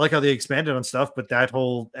 I like how they expanded on stuff, but that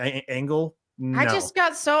whole angle No.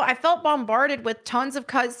 I felt bombarded with tons of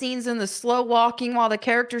cutscenes and the slow walking while the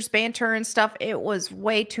characters banter and stuff. It was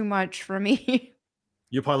way too much for me.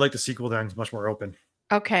 You probably like the sequel then. It's much more open.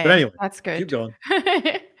 Okay. But anyway, that's good. Keep going.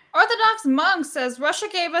 Orthodox Monk says Russia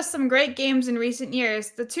gave us some great games in recent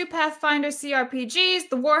years. The 2 Pathfinder CRPGs,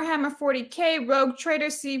 the Warhammer 40k Rogue Trader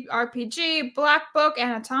CRPG, Black Book,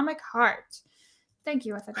 and Atomic Heart. Thank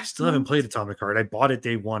you, Orthodox. I still haven't played Atomic Heart. I bought it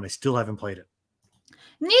day one. I still haven't played it.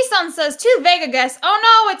 Nissan says 2 Vega guests.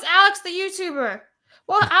 Oh no, it's Alex the YouTuber.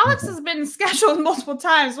 Well, Alex has been scheduled multiple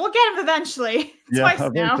times. We'll get him eventually. Yeah, Twice now.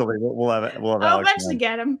 eventually we'll have it. We'll have I'll Alex eventually on.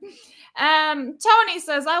 get him. Tony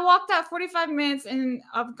says I walked out 45 minutes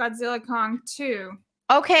of Godzilla Kong 2.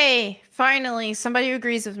 Okay, finally, somebody who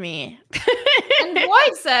agrees with me. And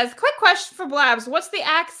White says, quick question for Blabs. What's the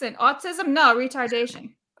accent? Autism? No,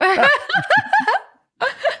 retardation.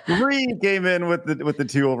 Bree came in with the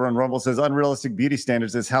 2 over on Rumble, says unrealistic beauty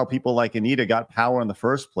standards is how people like Anita got power in the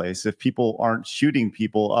first place. If people aren't shooting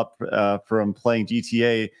people up from playing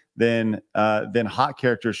GTA, then hot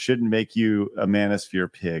characters shouldn't make you a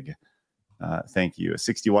manosphere pig. Thank you.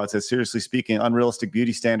 60 Watt says, seriously speaking, unrealistic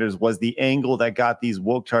beauty standards was the angle that got these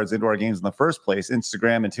woke charts into our games in the first place.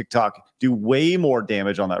 Instagram and TikTok do way more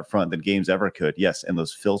damage on that front than games ever could. Yes, and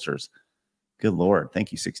those filters. Good Lord.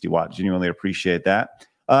 Thank you, 60 Watt. Genuinely appreciate that.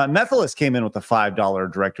 Methalus came in with a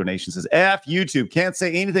 $5 direct donation. Says, F YouTube. Can't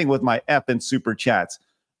say anything with my F and super chats.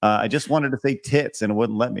 I just wanted to say tits and it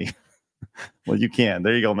wouldn't let me. Well, you can.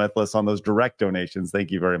 There you go, Methless, on those direct donations.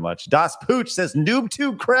 Thank you very much. Das Pooch says,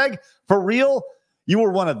 NoobTube Craig, for real? You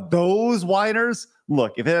were one of those whiners?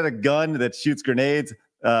 Look, if it had a gun that shoots grenades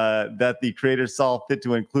that the creators saw fit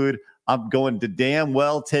to include, I'm going to damn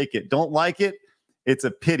well take it. Don't like it? It's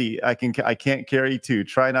a pity. I can't carry 2.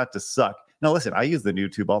 Try not to suck. No, listen, I use the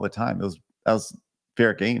NoobTube all the time. That was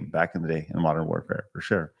fair game back in the day in Modern Warfare, for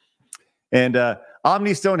sure. And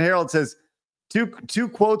Omnistone Herald says, Two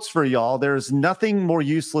quotes for y'all. There's nothing more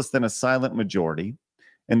useless than a silent majority.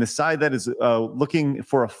 And the side that is looking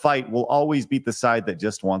for a fight will always beat the side that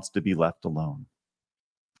just wants to be left alone.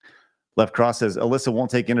 Left Cross says, Alyssa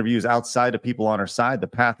won't take interviews outside of people on her side. The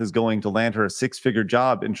path is going to land her a 6-figure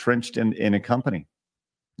job entrenched in a company.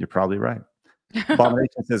 You're probably right.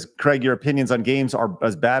 Abomination says, Craig, your opinions on games are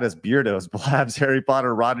as bad as Beardo's. Blabs, Harry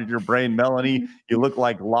Potter rotted your brain. Melanie, you look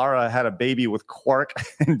like Lara had a baby with Quark.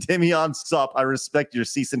 And Endymion, sup. I respect your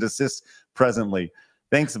cease and desist presently.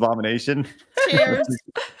 Thanks, Abomination. Cheers.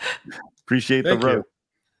 Appreciate Thank the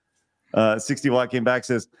road. 60 Watt came back,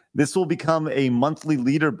 says, this will become a monthly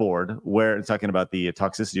leaderboard where it's talking about the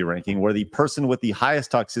toxicity ranking, where the person with the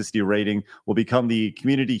highest toxicity rating will become the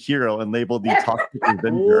community hero and labeled the toxic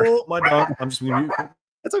avenger. Oh, my dog. I'm just going to.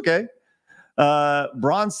 That's okay.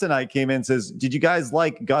 Bronsonite came in and says, did you guys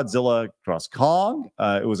like Godzilla Cross Kong?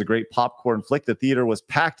 It was a great popcorn flick. The theater was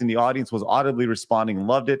packed and the audience was audibly responding and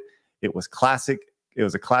loved it. It was classic. It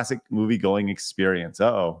was a classic movie going experience.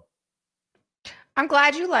 Uh-oh. I'm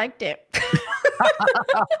glad you liked it.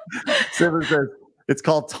 Silver says, it's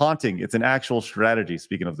called taunting. It's an actual strategy.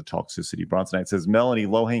 Speaking of the toxicity, Bronsonite says, Melonie,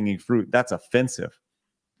 low-hanging fruit. That's offensive.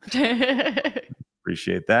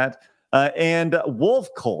 Appreciate that. And Wolf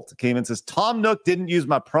Cult came in and says, Tom Nook didn't use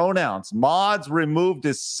my pronouns. Mods removed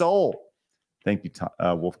his soul. Thank you,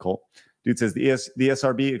 Wolf Cult. Dude says, the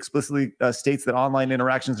SRB explicitly states that online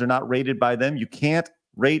interactions are not rated by them. You can't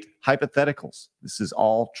rate hypotheticals. This is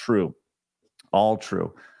all true. All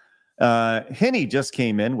true. Henny just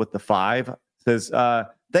came in with the 5. Says,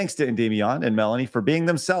 thanks to Endymion and Melonie for being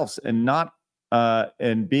themselves and not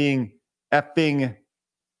and being effing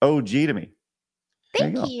OG to me.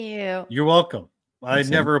 Thank you. You're welcome. I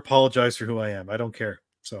never apologize for who I am. I don't care.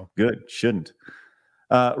 So good. Shouldn't.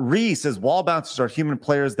 Ree says, wall bouncers are human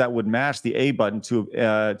players that would mash the A button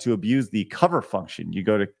to abuse the cover function. You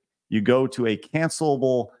go to a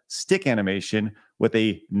cancelable stick animation with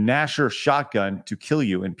a Nasher shotgun to kill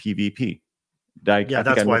you in PvP.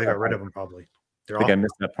 That's why they got rid of them, probably. I think I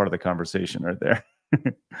missed that part of the conversation right there.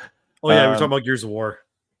 Oh, yeah, we're talking about Gears of War.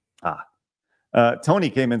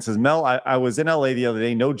 Tony came in and says, Mel, I was in LA the other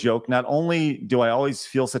day, no joke. Not only do I always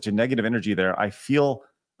feel such a negative energy there, I felt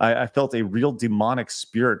a real demonic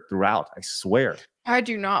spirit throughout, I swear. I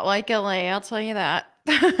do not like LA, I'll tell you that.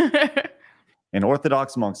 And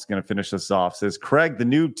Orthodox Monk's going to finish this off. Says, Craig, the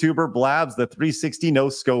new tuber, Blabs, the 360 no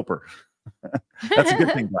scoper. That's a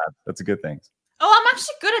good thing, Blabs. That's a good thing. Oh, I'm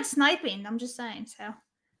actually good at sniping. I'm just saying. So.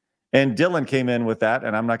 And Dylan came in with that,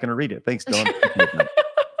 and I'm not going to read it. Thanks, Dylan.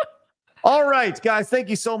 All right, guys. Thank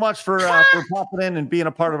you so much for popping in and being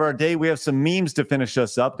a part of our day. We have some memes to finish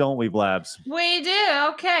us up, don't we, Blabs? We do.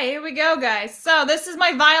 Okay, here we go, guys. So this is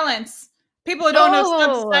my violence. People who don't know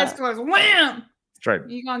Oh. side scrollers, wham! That's right.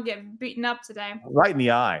 You're gonna get beaten up today. Right in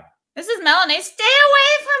the eye. This is Melonie. Stay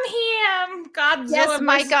away from him. Godzilla. Yes,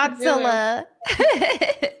 my versus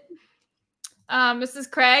Godzilla. This is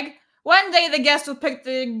Craig. One day the guest will pick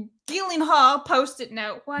the Gyllenhaal post-it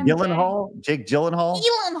note. Gyllenhaal? Jake Gyllenhaal?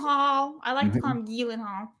 Gyllenhaal. I like to call him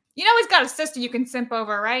Gyllenhaal. You know he's got a sister you can simp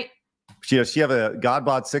over, right? Does she have a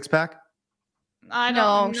Godbot six-pack? I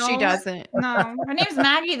don't know. She doesn't. No. Her name's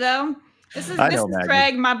Maggie, though. This is Maggie.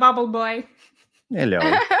 Craig, my bubble boy. Hello.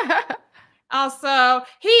 Also,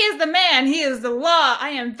 he is the man. He is the law. I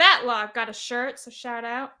am that law. Got a shirt, so shout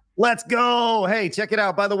out. Let's go. Hey, check it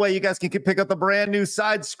out. By the way, you guys can pick up the brand new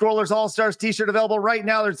Side Scrollers All-Stars t-shirt available right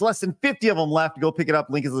now. There's less than 50 of them left. Go pick it up.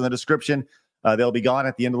 Link is in the description. They'll be gone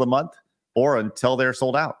at the end of the month or until they're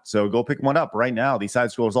sold out. So go pick one up right now. The Side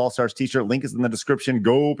Scrollers All-Stars t-shirt link is in the description.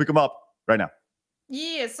 Go pick them up right now.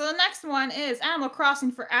 Yeah, so the next one is Animal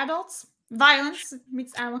Crossing for adults. Violence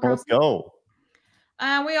meets Animal Crossing. Let's go.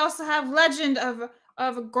 We also have Legend of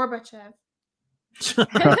Gorbachev.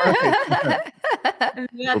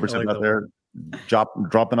 Gorbachev out there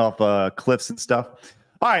dropping off cliffs and stuff.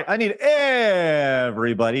 All right, I need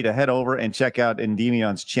everybody to head over and check out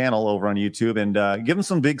Endymion's channel over on YouTube and give him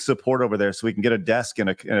some big support over there so we can get a desk and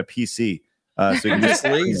a PC. So you can Just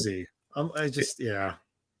lazy. Yeah.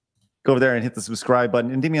 Go over there and hit the subscribe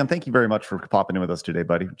button. Endymion, thank you very much for popping in with us today,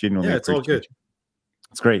 buddy. Genuinely, Yeah, it's all good.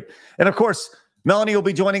 It's great. And of course, Melonie will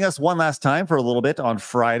be joining us one last time for a little bit on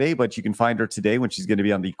Friday, but you can find her today when she's going to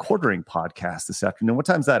be on the Quartering podcast this afternoon. What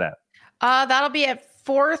time's that at? That'll be at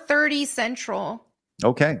 4:30 Central.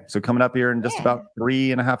 Okay, so coming up here in just about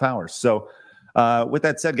 3.5 hours. So with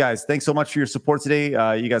that said, guys, thanks so much for your support today.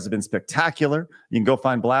 You guys have been spectacular. You can go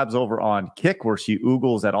find Blabs over on Kick, where she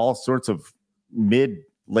oogles at all sorts of mid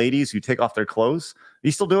ladies who take off their clothes. Are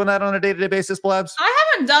you still doing that on a day-to-day basis, Blabs?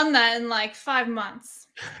 I haven't done that in like 5 months.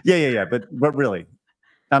 Yeah. But really,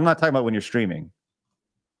 I'm not talking about when you're streaming.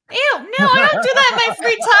 Ew, no, I don't do that in my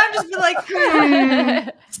free time. Just be like,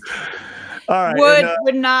 All right. would, and,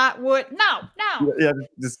 would not, would, no. Yeah,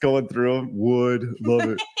 just going through them. Would, love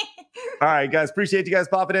it. All right, guys, appreciate you guys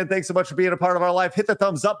popping in. Thanks so much for being a part of our life. Hit the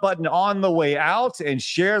thumbs up button on the way out and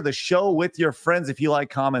share the show with your friends. If you like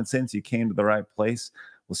common sense, you came to the right place.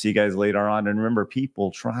 We'll see you guys later on. And remember,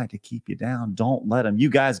 people try to keep you down. Don't let them. You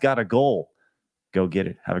guys got a goal. Go get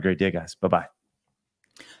it. Have a great day, guys. Bye-bye.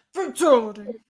 Fatality.